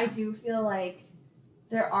ultimatum. I do feel like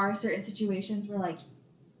there are certain situations where like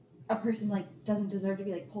a person like doesn't deserve to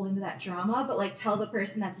be like pulled into that drama, but like tell the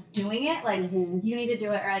person that's doing it like you need to do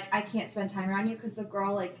it, or like I can't spend time around you because the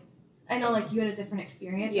girl like I know like you had a different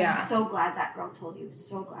experience. Yeah. And I'm so glad that girl told you.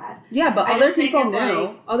 So glad. Yeah, but I other just think people of, knew.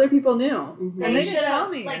 like, Other people knew. Mhm. And they should didn't tell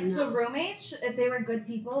have me. like No. the roommates. If they were good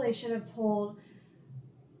people, they should have told.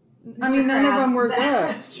 I mean, none of them were that-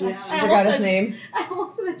 good. Yeah. I I forgot almost his said- name. I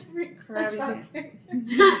almost said a different Krabby SpongeBob character.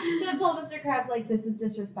 Should have told Mr. Krabs like this is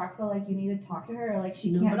disrespectful. Like you need to talk to her, or like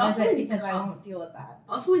she No, can't but also visit in because I co- won't deal with that.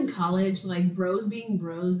 Also in college, like bros being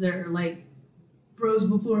bros, they're like bros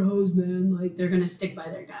before hoes, man. Like they're gonna stick by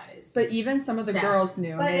their guys. But even some of the Sad. girls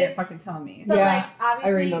knew, But and they it- didn't fucking tell me. But Yeah, like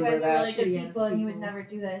obviously you remember guys are that. really good Shitty ass people and you would people. never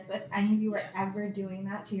do this. But if any of you were Yeah. ever doing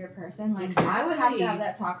that to your person, like Exactly. I would have to have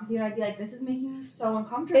that talk with you and I'd be like, this is making me so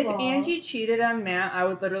uncomfortable. If Angie cheated on Matt, I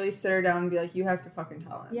would literally sit her down and be like, you have to fucking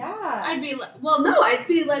tell him. Yeah. I'd be like, well, no, I'd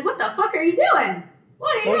be like, what the fuck are you doing?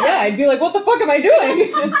 What are you Well, doing? yeah, I'd be like, what the fuck am I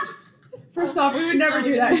doing? First off, we would never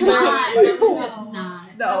do that. Just not. I would No. just not.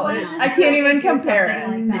 No, one I in can't this room even would do compare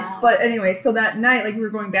something it. like that. But anyway, so that night, like we were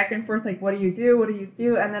going back and forth, like, what do you do? What do you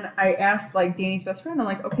do? And then I asked like Danny's best friend, I'm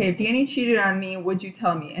like, okay, if Danny cheated on me, would you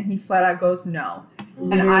tell me? And he flat out goes, no.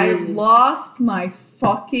 And I lost my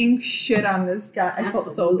fucking shit on this guy. I felt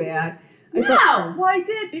so Absolutely. bad. No. Well, I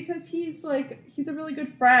did because he's a really good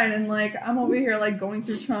friend, and like I'm over here like going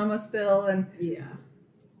through trauma still, and Yeah.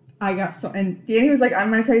 I got so, and Danny was like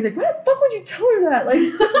on my side. He's like, "Why the fuck would you tell her that?" Like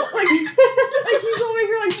he's over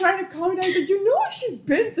here like trying to calm me down. He's like, "You know what she's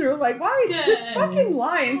been through. Like, why Good. just fucking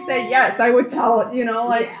lie and say yes? I would tell it. You know,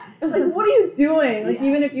 like, yeah. like what are you doing? Like, Yeah.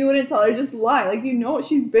 even if you wouldn't tell her, just lie. Like, you know what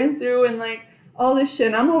she's been through, and like all this shit.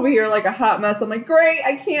 And I'm over here like a hot mess. I'm like, great.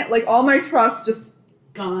 I can't. Like, all my trust just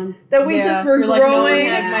Gone. that we just were You're like, no one growing.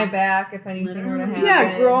 has Yeah. my back if anything were to Literally. happen.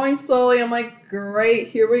 Yeah, growing slowly. I'm like, great.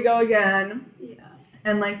 Here we go again. Yeah.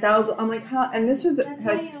 And like that was, I'm like, huh? And this was, That's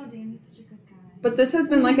how you know Danny's such a good guy. but this has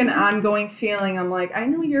been like an ongoing feeling. I'm like, I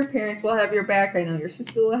know your parents will have your back. I know your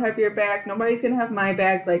sister will have your back. Nobody's gonna have my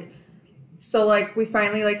back. Like, so like we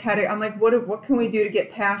finally like had it. I'm like, what can we do to get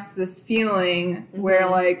past this feeling where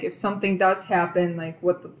like if something does happen, like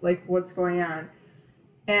what's going on?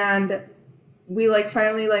 And we like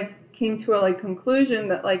finally like came to a like conclusion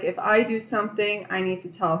that like if I do something, I need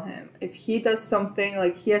to tell him. If he does something,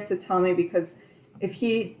 like he has to tell me, because if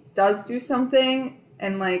he does do something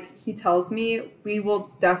and like he tells me, we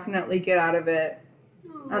will definitely get out of it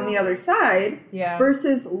on the other side. Yeah.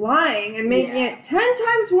 Versus lying and making it 10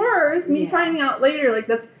 times worse. Me finding out later, like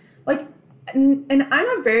that's like, and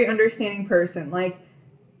I'm a very understanding person. Like,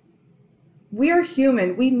 we are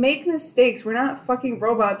human. We make mistakes. We're not fucking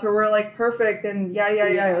robots or we're like perfect and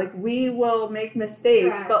yada. Like, we will make mistakes.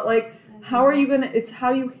 Correct. But like, how are you gonna, it's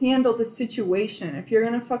how you handle the situation. If you're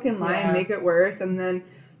gonna fucking lie and make it worse and then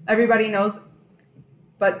everybody knows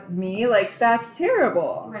but me, like, that's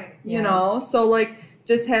terrible. Right. You know? So like,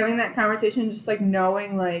 just having that conversation, just like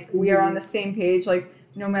knowing like we are on the same page, like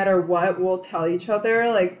no matter what, we'll tell each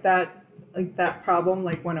other, like that problem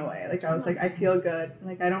like went away. Like I was like, I feel good.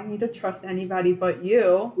 Like I don't need to trust anybody but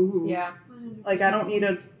you. Mm-hmm. Yeah. 100%. Like I don't need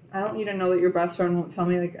to know that your best friend won't tell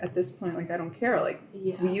me. Like at this point, like I don't care. Like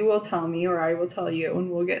you will tell me or I will tell you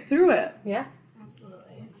and we'll get through it. Yeah.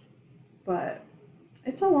 Absolutely. But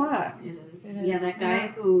it's a lot. It is. It is. Yeah, that guy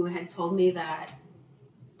who had told me that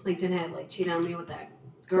Plankton had like cheated on me with that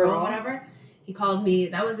girl or whatever, he called me,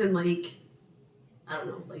 that was in like, I don't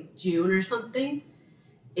know, like June or something.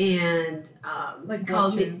 And Like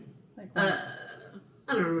called me. June? Like I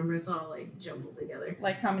don't remember. It's all like jumbled together.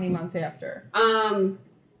 like how many months after? I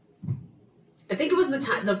think it was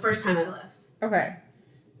the first time I left Okay.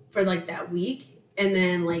 for like that week, and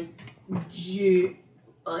then like June,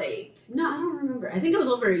 like no, I don't remember. I think it was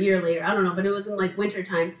over a year later. I don't know, but it was in like winter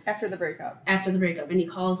time After the breakup. and he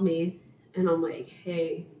calls me, and I'm like,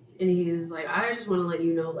 hey. And he's like, I just want to let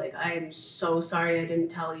you know, like, I am so sorry I didn't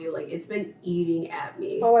tell you. Like, it's been eating at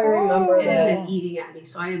me. Oh, I remember It has this. been eating at me.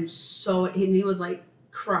 So I am so, and he was like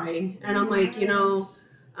crying. And I'm like, you know,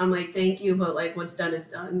 I'm like, thank you, but like what's done is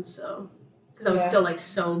done. So, because I was still like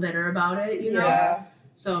so bitter about it, you know? Yeah.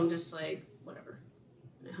 So I'm just like, whatever.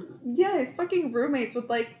 And I hung up. Yeah, his fucking roommates would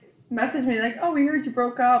like message me like, oh, we heard you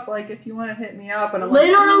broke up. Like, if you want to hit me up. And I'm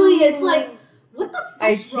Literally, like, it's like, what the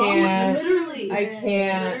fuck's wrong with can't. you? Literally. I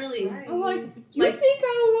can't. Literally. Right. I'm like, you Like- think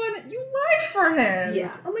I want? You lied for him.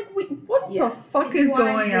 Yeah. I'm like, wait, what Yeah. the fuck You is wanna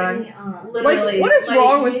going hit on? me up. Literally. Like, what is Like,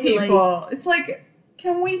 wrong with like- people? It's like,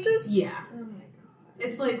 can we just? Yeah. Oh my god.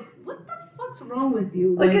 It's like, what the fuck's wrong with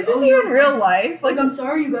you? Like, is this oh, even you're- real life? Like, I'm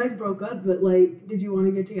sorry you guys broke up, but like, did you want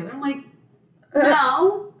to get together? I'm like, uh,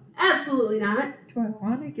 no, absolutely not. do I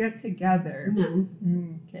want to get together? No.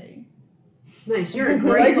 Okay. Nice, you're a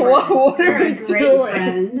great Like, friend. what You're are a we great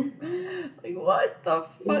doing? friend. Like, what the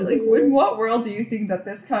fuck? Like, in what world do you think that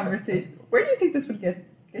this conversation? Where do you think this would get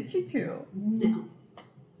you to? No.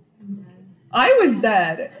 I'm dead. I was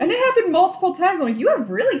dead, and it happened multiple times. I'm like, you have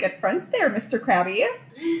really good friends there, Mr. Krabby.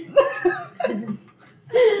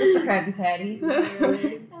 Mr. Krabby Patty.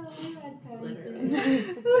 Literally. Oh, red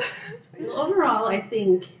Literally. Well, overall, I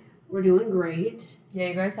think we're doing great. Yeah,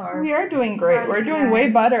 you guys are. We are doing great. We're doing way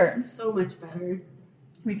better. So much better.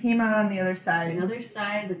 We came out on the other On side. the other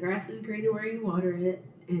side, the grass is greener where you water it,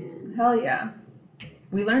 and Hell yeah.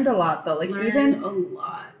 We learned a lot though. Like learned a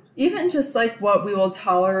lot. even just like what we will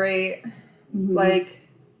tolerate. Mhm. Like,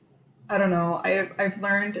 I don't know. I've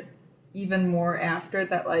learned even more after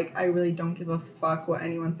that. Like, I really don't give a fuck what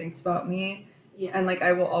anyone thinks about me. Yeah. And like,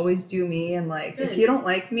 I will always do me. And like, if Good. you don't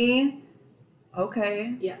like me,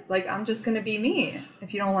 okay. Yeah. Like, I'm just gonna be me.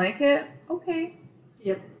 If you don't like it, okay.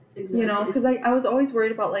 Exactly. You know, because I was always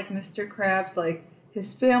worried about like Mr. Krabs, like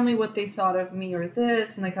his family, what they thought of me or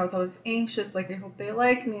this, and like I was always anxious, like I hope they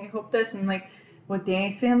like me, I hope this, and like with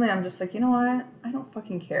Danny's family, I'm just like, you know what, I don't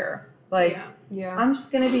fucking care. Like, yeah. Yeah. I'm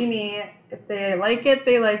just gonna be me. If they like it,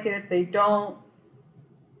 they like it. If they don't,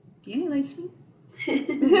 Danny likes me.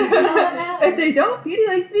 If they don't, Beauty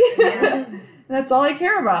likes me. Yeah. That's all I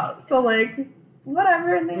care about. So like,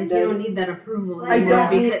 whatever. And they Like, you don't need that approval I anymore don't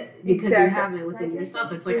because you exactly. have it within Right.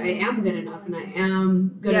 yourself. It's like, I am good enough, and I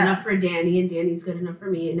am good enough for Yes. Danny, and Danny's good enough for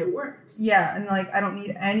me, and it works. Yeah, and like I don't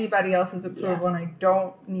need anybody else's approval, and I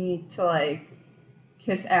don't need to like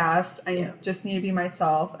kiss ass. I just need to be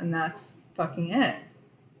myself, and that's fucking it.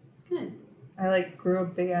 Good. I like grew a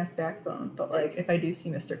big ass backbone, but like if I do see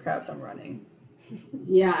Mr. Krabs, I'm running.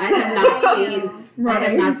 Yeah, I have not seen. I have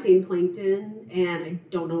Running. not seen Plankton, and I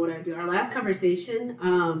don't know what I would do. Our last conversation,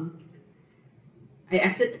 I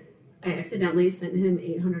accidentally sent him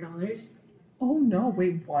 $800. Oh no!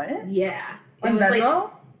 Wait, what? Yeah, it On was like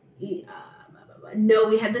Venmo? no,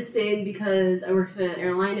 we had the same because I worked for the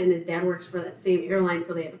airline, and his dad works for that same airline,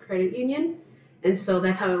 so they have a credit union, and so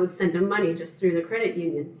that's how I would send him money, just through the credit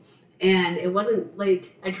union. And it wasn't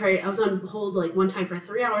like I was on hold like one time for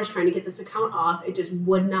 3 hours trying to get this account off. It just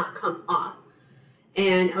would not come off.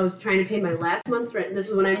 And I was trying to pay my last month's rent. This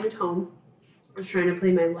is when I moved home. I was trying to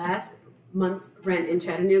pay my last month's rent in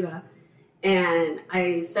Chattanooga. and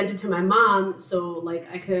I sent it to my mom so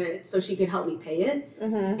she could help me pay it.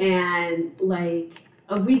 Mm-hmm. And like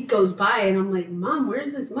a week goes by and I'm like, Mom,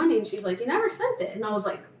 where's this money? And she's like, you never sent it. And I was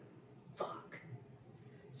like, fuck.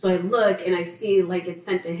 So I look and I see like it's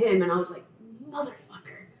sent to him and I was like,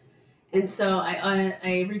 motherfucker. And so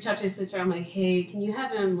I reach out to his sister. I'm like, hey, can you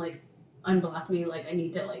have him like unblock me? Like I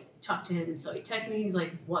need to like talk to him. And so he texts me. He's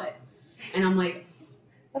like, what? And I'm like,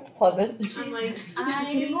 that's pleasant. I'm like,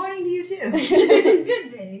 Good morning to you too. Good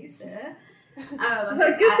day, sir. I was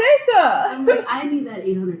like, good day, sir. I'm like, I need that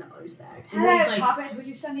 $800 back. And he's I like, pop it. Would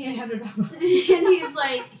you send me $800?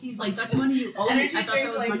 and he's like, that's money you owe me. I thought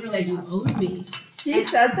that was money that you owed me. He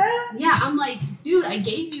said that? Yeah, I'm like, dude, I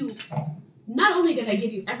gave you. Not only did I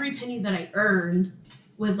give you every penny that I earned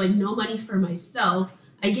with like no money for myself,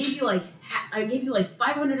 I gave you like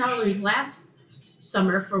 $500 last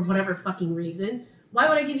summer for whatever fucking reason. Why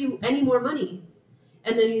would I give you any more money?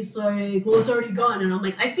 And then he's like, well, it's already gone. And I'm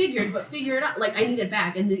like, I figured, but figure it out. Like, I need it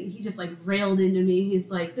back. And then he just like railed into me. He's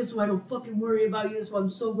like, this is why I don't fucking worry about you. This is why I'm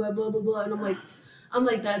so glad, blah, blah, blah. And I'm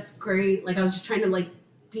like, that's great. Like, I was just trying to like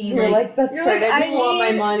be You're like, that's great. I just want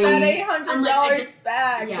my money. That $800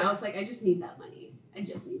 back. Yeah, I was like, I just need that money.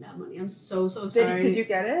 I'm so sorry. Did you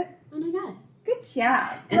get it? And I got it. Good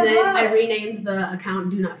job. And then I renamed the account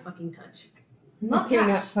Do Not Fucking Touch. Do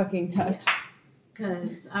not fucking touch.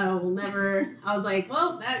 Because I will never. I was like,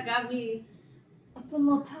 well, that got me. That's a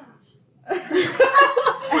little touch.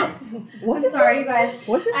 What's I'm sorry, you guys.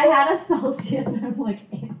 What's I had a Celsius and I'm like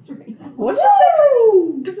amped right now. What's your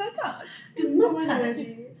second? Do not touch. So much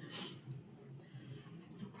energy. I'm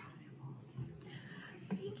so proud of you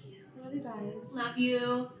both. Thank you. I love you guys. Love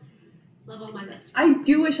you. Love all my best I friends.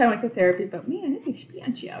 do wish I went to therapy, but man, it's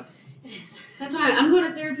expensive. It is. That's why I'm going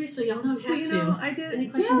to therapy, so y'all don't have to. I did. Any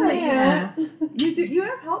questions that you have? You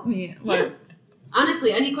have helped me. Yeah.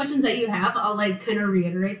 Honestly, any questions that you have, I'll like kind of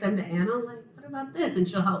reiterate them to Anna. I'm like, what about this? And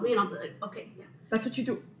she'll help me, and I'll be like, okay, yeah. That's what you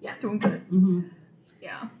do. Yeah. Doing good. Mm-hmm.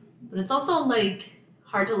 Yeah. But it's also like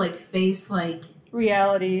hard to like face like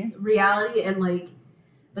reality and like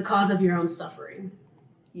the cause of your own suffering.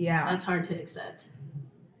 Yeah. That's hard to accept.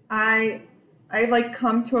 I've like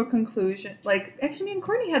come to a conclusion. Like actually, me and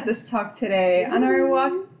Courtney had this talk today on our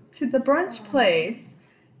walk to the brunch place.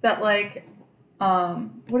 That like,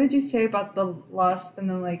 what did you say about the lust and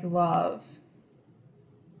the like love?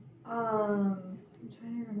 I'm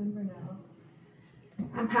trying to remember now.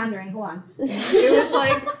 I'm pondering. Hold on. It was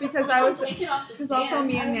like because I was Take it off the because stand. also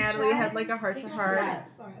me and I'm Natalie trying. had like a heart to heart.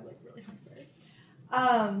 Sorry, I'm like really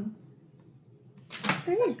hungry.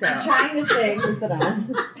 There you go. I'm trying to think. Is it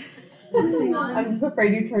on? Is this thing on? I'm just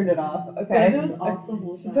afraid you turned it off. But Okay. it was off the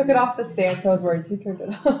whole She time. took it off the stand, so I was worried she turned it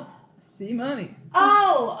off. See money.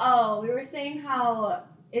 Oh, we were saying how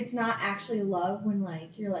it's not actually love when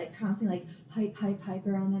like you're like constantly like hype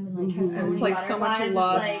around them and like have so And many it's like so much butterflies.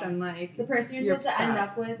 lust It's, like, and like the person you're you're supposed to end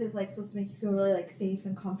obsessed. up with is like supposed to make you feel really like safe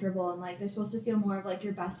and comfortable and like they're supposed to feel more of like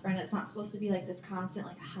your best friend. It's not supposed to be like this constant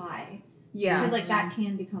like high yeah. because like that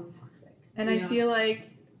can become toxic. And Yeah. I feel like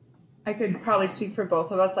I could probably speak for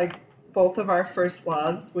both of us. Like both of our first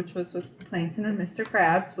loves, which was with Plankton and Mr.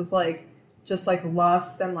 Krabs, was like just like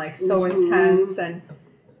lust and like so intense and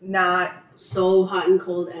not So hot and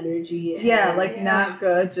cold energy. And not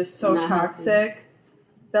good, just so Not toxic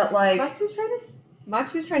that like Moxie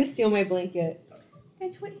was trying to steal my blanket. He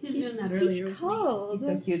was doing that earlier. he's with me. cold. He's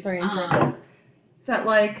so cute. Sorry, I interrupted. That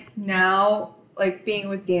like now like being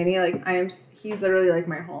with Danny, like he's literally like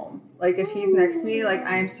my home. Like if he's next to me, like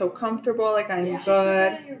I am so comfortable, like I'm Yeah.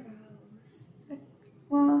 good.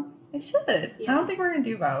 Well, I should. Yeah. I don't think we're gonna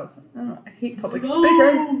do vows. I hate public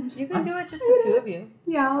speaking. You can do it just the two of you.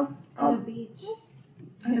 Yeah, On I'll a beach.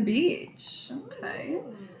 on the beach. Okay.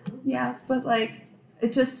 Yeah, but like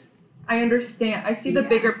it just I understand. I see the Yeah.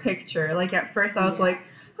 bigger picture. Like at first I was Yeah. like,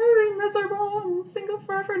 I'm miserable and single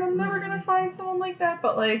forever and I'm never gonna find someone like that.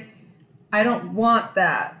 But like I don't want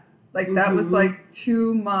that. Like that was Mhm. like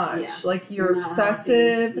too much. Yeah. Like you're Not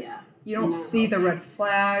obsessive. healthy. Yeah. You don't Not see the healthy. red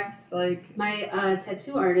flags. Like My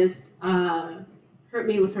tattoo artist hurt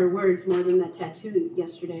me with her words more than that tattoo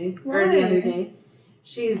yesterday or the other Why? day.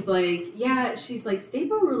 She's like,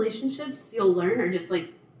 stable relationships you'll learn are just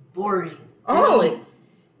like boring. And I'm oh like,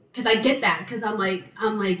 because I get that. Because I'm like,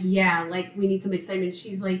 yeah, like we need some excitement.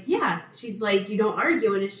 She's like, yeah. She's like, you don't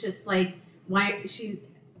argue, and it's just like, why?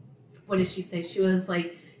 What did she say? She was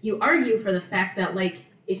like, you argue for the fact that like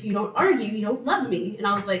if you don't argue, you don't love me. And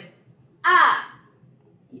I was like,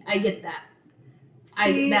 I get that.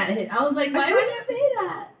 See, That hit. I was like, why would you say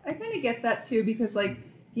that? I kind of get that too because like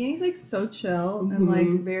Danny's like so chill and like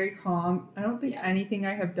very calm. I don't think Yeah. anything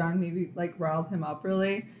I have done maybe like riled him up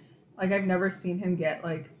really. Like, I've never seen him get,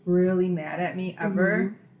 like, really mad at me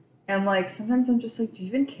ever. And, like, sometimes I'm just like, do you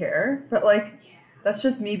even care? But, like, that's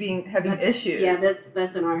just me having issues. Yeah,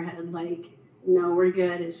 that's in our head. Like, no, we're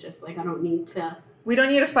good. It's just, like, I don't need to. We don't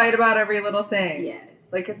need to fight about every little thing.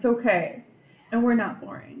 Yes. Like, it's okay. And we're not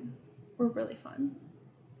boring. We're really fun.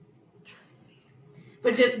 Trust me.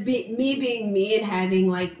 But just me being me and having,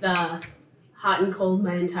 like, the hot and cold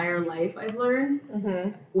my entire life, I've learned.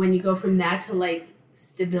 When you go from that to, like,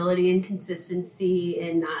 stability and consistency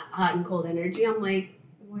and not hot and cold energy, I'm like,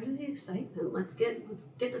 where's the excitement? Let's get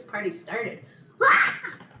this party started.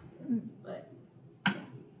 But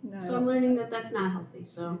No, so I'm learning that that's not healthy.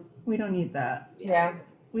 So we don't need that. Yeah.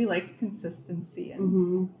 We like consistency.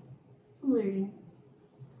 And I'm learning.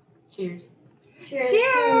 Cheers. Cheers.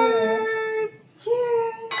 Cheers!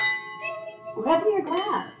 Cheers. What happened to your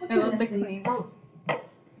glass? I love the cleans.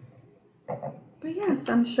 But yes,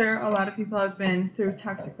 I'm sure a lot of people have been through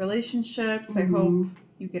toxic relationships. I hope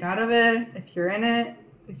you get out of it if you're in it.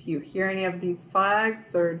 If you hear any of these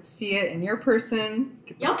flags or see it in your person,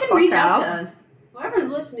 get the Y'all can fuck reach out. out to us. Whoever's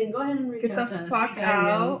listening, go ahead and reach Get out the to us. fuck We gotta go.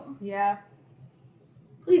 out. Yeah.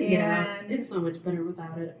 Please get out. And- It's so much better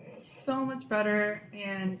without it. It's so much better,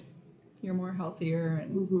 and you're more healthier,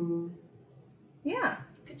 and yeah.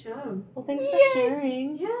 Good job. Well, thanks for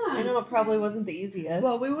sharing. Yeah. I know it probably wasn't the easiest.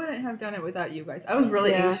 Well, we wouldn't have done it without you guys. I was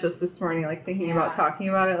really Yeah. anxious this morning, like thinking about talking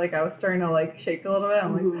about it. Like I was starting to like shake a little bit.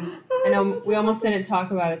 I'm like, I know we almost didn't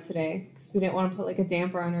talk about it today because we didn't want to put like a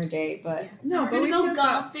damper on our day, but no, We're but gonna we go kept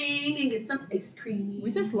golfing and get some ice cream. We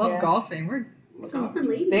just love Yeah. golfing. We're golfing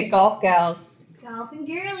ladies. big golf gals. Golf and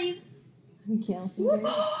girlies. Yeah.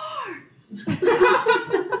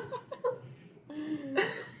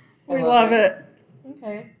 we love it.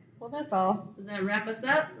 Okay. Well, that's all. Does that wrap us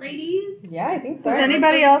up, ladies? Yeah, I think so. Does let's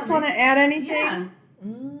anybody go get else some- want to add anything? Yeah.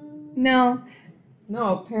 No.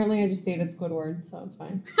 No, apparently I just dated Squidward, so it's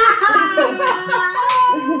fine.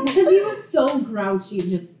 Because he was so grouchy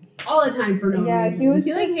just all the time for no Yeah, reason. he was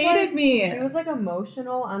He like just, hated me. He was like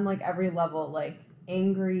emotional on like every level, like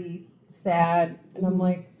angry, sad, and I'm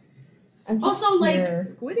like, I'm just Also, like, here.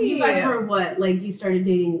 Squiddy. You guys were what? Like, you started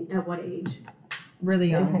dating at what age? really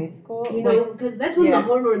in young. high school. You Like, know, because that's when Yeah. the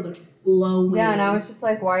hormones are flowing. yeah, and I was just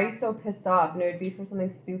like, why are you so pissed off? And it would be for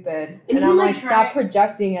something stupid. And And he, I'm like, like, stop tried-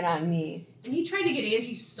 projecting it on me. And he tried to get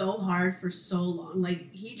Angie so hard for so long.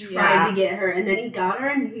 Like, he tried Yeah. to get her, and then he got her,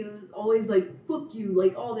 and he was always like, fuck you,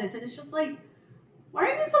 like, all this. And it's just like, why are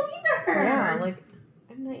you being so mean to her? Yeah, like,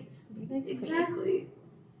 I'm nice. Be nice to me. Exactly.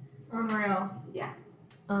 Unreal.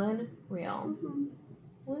 Unreal.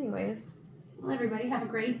 Well, anyways. Well, everybody, have a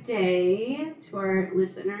great day. To our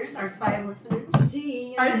listeners, our 5 listeners. See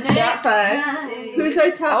you Our next top 5. time. Who's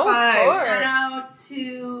our top 5? sure. Shout out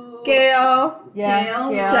to Gail. Yeah.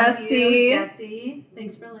 Gail, yeah. love Jesse. you. Jesse.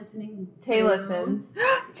 Thanks for listening. Tay listens.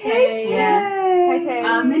 Tay. Yeah. Hi,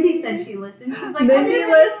 Tay. Mindy said she listened. She's like, Mindy I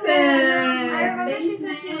listen. I remember she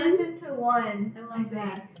said she Amazing. listened to one. I like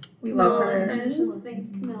that. We love Camilla her. listens.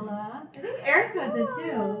 Thanks, Camilla. I think Erica did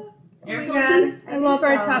too. Erica Yes, listens. I love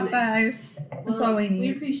our so. top 5. That's all we We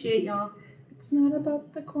need. appreciate y'all. It's not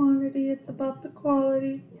about the quantity, it's about the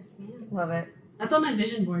quality. Yes, ma'am. Love it. That's on my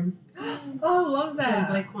vision board. Oh, love It says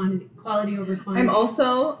like quality over quantity.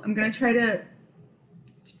 I'm gonna try to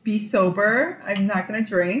be sober. I'm not gonna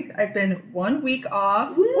drink. I've been 1 week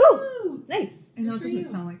off. Woo! Nice. I know it Good for doesn't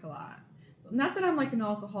you. sound like a lot. Not that I'm like an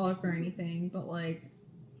alcoholic or anything, but like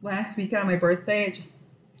last weekend on my birthday, it just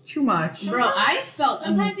too much. Bro, I felt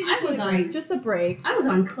Sometimes you just I was need a on Just a break. I was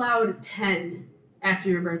on cloud 10 after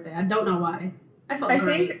your birthday. I don't know why. I felt I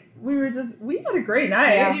great. think we had a great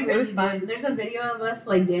night. Yeah, We it really was fun. did. There's a video of us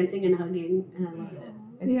like dancing and hugging, and I love it.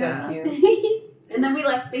 It's Yeah. so cute. And then we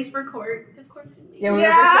left space for Court because Court couldn't make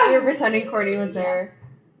Yeah, it. we were pretending Courtney was there.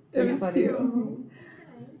 It It was funny. cute. Nice.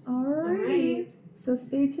 Alright. Alright. So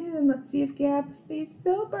stay tuned. Let's see if Gab stays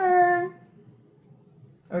sober.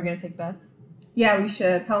 Are we gonna take bets? Yeah, we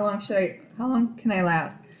should. How long can I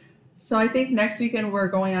last? So I think next weekend we're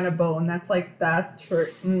going on a boat, and that's like that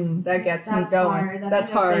that gets me That's going. hard.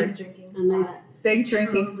 That's like a hard. big drinking A nice- spot. Big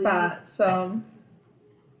drinking Truly. spot. So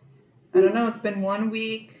I don't know. It's been 1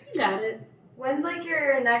 week. You got it. When's like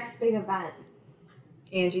your next big event?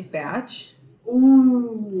 Angie's batch.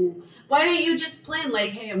 Ooh. Why don't you just plan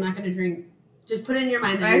like, hey, I'm not gonna drink. Just put it in your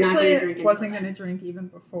mind that I you're not gonna drink actually until wasn't then. going to drink even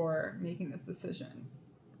before making this decision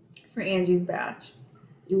for Angie's batch.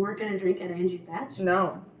 You weren't gonna drink at Angie's batch?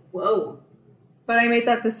 No, Whoa. but I made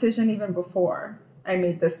that decision even before I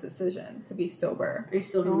made this decision to be sober. Are you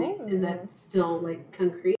still gonna make, is that still like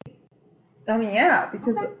concrete? I mean, yeah,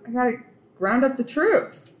 because I got to round up the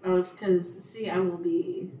troops. Oh, it's because, see, I will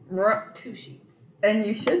be Ru- 2 sheets. And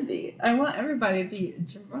you should be. I want everybody to be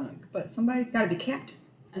drunk, but somebody's got to be captain.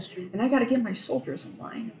 That's true. And I got to get my soldiers in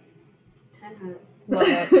line. 10 out. Love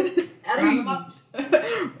it. Round them up.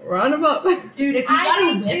 Round them up. Dude, if you I got a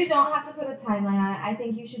think you whip, don't have to put a timeline on it. I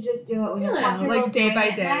think you should just do it when you're Yeah, comfortable like day doing by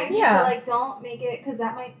it day. next, Yeah. But like, don't make it because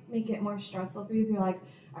that might make it more stressful for you. If you're like,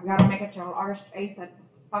 I've got to make it till August 8th at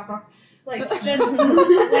 5 o'clock. Like, just when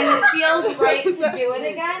it feels right to do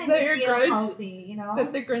it again and That you your feel grudge? healthy, you know.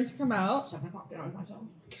 Did the Grinch come out? 7 o'clock, get on myself.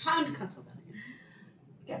 can't cancel that again.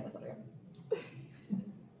 Again, that's not again.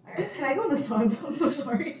 Alright, can I go on the song? I'm so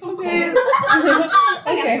sorry. I'm Okay. cold. I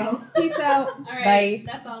gotta Okay. go. Peace out. All right,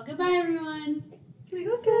 Bye. that's all. Goodbye, everyone. Can we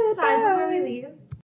go sit inside before we leave?